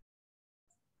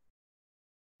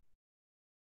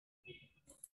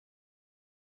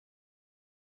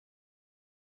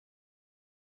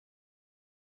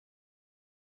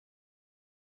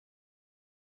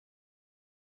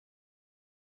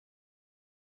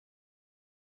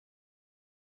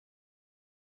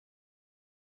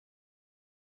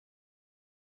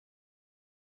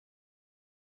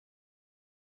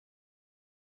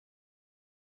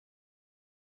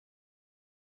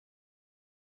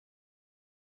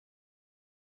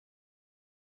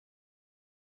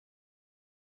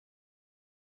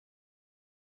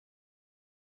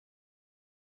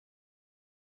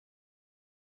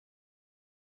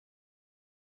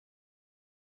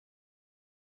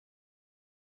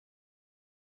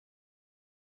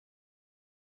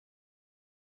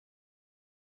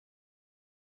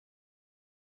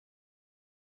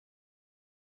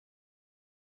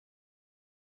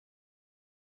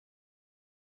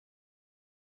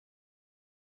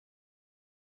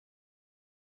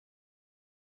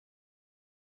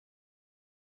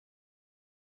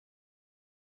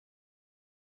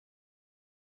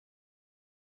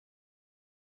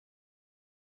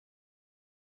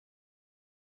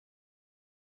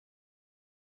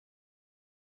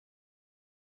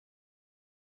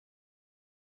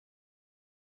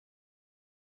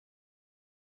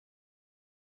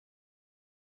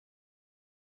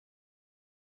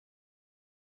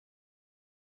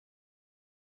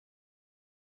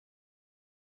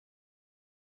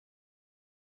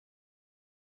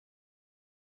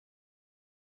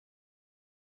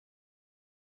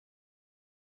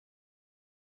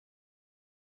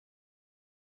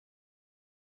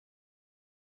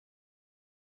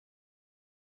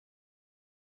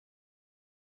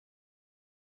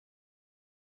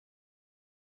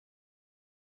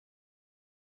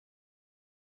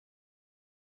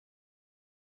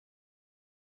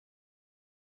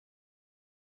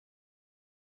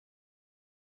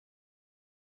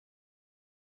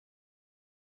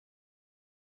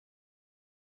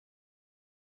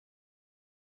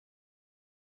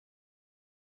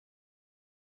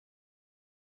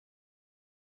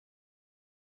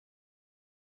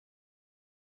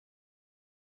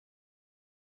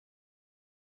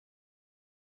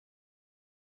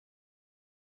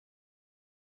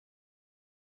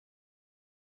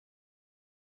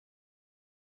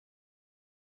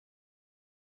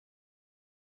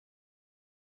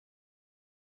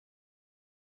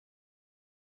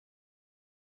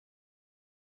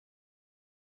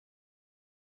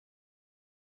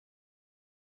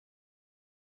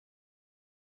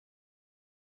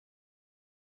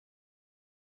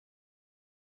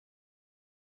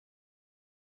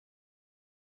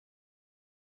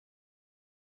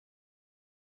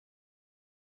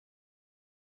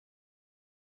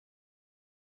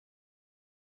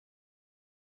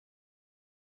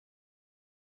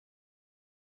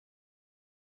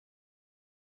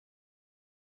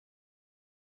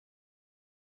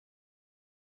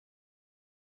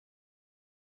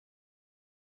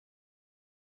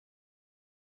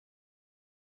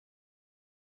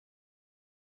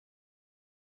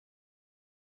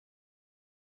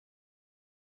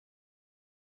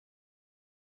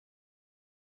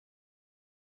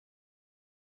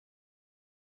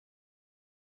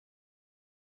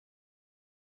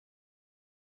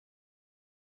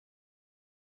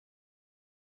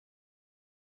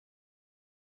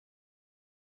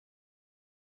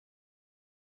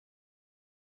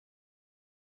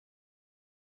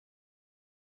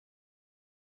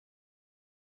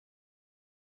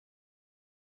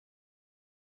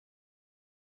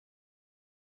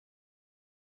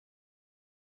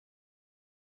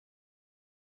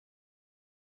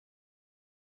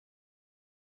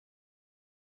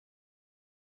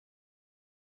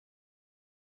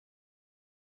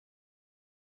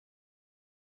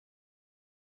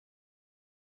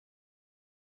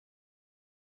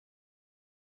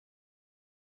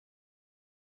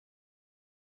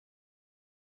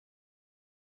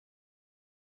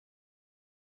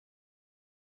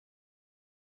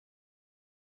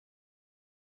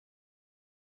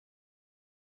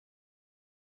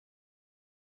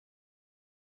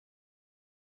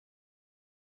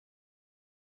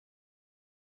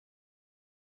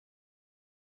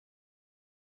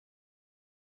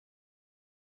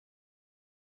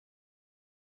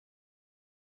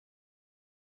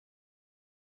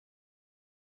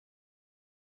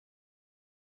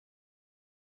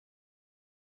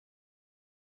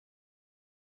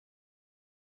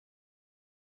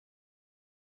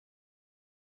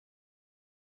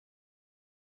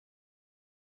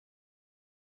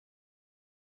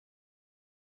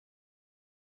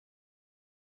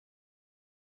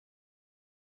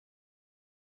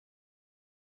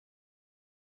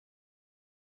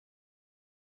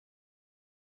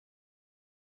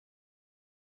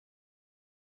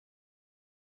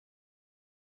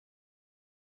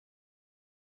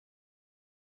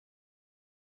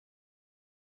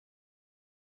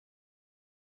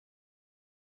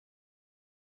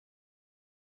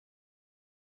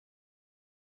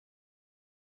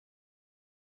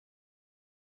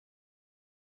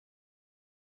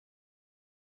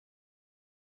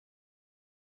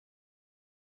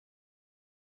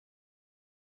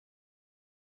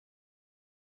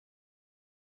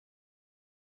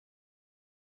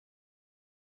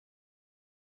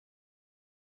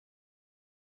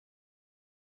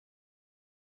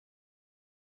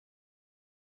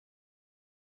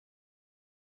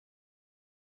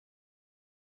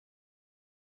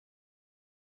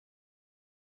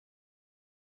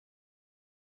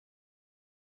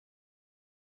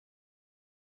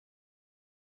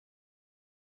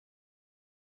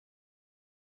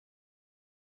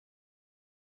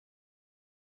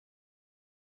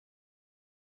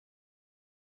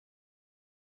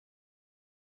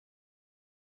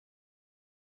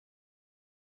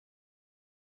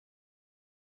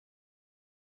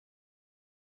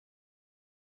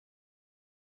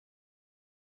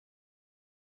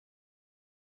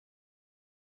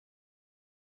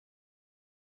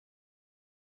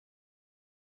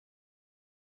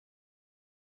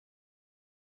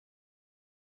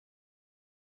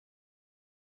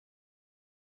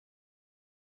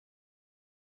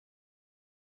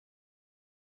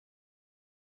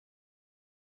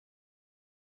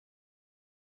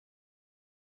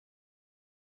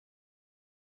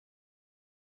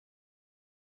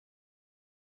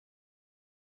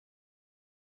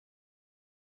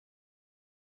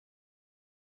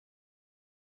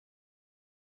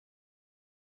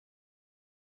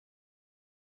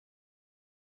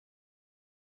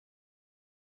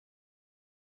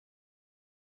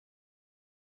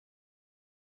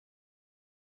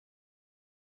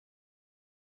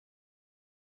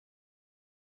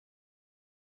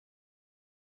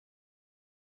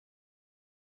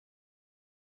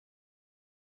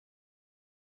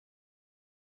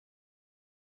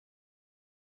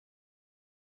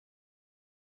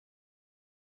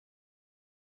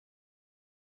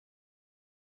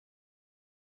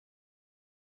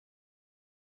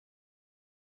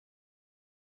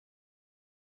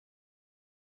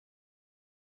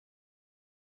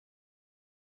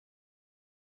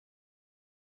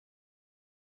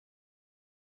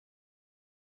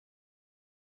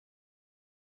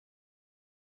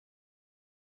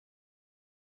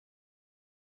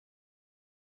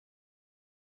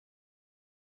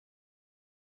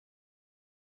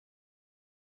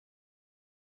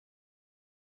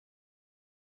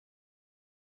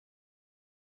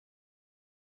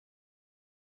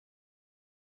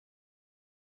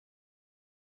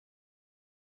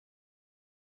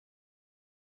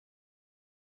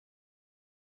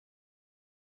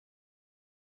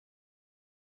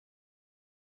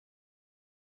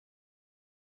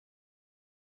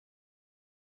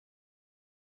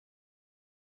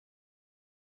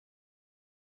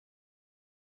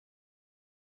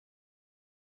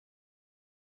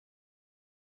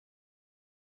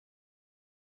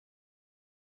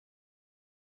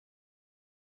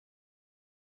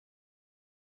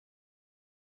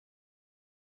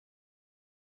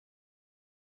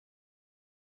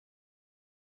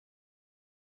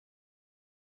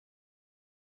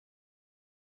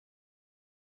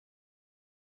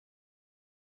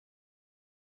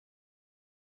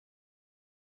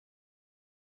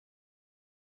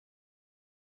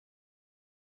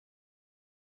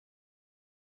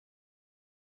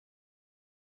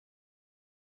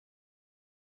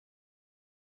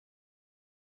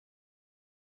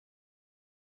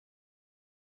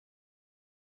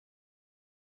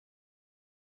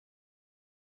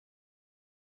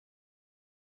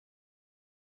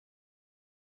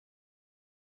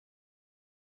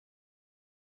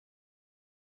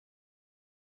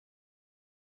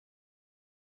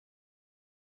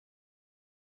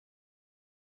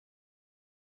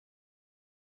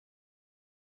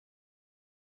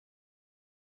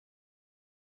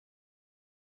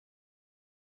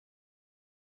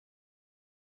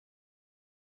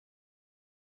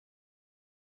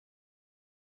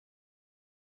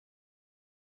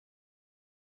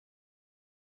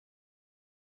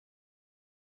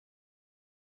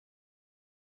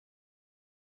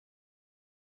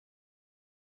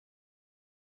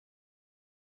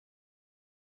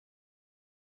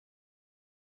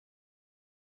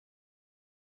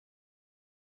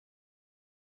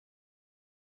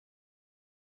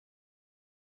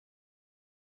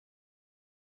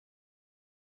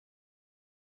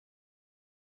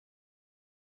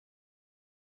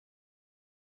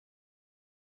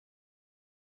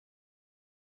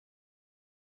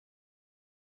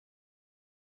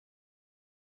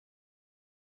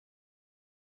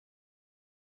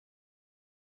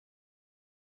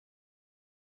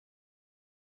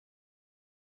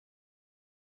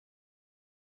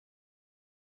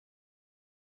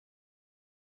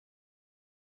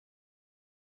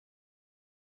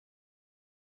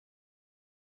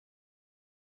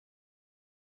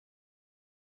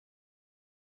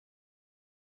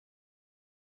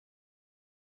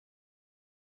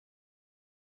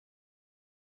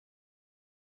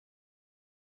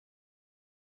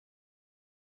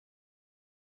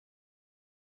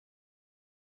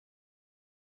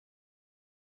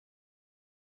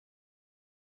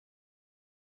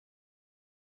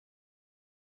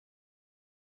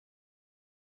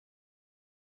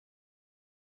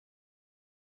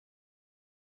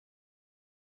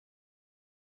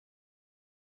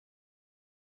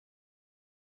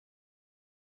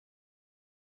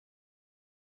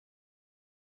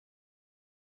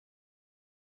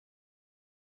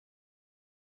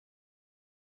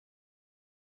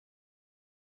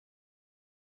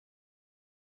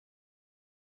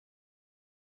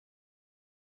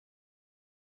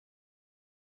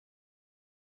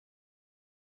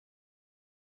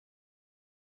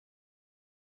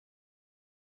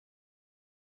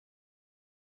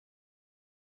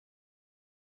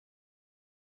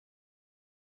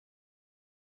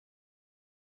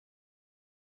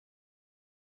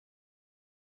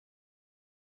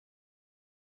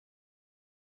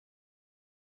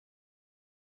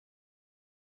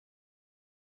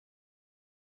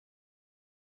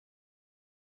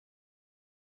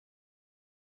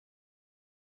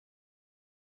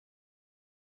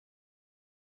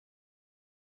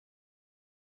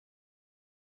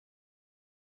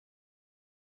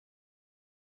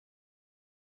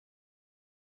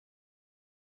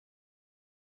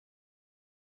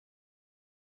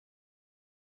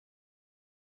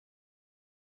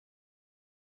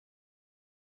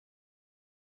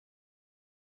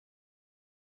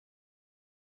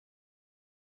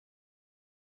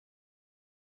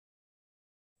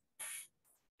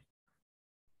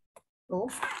Oh,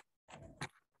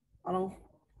 hello.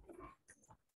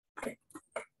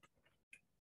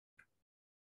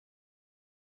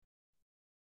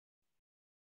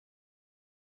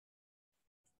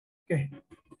 Okay.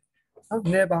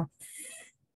 Never.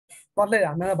 Toát lên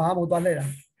à? Nó bảo một toát lên à?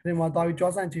 Thì mà tao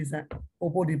cho sang chỉ sang. Ô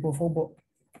bộ đi bộ phong bộ.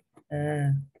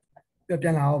 Tiếp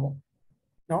tiền nào bộ.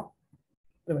 Nó.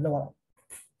 Được rồi.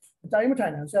 Chạy mà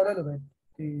chạy nào? Sao đây được?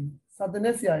 Thì sao tên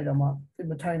nét gì đó mà. Thì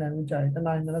mà chạy nào cũng chạy. Tên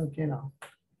này nó là cái nào?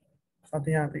 Sao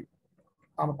tên thì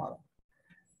à mà bảo.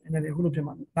 Nên là hulu phim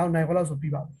mà. Nào này có là số pi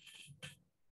bảo.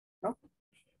 Nó.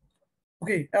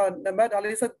 Okay. Number đó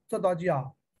lấy sao đó gì à?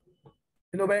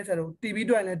 Thì nó bé sẽ đâu. TV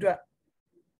đuôi này đuôi.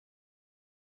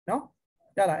 Nó.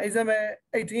 Dạ là exam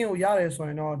 18 ကိုရတယ်ဆိုရ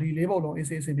င်တော့ဒီ၄ပုံလုံး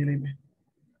AC အဆင်ပြေလိမ့်မယ်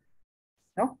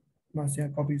နော်ဒီမှာဆရာ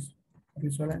copy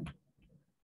ဆွဲလိုက်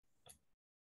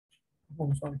ဟု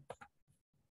တ် sorry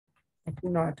အခု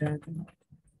နောက်အတန်း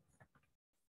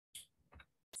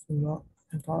ဆိုတော့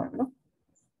ထားလိုက်နော်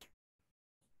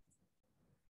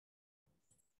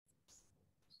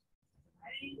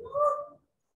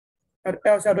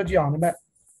အဲ့ဆရာတို့ကြည့်အောင်နံပါတ်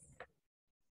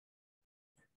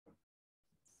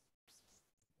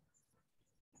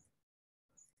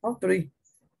ဟုတ်3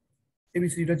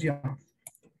 ABC တို့ကြည့်အောင်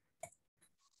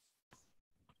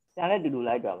ဆရာလည်းတူတူ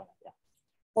လိုက်တော့ပါဗျာ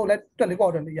ဟုတ်လဲတက်လေး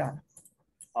ပေါ့တက်လေးရတယ်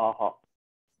ဟုတ်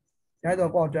ရိုက်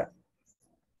တော့ပေါ့တက်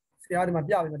ဆရာဒီမှာ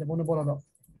ပြပေးမယ်တပုံးတော့ပေါ့တော့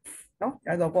နော်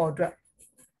ရိုက်တော့ပေါ့တက်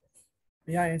မ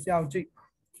ရရင်ဆရာကိုကြည့်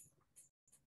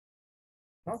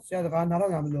နော်ဆရာစကားနား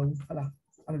တော့ငါမလို့ဟုတ်လား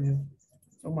အဲ့လိုမျိုး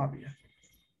ဆုံးပါပြီ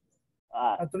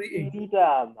3A တီး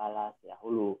တော့မလားဆရာဟို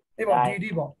လို အေးပေါ့ DD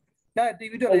ပေါ့ဒါ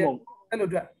TV တက်လေအဲ့လို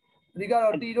တက်အဓိက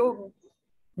တော့ T တို့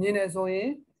မြင်နေဆိုရင်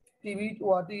TV ဟို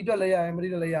T တက်လဲရတယ်မ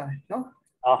တီးတက်လဲရတယ်နော်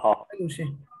ဟုတ်အဲ့လိုရှ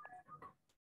င်း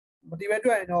မတီးပဲ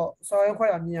တွေ့ရင်တော့ဆောင်းရဲခွဲ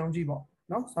တာမြင်အောင်ကြည့်ပေါ့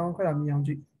နော်ဆောင်းခွဲတာမြင်အောင်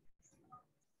ကြည့်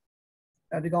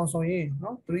အဲဒီကောင်ဆိုရင်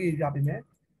နော် 3A ပြပေးမယ်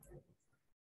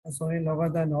ဆိုရင်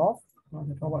logarithm of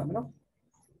တော့ပါမယ်နော်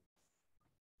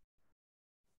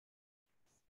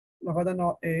logarithm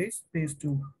of a base 2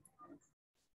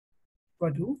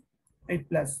 equal to 8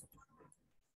 plus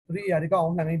 3 ရာဒီကောင်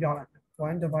နှံနေပြောင်းလိုက်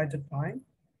1 divided by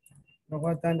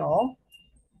logarithm of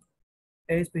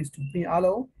a base 2ပြီးအား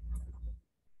လုံး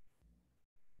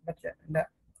လက်ချက်လက်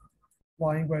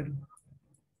y equal to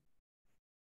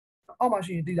အောက်မှာ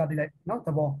ရှိရင်တိကျတိလိုက်နော်သ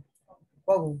ဘော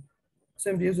ပေါ့ကိုစ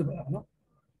င်ပြေဆိုပါနော်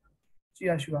ကြည့်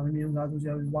ရရှိပါမမြင်စားဆိုကြ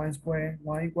y square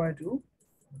y equal to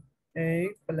a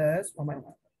plus 1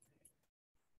 minus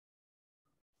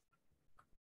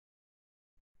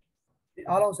ဒီ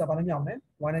အားလုံးဆက်ပါနဲ့ညောင်းမယ်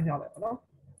y နဲ့ညောင်းလိုက်ပါနော်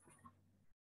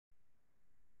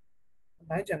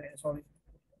9ကျန်တယ် sorry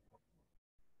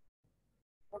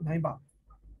 9ပါ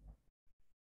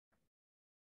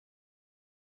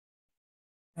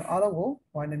အားလုံးကို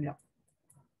y နဲ့ညောင်း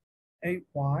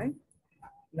 8y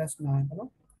plus 9ပါ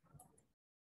နော်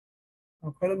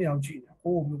ခွဲလို့မရအောင်ကြည့်နေ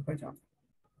ဟိုးဘယ်လိုခွဲကြလဲ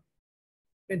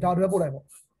ပြင်ဒါတွေပို့လိုက်ပေါ့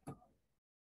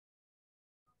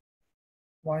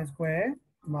y square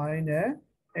minus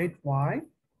 8y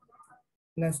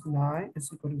plus 9 is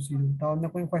equal to 0ဒါနှ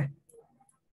စ်ခွင့်ခွဲ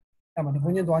အဲ့မှာတစ်ခွ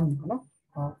င့်ချင်းသွားညီပါနော်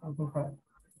ဟုတ်ခွင့်ခွဲ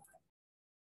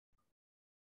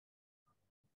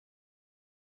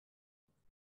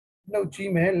နှုတ်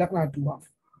ကြီးမယ်လက္ခဏာတူပါ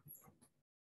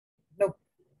နှုတ်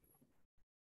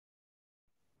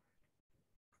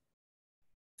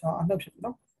ဒါအနှုတ်ဖြစ်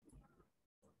နော်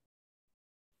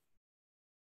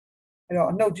အဲ့တော့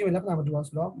အနှုတ်ကြီးမယ်လက္ခဏာမတူပါ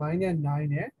ဆိုတော့ -9 နဲ့ +1 ပေါ့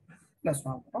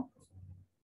နော်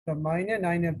ဆိုတော့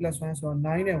 -9 နဲ့ +1 ဆိုတော့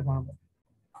 9 နဲ့ 1ပေါ့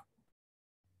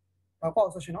ပေါ့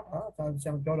ဆိုရှင်နော်ဒါဆ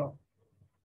ရာမပြောတော့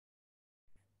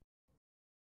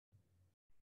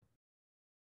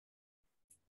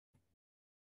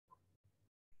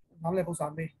နားလည်ပုံစံ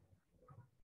မေး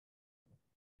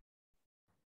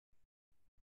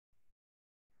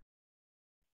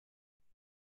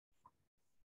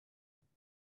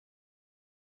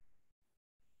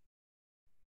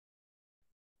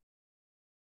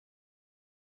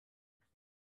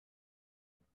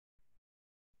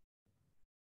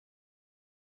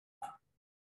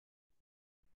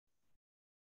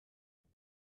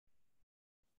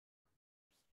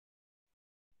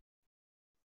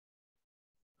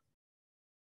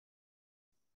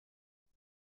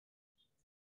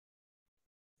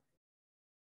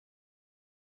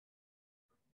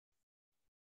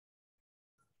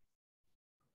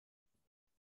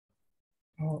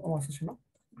ဟုတ်ဆိုရှင်နော်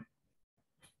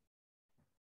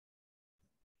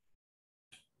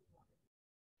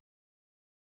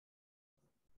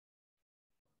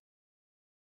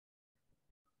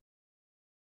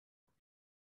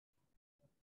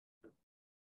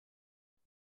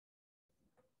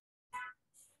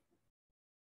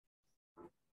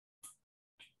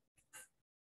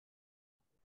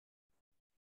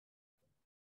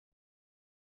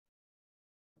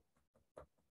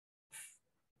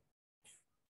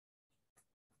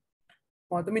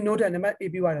ဟောတမီ note တဲ့နံပါတ် A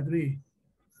ပြီးသွားတယ်3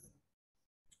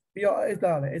ပြီးတော့ x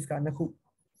လာတယ် x ကနှစ်ခု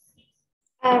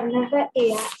number A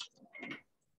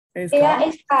x A က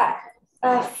is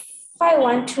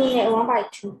 512နဲ့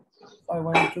1/2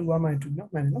 512 1/2เนาะ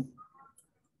မှန်တယ်နော်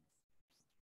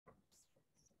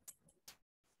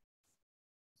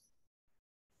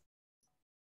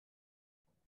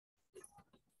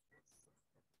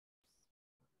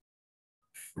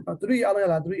3အားလုံးရ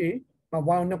လား 3A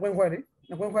 1နှစ်ခွင့်ခွဲလေ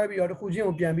နှစ်ခွင့်ခွဲပြီးတော့တစ်ခုချင်း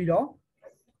ကိုပြန်ပြီးတော့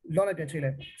log လိုက်ပြန်ချိန်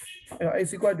လိုက်အဲ့တော့ x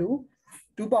equal to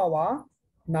 2 power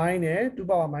 9နဲ့2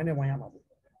 power -1 ရမှာပေါ့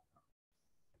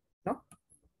နော်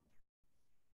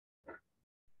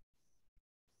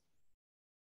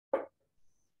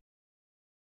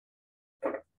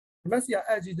ဒီမှာစီက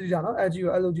LG3 ကြာနော် LG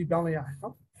ကို LOG ပြောင်းလိုက်ရတယ်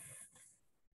နော်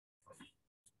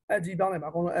LG ပြောင်းလိုက်ပါ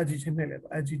အကုန်လုံး LG ချင်းနှိပ်လိုက်ပါ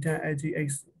LG10 LGX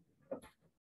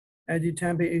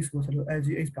LG10 base x ကိုဆိုလို့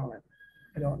LGX ပြောင်းလိုက်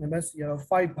အဲ့တော့ number C ကတော့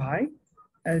5 by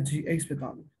LGX ဖြစ်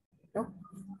သွားပြီ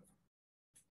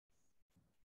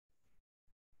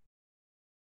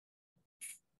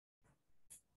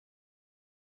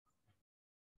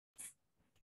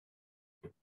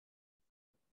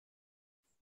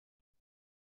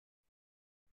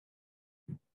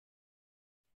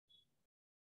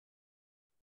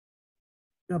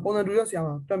ပုံစံတူရဆရာမ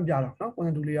တွက်ပြတော့နော်ပုံ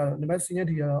စံတူလေးရတော့ number C နဲ့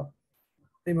D ကတော့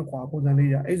သိမကွာပုံစံ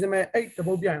လေးရ example 8တ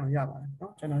ပုတ်ပြရင်တော့ရပါတယ်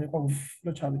နော်ကျွန်တော်လည်းပေါ့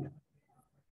လွတ်ချလို့ရ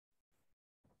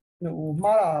ဟို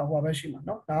မှားတာဟိုပဲရှိမှာ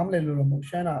နော်ဒါမှမလဲလို့တော့မဟုတ်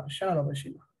ရှမ်းတာတော့ပဲရှိ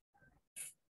မှာ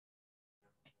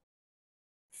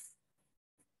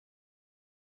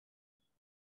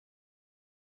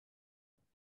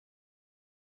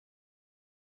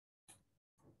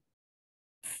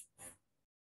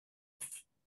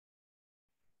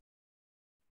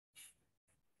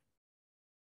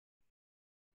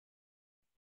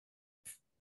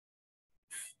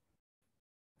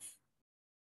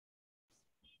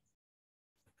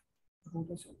ဟုတ်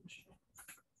တယ်ဆိုလို့ရှိရင်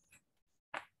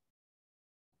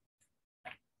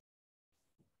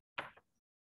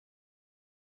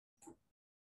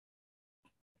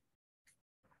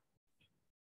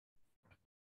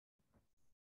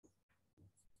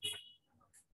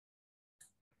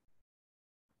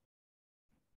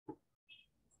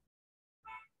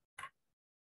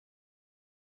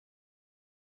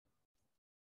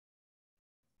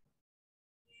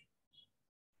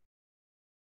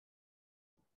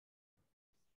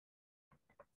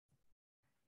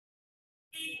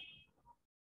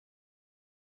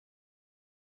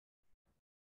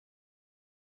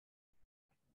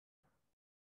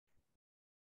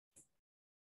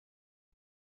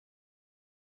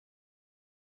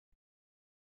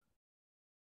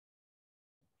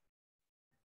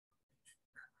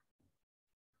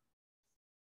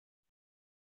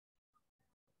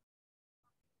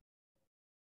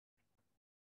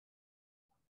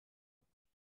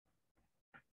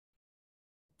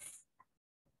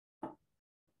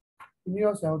ဒီနေ့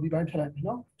တော့ဆရာတို့ဒီတိုင်းထည့်လိုက်ပြီ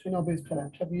နော် channel base ထည့်လို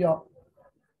က်ဖြတ်ပြီးတော့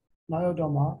နောက်ရောက်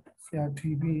တော့မှဆရာ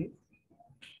TB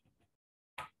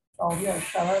အောင်ပြ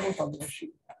ရှာလိုက်လို့ဆိုလို့ရှိ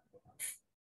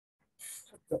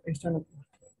တယ် external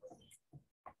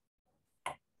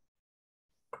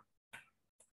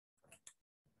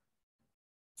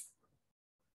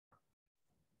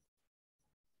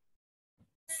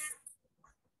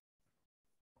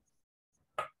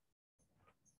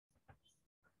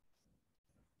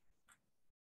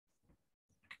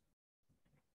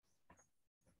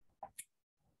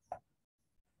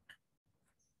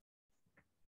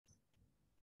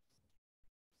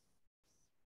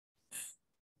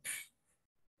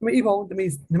မီးပုံတမီး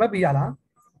နံပါတ်ပေးရလား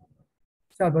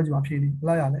ဆရာပြောကြည့်ပါဖြေလေးဘယ်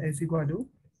လောက်ရလဲ AC equal to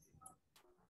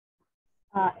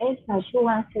S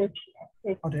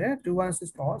 216 ဟုတ်တယ်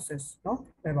216.6เนาะ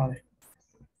ပဲပါလေ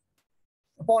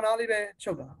အပေါ်နားလေးပဲ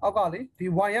ချုပ်တာအောက်ကလေဒီ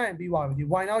y ရရင်ပြီးသွားပြီဒီ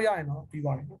y နောက်ရရင်တော့ပြီး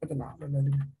သွားပြီပြဿနာလွယ်လွယ်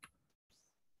လေး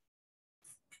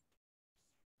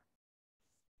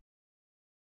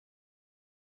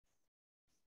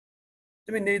တ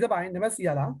မီးနေတဲ့ပိုင်းနံပါတ် C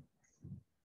ရလား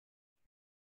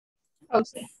ဟုတ်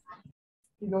စဲ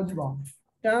ဒီပြောကြည့်ပါဦး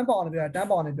တန်းပေါင်နဲ့ပြောတန်း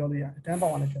ပေါင်နဲ့ပြောလို့ရတယ်တန်းပေါ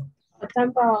င်နဲ့ပြော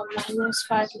 10 power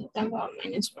 -5 10 power -1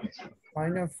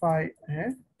 -5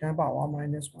 တန်းပေါင်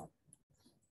-1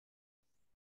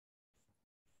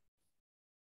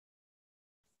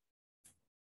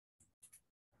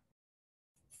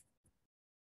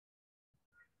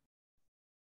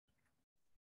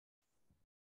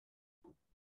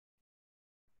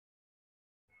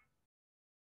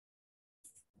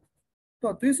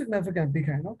 တော့ 3 significant ပြီး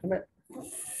ခိုင်းနော်ဒါပေမဲ့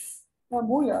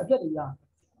မိုးရအပြတ်တွေရ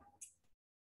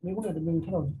မင်းတို့လည်းဒီလိုထ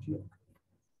ပ်လို့ကြည့်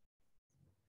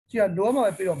ကြည့်ရလိုမှ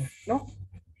ပဲပြီးတော့မယ်နော်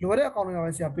လိုတဲ့အကောင်တွေက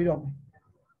ပဲဆရာပြီးတော့မယ်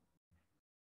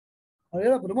အဲ့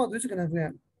ဒါဘယ်တော့မှ3 second နဲ့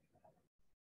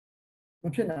မ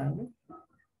ဖြစ်နိုင်ဘူး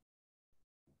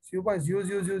 0.00001 ဆို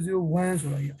တော့မ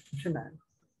ဖြစ်နိုင်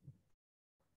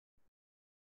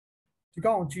ဒီ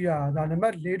ကောင်ကိုကြည့်ရတာနံပါ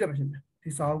တ်4အတွက်ပဲဖြစ်မယ်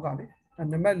ဒီစာအုပ်ကလေ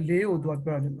နံပါတ်4ကိုသူက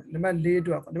ပြောတယ်နံပါတ်4အ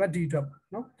တွက်နံပါတ် D အတွက်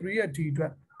နော်3ရဲ့ D အတွ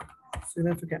က်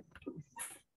significant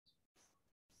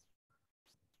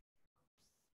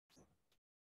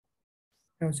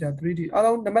ဆရာ 3D အား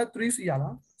လုံးနံပါတ်3စီရ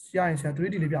လားဆရာရင်ဆရာ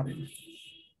 3D လေးပြပေးမယ်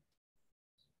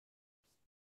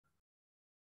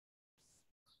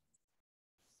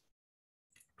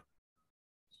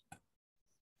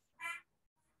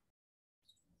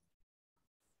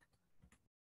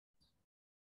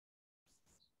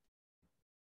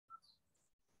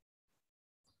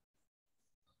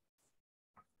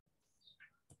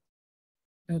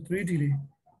3D လေး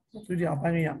 3D အပို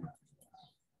င်းရမှာ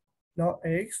log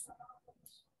x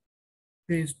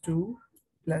base 2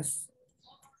 plus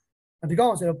ဒီကော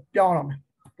င်ဆရာပြောင်းအောင်မယ်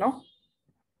နော်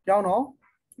ပြောင်းတော့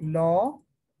log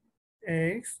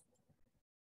x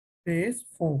base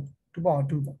 4 2 power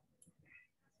 2ပေါ့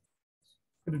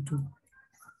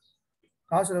2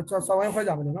ဒါဆိုတော့စောင်းရင်ခွဲ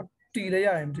ကြမယ်လို့နော်တီလေးရ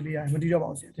တယ်မတီလေးရတယ်မတီတော့ပါ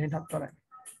ဘူးဆရာတင်းထပ်ထွက်လိုက်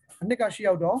အနှစ်ကရှိ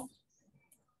ရောက်တော့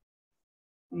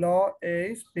log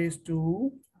x base 2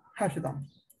 half ဖြစ်သွား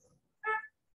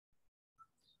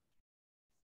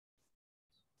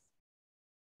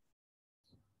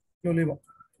လို့လေးပေါ့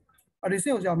အဲ့ဒီစ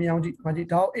င်ကိုကြာမြင်အောင်ကြည့်မကြည့်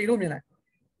ဒါကို a လို့မြင်လိုက်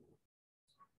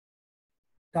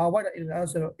ဒါ white အဲ့ဒါ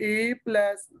ဆိုတော့ a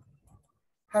plus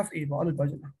half a ပေါ့အဲ့လိုပြော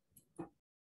ချင်တာ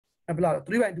အဲ့ဘယ်လား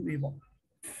3/2a ပေါ့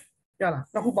ရလား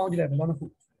နှစ်ခုပေါင်းကြည့်လိုက်ဘယ်လောက်နှစ်ခု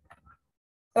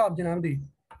အဲ့တော့ပြင်လာမသိ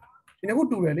ဒီနှစ်ခု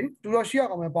တူတယ်လေတူတော့ရှေ့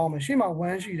ကောင်ပဲပေါင်းမယ်ရှေ့မှာ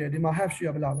1ရှိတယ်ဒီမှာ half ရှိရ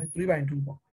ဘယ်လောက်လဲ3/2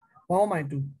ပေါ့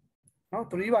1/2နော်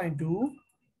3/2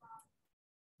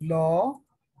 log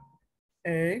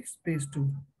x base 2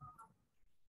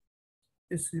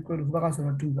 is equal to ဘာကဆို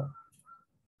တော့2ပေါ့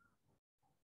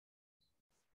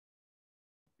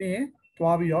ပြီးရင်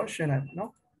တွားပြီးတော့ရှင်းလိုက်ပါ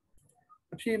နော်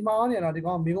အဖြေမှားနေလားဒီ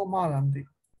ကောင်မင်းကိုမှားလားမသိ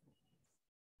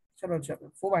ချက်တော့ချက်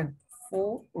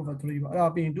4/4/3ပါအဲ့ဒါ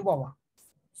ပြီးရင်2ပါပါ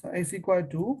ဆို x equal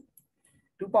to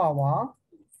 2 power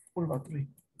 4/3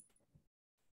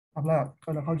အပလာ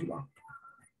ခေါက်ကြည့်ပါ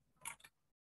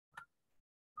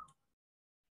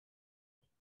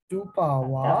2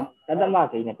 power တသမ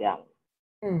ကိန်းနဲ့ပြ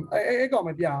အဲ့ကောင်မ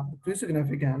ပြ3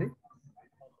 significant လေ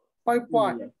5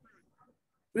 point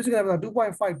 3 significant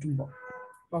 2.52ပေါ့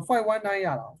519ရ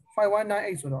တာ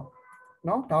5198ဆိုတော့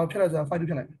နော်ဒါကိုဖြတ်လိုက်ဆိုတော့52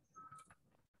ဖြတ်လိုက်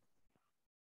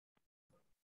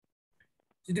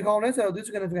ဒီကောင်လဲဆိုတော့3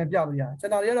 significant ပြလို့ရတယ်စ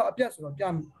င်တာတွေကတော့အပြတ်ဆိုတော့မပြ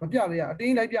လို့ရအတ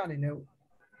င်းလိုက်ပြနေလဲ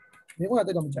နေကတ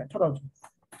က်တော့မကြိုက်ထောက်တော့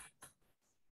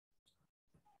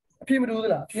အဖြေမတူသ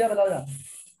လားဖြေရဘယ်လောက်ရ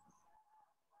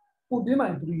ဟိုတင်းမို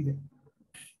င်3တဲ့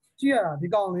ကြည့်ရတာဒီ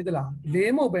ကောင်လေးတလား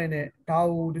4မဟုတ်ပဲနဲ့ဒါ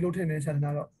ကိုဒီလိုထင်နေဆက်နေတာ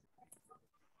တော့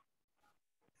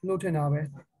ဒီလိုထင်တာပဲ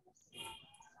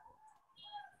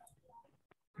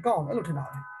ဒီကောင်အဲ့လိုထင်တာ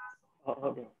ပဲဟု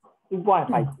တ်တယ်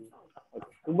2.5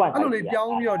အဲ့လိုလေးပြော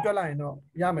င်းပြီးတော့တွက်လိုက်ရင်တော့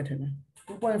ရမယ်ထင်တယ်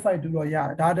2.52တော့ရတ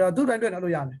ယ်ဒါသူ့တိုင်းတွက်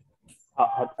လို့ရတယ်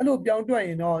အဲ့လိုပြောင်းတွက်ရ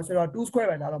င်တော့ဆိုတော့2 square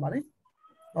ပဲလာတော့မှာလေ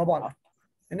ဟုတ်ပါလား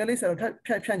နည်းနည်းလေးဆိုတော့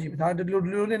ဖြန့်ကြည့်မယ်ဒါဒီလို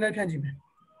လေးနဲ့ဖြန့်ကြည့်မယ်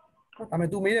ဒါပေမဲ့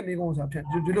तू မေးတဲ့မေးခွန်းဆိုတော့ဖြန့်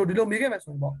ဒီလိုမေးခဲ့မယ်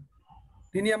ဆိုရင်ပေါ့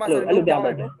ဒီနေရာမှာဆိုတော့ပြောင်း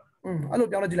လိုက်တယ်အဲ့လို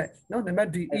ပြောင်းလိုက်ကြည့်လိုက်နော်နံပါတ်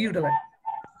D EU တက်လိုက်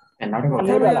နောက်တစ်ခု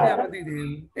ခွဲလို့ရမသိသေး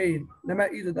ဘူးအေးနံပါ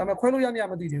တ် E ဆိုဒါပေမဲ့ခွဲလို့ရ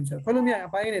မသိသေးဘူးဆိုခွဲလို့မရအ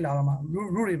ပိုင်းနေလာတော့မှာ root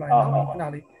တွေပိုင်းနော်ခဏ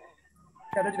လေး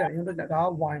ဖြတ်တော့ကြည့်လိုက်ရင်တော့ဒါ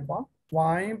y ကွာ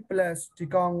y plus ဒီ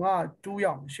ကောင်က2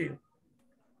ရောက်ရှိတ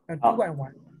ယ်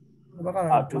2/1ဘက်ကတော့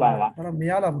2ဒါတော့မ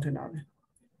ရတော့ဘူးထင်တာပဲ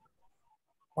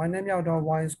y နဲ့မြောက်တော့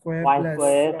y square plus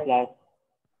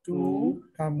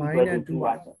 2ဒါ minus 2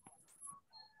ပါ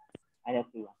အဲ့ဒါ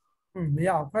2ပါမရ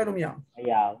အောင်ခွဲလို့မရအောင်မ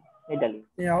ရအောင်နှစ်တယ်လို့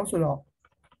မရအောင်ဆိုတော့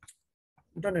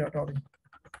တက်နေတော့ပြီ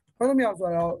ခွဲလို့မရအောင်ဆို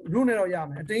တော့ root နဲ့တော့ရ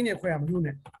မယ်အတင်းနဲ့ခွဲရမှာ root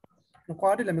နဲ့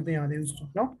quadratic လည်းမသိရသေးဘူးဆိုတော့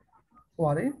နော်ဟို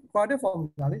ပါလေ quadratic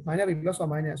formula လေ minus b plus or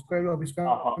minus square root of b square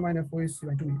minus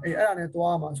 4ac/2 အဲ့ဒါနဲ့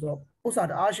သွားမှာဆိုတော့ဥစ္စာ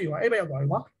တအားရှိပါအဲ့ဘက်ရောက်သွားပြီ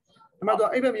ကွာဒါမှမဟု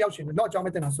တ်အဲ့ဘက်မရောက်ရှင်တော့ log အကြောင်းမ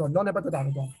တင်တာဆိုတော့ log နဲ့ပတ်သက်တာ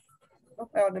လို့ပြောနော်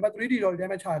အဲ့တော့ number 3d တော့ဒီတို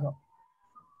င်းပဲချရတော့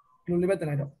ဒီလိုလေးပဲတင်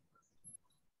လိုက်တော့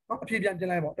နော်အဖြေပြန်ပြင်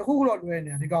လိုက်ပေါ့တခုခုတော့လွဲ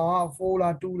နေတာဒီကောင်က4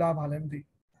လား2လားဘာလဲမသိ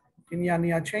ဒီနေ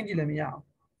ရာ change လည်းမရအောင်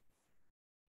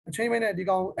အချိန်မဲ့နဲ့ဒီ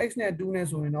ကောင် x နဲ့2နဲ့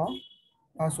ဆိုရင်တော့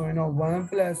ဒါဆိုရင်တော့1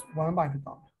 plus 1 by ဖြစ်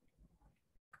သွားမယ်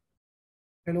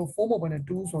ဘယ်လို4မဟုတ်ဘဲနဲ့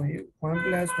2ဆိုရင်1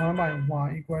 plus 1 by y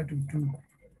equal to 2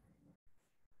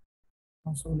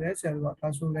ဒါဆိုလဲဆရာတို့ကဒါ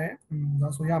ဆိုလဲဒါ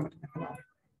ဆိုရမယ်ခဏ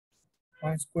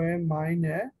y square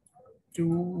minus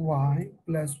 2y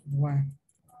plus 1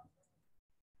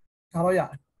ဒါတော့ရတ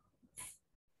ယ်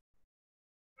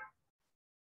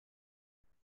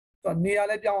တော့နေရာ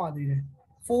လဲပြောင်းရသေးတယ်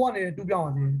4 4ကနေ2ပြောင်း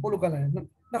ပါသေးပို့လို့ကလည်းနှစ်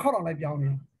ခေါက်တော့လိုက်ပြောင်းနေ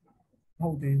ဟု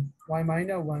တ်သေး y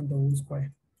minus 1 the whole square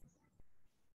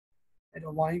အဲ့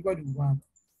တော့ y equal to 1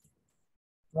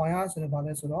 y ရဆိုတော့ဗာ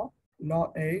လဲဆိုတော့ log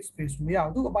a space မရ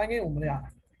ဘူးသူအပိုင်းကိန်းကိုမရ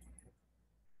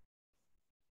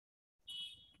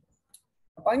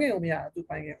အပိုင်းကိန်းကိုမရသူ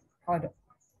ပိုင်းကိန်းဟုတ်တော့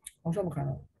ဘာလို့မခံ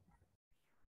တော့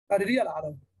အဲ့ဒီရလား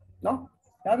တော့နော်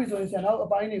ရပြီဆိုရင်ဆရာနောက်အ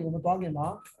ပိုင်းတွေကိုမသွားခင်မှာ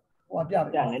ဟိုပြ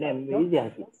ပြ နည်းနည်းမေးစရာ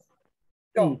ရှိ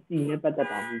ပြောစီနဲ့ပတ်သက်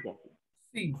တာမေးစရာ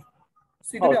ရှိ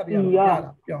စီတပြပြရလား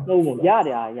ပြောဟုတ်ရတ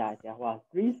ယ်ဆရာဟို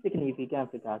3 significant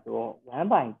figure ဆိုတော့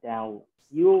1/10ကို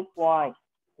0.100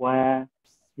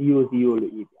လို့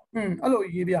ရေးပြအဲ့လို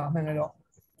ရေးပြအမှန်ကတော့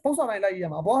ပုံစံတိုင်းလိုက်ရေးရ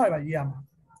မှာအပေါ်ဟာပဲရေးရမှာ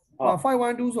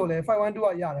512ဆိုလဲ512က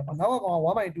ရတယ်ပေါ့နောက်ကကောင်က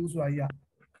 1/2 ဆိုတာကြီးရ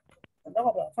နောက်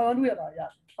က512ရတာရ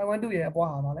512ရဲ့အပေါ်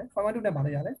ဟာပါလဲ512နဲ့ပါ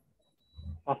လဲရတယ်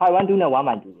512နဲ့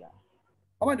1/2ရ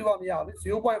1/2ကမရဘူးလေ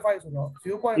 0.5 ဆိုတော့ 0.500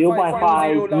ဆို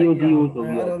ပြီး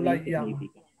တော့လိုက်ရ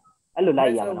အဲ့လိုလို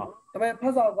က်ရအောင်နော်ဒါပေမဲ့ဖ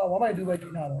တ်စာက1/2ပဲ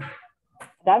ကြီးထားတော့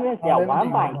ဒါပေမဲ့ဆရာ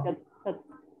1/3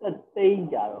သိန်း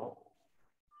ကြတော့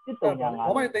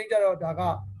1/3သိန်းကြတော့ဒါက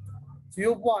0.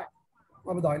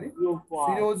 ဘာပြောလဲ0.00001ပေါ့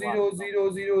ဟု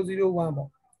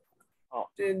တ်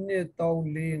1 2 3 4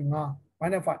 5 -5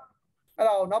 အဲ့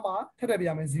ဒါကိုနောက်မှာထည့်ပြ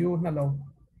ရမယ်0နှလုံး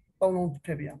3လုံးထ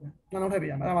ည့်ပြရမယ်နှလုံးထည့်ပြ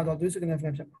ရမယ်အဲ့ဒါမှတော့3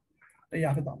 significant ဖြစ်မှာတ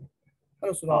ရားဖြစ်သွားမယ်အဲ့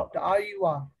လိုဆိုတော့တအားကြီး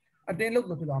အတင်းလုပ်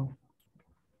လို့ဖြစ်သွားမှာ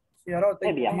ဆရာတော့ဒီ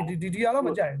ကတော့မ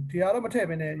ကြိုက်ဘူးဒီကတော့မထည့်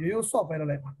ဘဲနဲ့ရိုး software လုပ်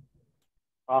လိုက်ပါ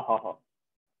ဟုတ်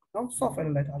နော် software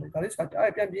လုပ်လိုက်တာလေဒါလေး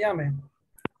အဲ့ပြန်ပြင်ရမယ်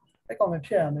အဲ့ကောင်လည်းဖြ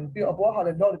ည့်ရမယ်ပြီးတော့အပေါ်ဟာလ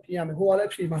ည်း log ပြင်ရမယ်ဟိုကလည်း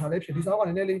ဖြည့်မှာဟာလည်းဖြည့်ဒီစောင်းကလ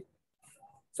ည်းနည်းနည်းလေး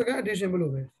second edition မ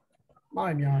လို့ပဲမှား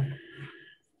ရများ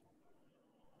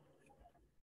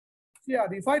ဆရာ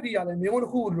ဒီ 5D ကလည်းမျိုးတ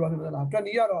စ်ခုလိုတော့ဖြစ်မလား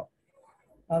20ကတော့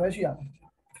ဒါပဲရှိရတယ်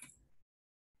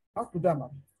နော်တူတက်မှာ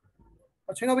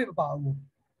အချင်းတော့ပြမပါဘူး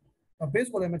base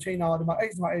ကိုလည်းမချိန်တော့ဒီမှာ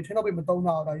x မှာ a ချင်းတော့ပြမသုံး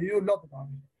တော့ဒါရိုးရိုး log သွား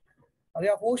တယ်ဒါတွေ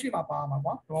ကဟိုးရှိမှာပါမှာ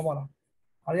ကွာတော့ပါလား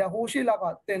ဒါတွေကဟိုးရှိလက်က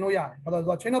တင်လို့ရတယ်ဘာလို့ဆို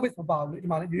တော့ chain of base မပါဘူးလေဒီ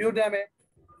မှာလေရိုးရိုးတန်းပဲ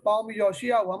ပေါင်းပြီးတော့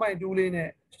ရှေ့က 1/2 လေးနဲ့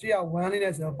ရှေ့က1လေး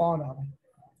နဲ့ဆိုတော့ပေါင်းတာပဲ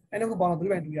အဲ့ဒါကိုပေါင်းတော့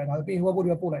3/2ရတာပြီးရင်ဟိုဘက်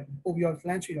ပို့လိုက်ပို့ပြီးတော့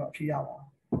slant ချီတော့အဖြေရပါအော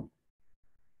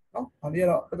င်နော်ဒါလေးက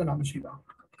တော့ပြဿနာမရှိပါဘူး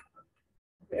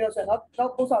အဲ့တော့ဆက်နော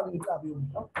က်ပို့စာလေးပြပြီးဦး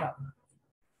နော်ခဏ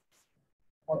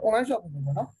online shop ပုံ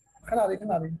ပေါ့နော်ခဏလေးပ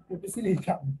စ္စည်းလေးပြ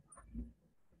မယ်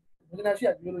ဒီနေ့ရှိရ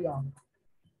ပြောလို့ရအောင်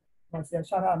မဆရာ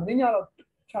ရှာတာမင်းညတော့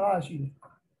ရှာတာရှိတယ်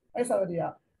အဲ့စာတွေက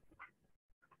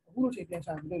အခုလိုချိန်ပြန်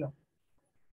ရှာနေလို့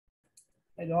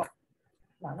အဲ့တော့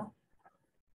လာနော်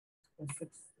6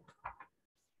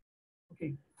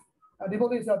 okay ဒီပုံ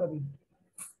လေးစတော့ပြီ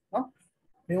နော်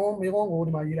မေကုန်းကို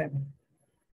ဒီမှာရေးလိုက်မယ်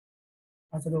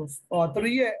အဲဆိုတော့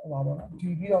3ရဲ့ဟိုပါပေါ့နော်ဒီ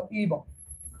ပြီးတော့ e ပေါ့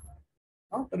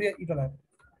နော်3ရဲ့ e ထွက်လိုက်ဒီ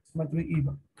မှာ3 e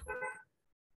ပေါ့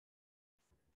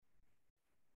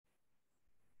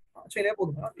အချိန်လေးပို့တ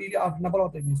ယ်နော် e နှစ်ဘလော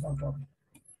က်တင်ပြီးစောင့်တော့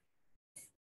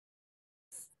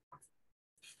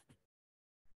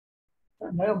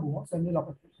没有摸，生意老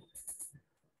不。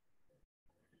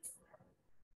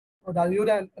ဒါရိုး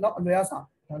တန်းတော့အလွယ်အစား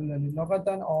ဒါလည်း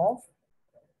logarithm of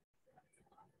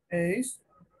h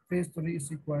base 3 is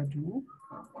equal to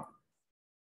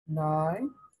 9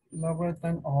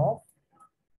 logarithm of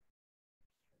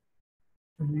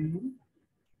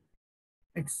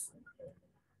 3x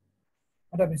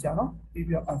အဲ့ဒါပဲဆရာနော်ပြီး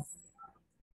ပြီးတော့ f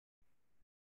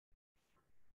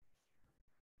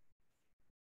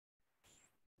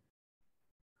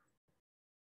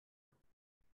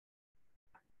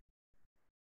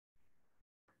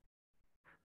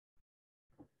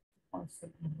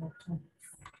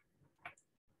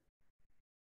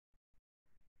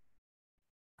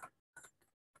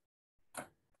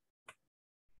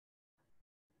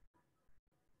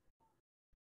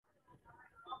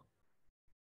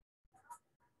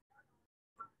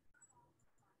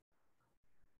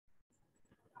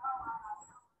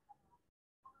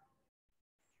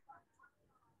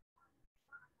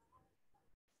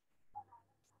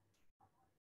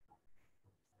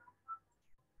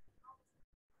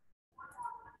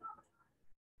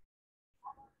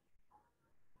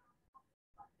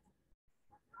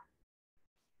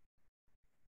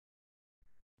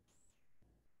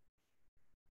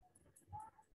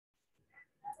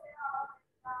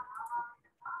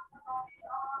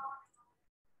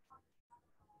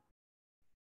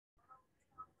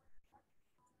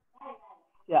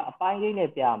ဆရာအပိုင်းလေးနဲ့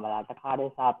ပြမလားတစ်ခါတ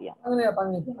ည်းစားပြအဲ့ဒီအပို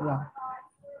င်းလေးပြရဟုတ်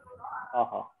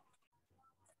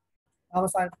ဒါမှ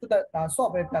ဆိုင်တက်ဒါ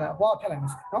soft ပဲပြလိုက်ဟောဖြတ်လိုက်မ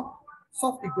ယ်နော်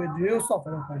soft equal to soft ပဲ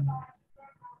ခိုင်း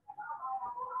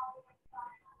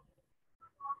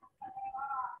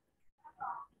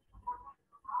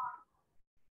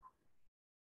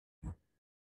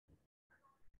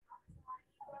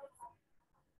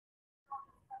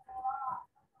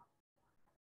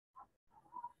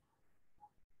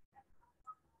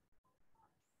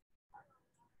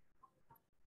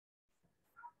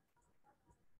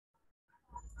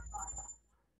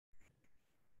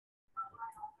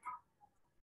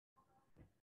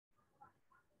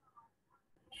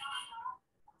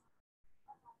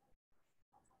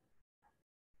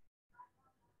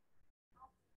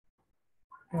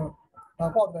ဒါ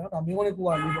ပေါ့တယ်နော်ဒါမျိုးလေးကိုက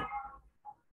လေးပေါ့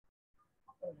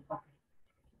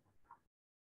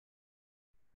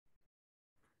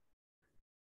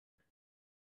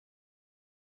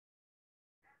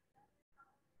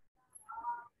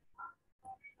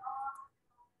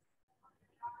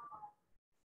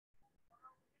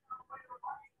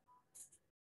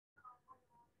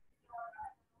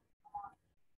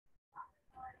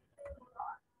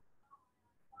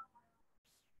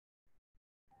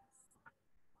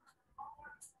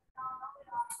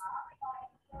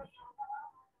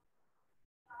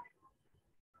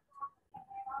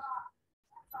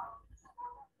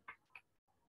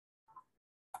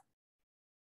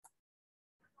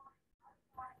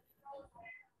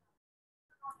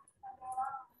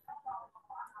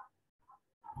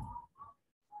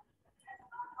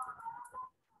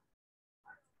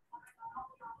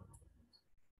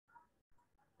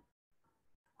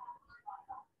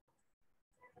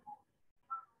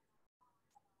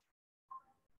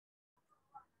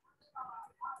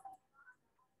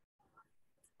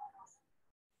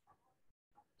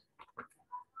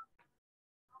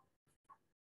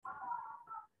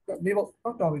လေးပေါ့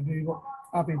နော်တော်ပြီလေးပေါ့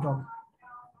အပင်တော်ပြီ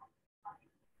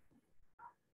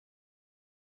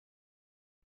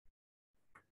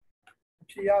အ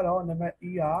ဖြေရတော့နံပါတ်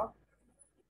E က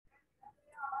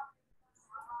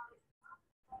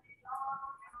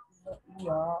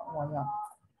ဟိုရ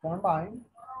1 by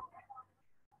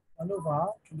 1 over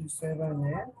 27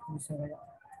နဲ့27ရ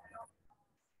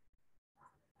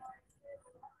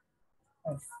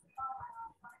F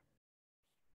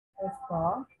F က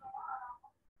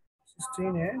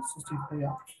16နဲ့64ရ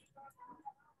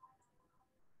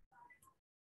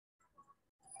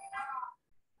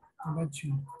နံပါတ် G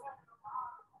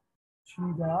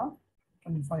က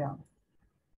25ရ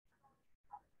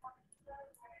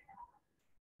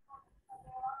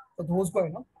whole square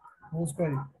နော် whole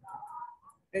square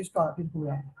h ကအဖြစ်ကို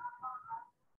ရ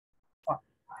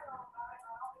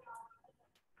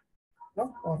နော်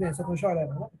ဟောပြန်စကွန်ရှော့လိုက်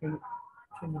ပါနော်ဒီလို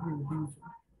ရှင်းမပြီး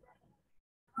ဘူး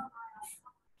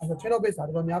အဲ့တော့ channel base တော်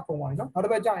တော်များပုံသွားပြီနော်နောက်တ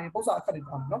စ်ပတ်ကြာရင်ပုံစံအခက်တွေ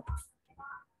ပါမယ်နော်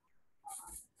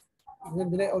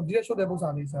ဒီနေ့ဒီရက် short တဲ့ပုံစံ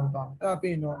လေးဆက်သွားအဲ့ဒါ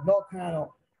ပြီးရင်တော့ log ခန်းကတော့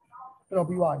တော်တော်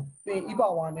ပြီးသွားပြီပြီးရင် e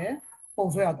power နဲ့ပုံ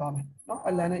ဆွဲရသွားမယ်နော်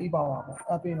အလန်နဲ့ e power ပေါ့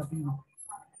အဲ့ပြီးရင်တော့ပြီးပြီ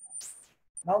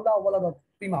နောက်တော့ what တော့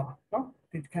ပြီးမှာပါနော်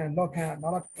ဒီခန်း log ခန်းနော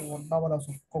က်တော့what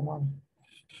ဆိုကုန်ပါမယ်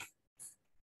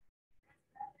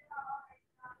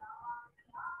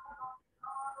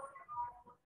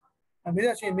အမေးရ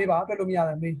ချင်းမေးပါတွက်လို့မရတ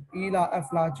ယ်မေး E လား F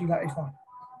လား G လား H လား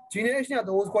G နဲ့ H နဲ့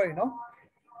those square နော်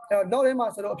အဲ့တော့ log ထဲမှာ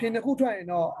ဆိုတော့အဖြစ်နှစ်ခုထွက်ရင်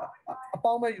တော့အ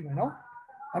ပေါင်းပဲယူမယ်နော်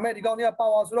ဒါပေမဲ့ဒီကောင်တွေက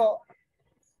power ဆိုတော့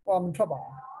ဟောမထွက်ပါ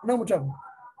ဘူးအနှုတ်မထွက်ဘူး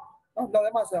နော် log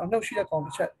ထဲမှာဆိုတော့အနှုတ်ရှိတဲ့ကောင်တ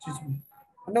စ်ချက်ကြည့်ကြည့်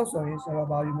အနှုတ်ဆိုရင်ဆိုတော့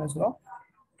ဘာယူမလဲဆိုတော့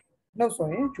အနှုတ်ဆို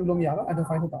ရင်ကျူလို့မရတော့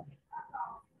identify လုပ်ပါ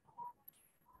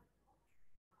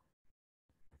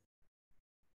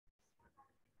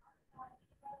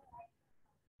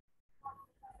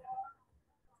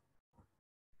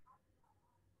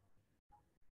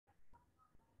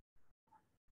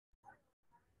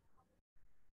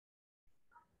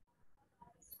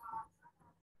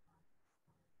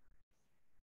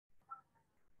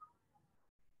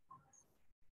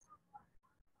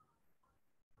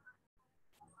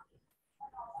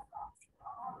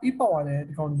E power လည်း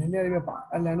ဒီကောင်နည်းနည်းလေးပဲပါ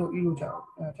အလန်တို့ E လို့ကြာ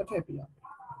ထပ်ထည့်ပြရ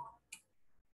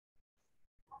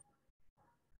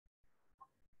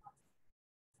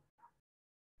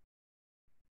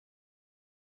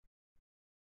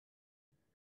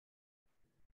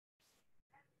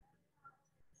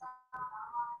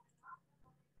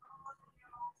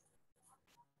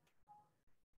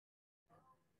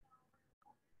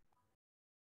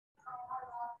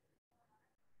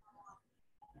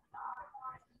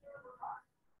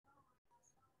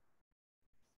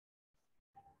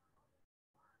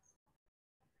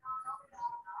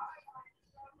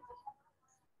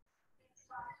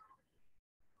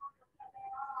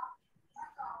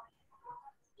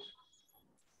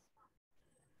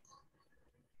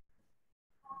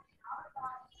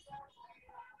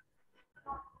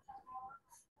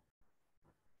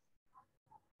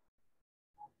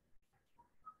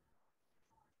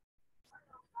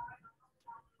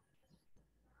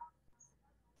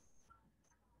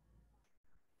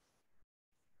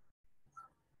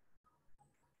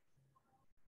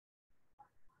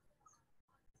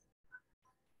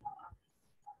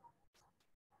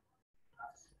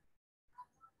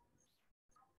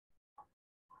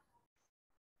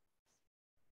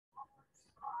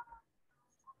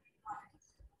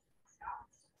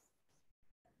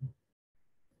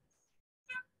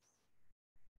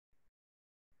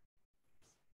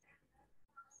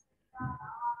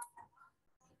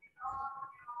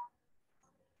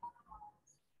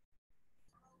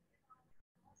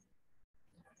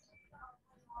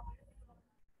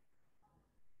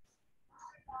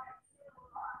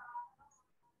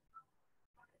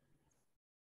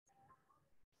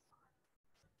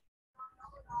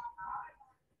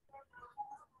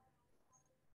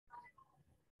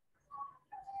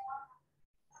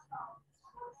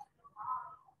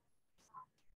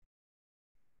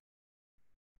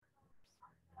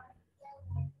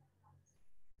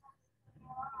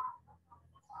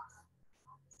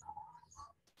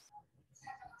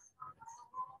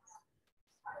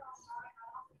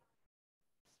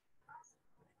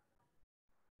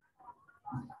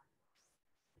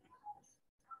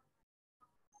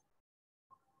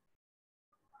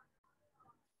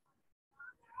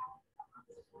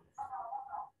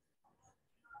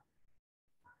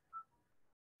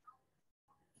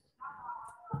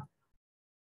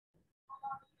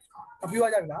အပြူရ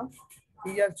ပြီလား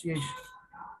EFGH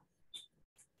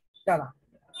ရလား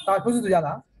ဒါခုစုရ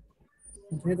လား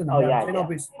ဒီနေ့တော့chain of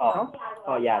base နော်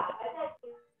ဟုတ်ရတယ်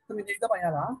သမီးဒီတက်ပိုင်ရ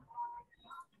လား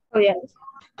ဟုတ်ရဲ့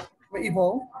မအီ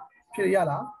ဖို့ဖြစ်ရ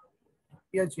လား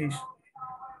EFGH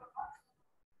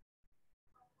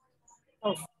ဟု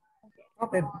တ်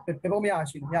ဘယ်ပုံမရ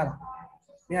ရှိရလား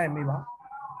မရရင်မေးပါ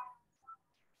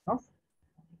နော်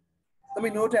သ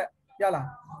မီး note ရလား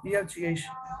EFGH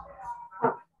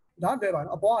ဒါတွေ့ပါ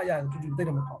နော်အပေါ်ကရတယ်တူတူသိတ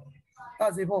ယ်မဟုတ်ဘူးဒါ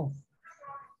စေဖုန်း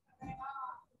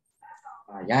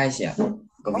ရရဆရာ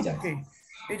ကုန်ပြီကြာ โอเค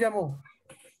အေးချမ်းမို့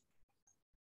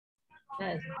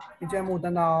အေးချမ်းမို့တ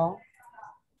န်းတော်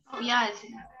ဟုတ်ရတယ်ဆ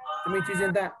ရာ သမီးချီစ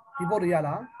င်တန်းဒီပုတ်တွေရ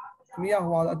လားသမီးက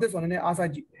ဟိုအစ်စ်ဆိုနေနေအားဆို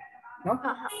င်ကြည့်နော်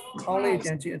ကောင်းလေးပြ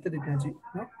န်ကြည့်အစ်စ်တွေပြန်ကြည့်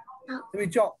နော်သ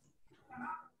မီးကြော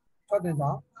က်တင်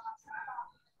စား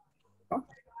နော်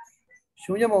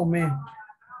ရှုံးရမုံမင်း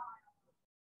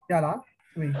ရလား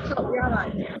သမီး ဟုတ်ရပါတ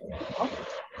ယ် နော်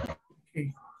โอเค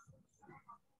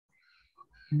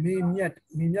မေမြ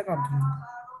တ်ကဘာ ဆ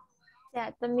ရာ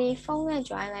သမီးဖုန်းနဲ့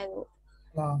join လိုက်လို့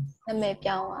လား နာမည်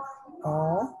ပြောင်းอ่ะ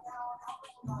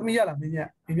ဩသမီးရလားမေမြတ်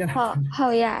ဟု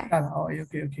တ်ရ ရလားဩโอ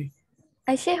เคโอเค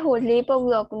အရှိဟိုလေးပုတ်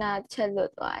ပြီးတော့ခုနချက်လွ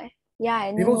တ်သွားတယ်ရတ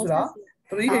ယ် ဒီပုတ်ဆိုတာ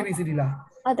 3 ABCD လား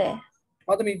ဟုတ်တယ်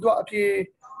ဟောသမီး तू အဖြေ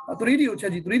 3D ကိုချ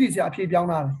က်ကြည့် 3D ဆရာအဖြေပြောင်း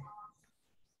လာတယ်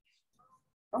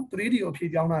နော် 3D ကိုအဖြေ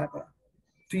ပြောင်းလာတယ်ပေါ့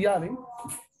ဒီရလေ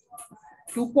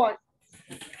 2 point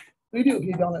 3D ကိုအ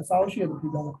ဖြေပြောင်းလဲစာအုပ်ရှိတယ်အဖြေ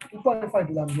ပြောင်းလဲ 2.5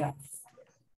 ဒေါ်လာမရ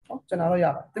နော်ကျွန်တော်တော့ရ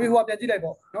ပါသမီးဟိုကပြန်ကြည့်လိုက်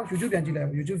ပေါ့နော် YouTube ပြန်ကြည့်လိုက်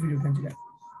YouTube video ပြန်ကြည့်လိုက်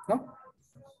နော်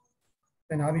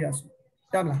ပြန်လာပြီရဆို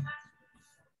ရမလား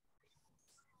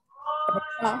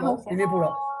ဟုတ်ဒီနေ့ပို့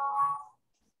တော့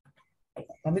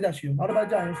မမေ့တာရှိအောင်နောက်တစ်ပတ်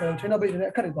ကြာရင်ဆိုတော့ channel page နဲ့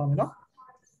အခက်တွေသွားမယ်နော်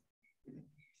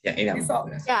ရအဲ့ဒါ ဒီစောက်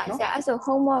ဆရာအဲ့ဆို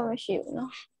homework မရှိဘူးเนาะ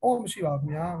အော်မရှိပါဘူးခ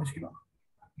င်ဗျာမရှိပါဘူး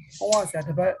ဟောဆရာတ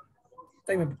စ်ပတ်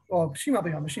တိတ်မဟောရှိမှ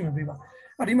ပေးပါမရှိမှပေးပါ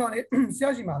ဒီမှာလေဆရာ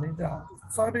ရှိမှလေဒါ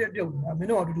စောက်ပြည့်ပြုတ်နေတာမင်း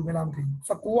တို့ကအတူတူပဲလားမသိဘူး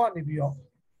19ကနေပြီးတော့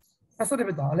20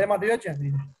ပဲတာအလဲမှာတရက်ကြံ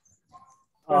သေးတယ်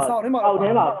စောက်ထဲမှာအောက်ထဲ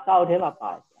မှာပါတ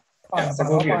ယ် စ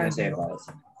ကောပြနေစေပါလား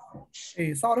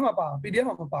အေးစောက်ထဲမှာပါ PDF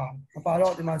မှာမပါ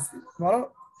တော့ဒီမှာတော့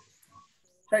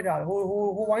ထိုက်တာဟို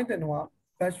ဝိုင်းတင်တော့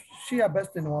best ရှိရ best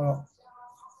တင်တော့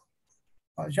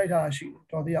ရိုက်ထားတာရှိ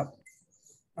တော်သေးရ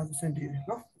အဲ့ဒါစင်တီ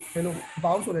နော်ဘယ်လို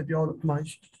ပေါင်းဆိုလဲပြောလို့ဒီမှာ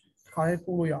ခါရဲ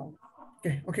ပို့လို့ရအောင်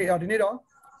ကဲ okay ဒီနေ့တော့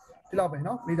ဒီလောက်ပဲ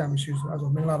နော်လေးတာမရှိဆိုအဲ့ဒါ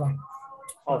ဆိုမင်္ဂလာပါ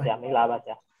ဟုတ်ဆရာမင်္ဂလာပါဆ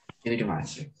ရာ ကျေးဇူးတင်ပါတယ်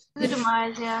ဆရာ ဒီမှာ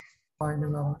ဆရာ bye မ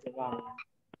င်္ဂလာပါ ဒီပါ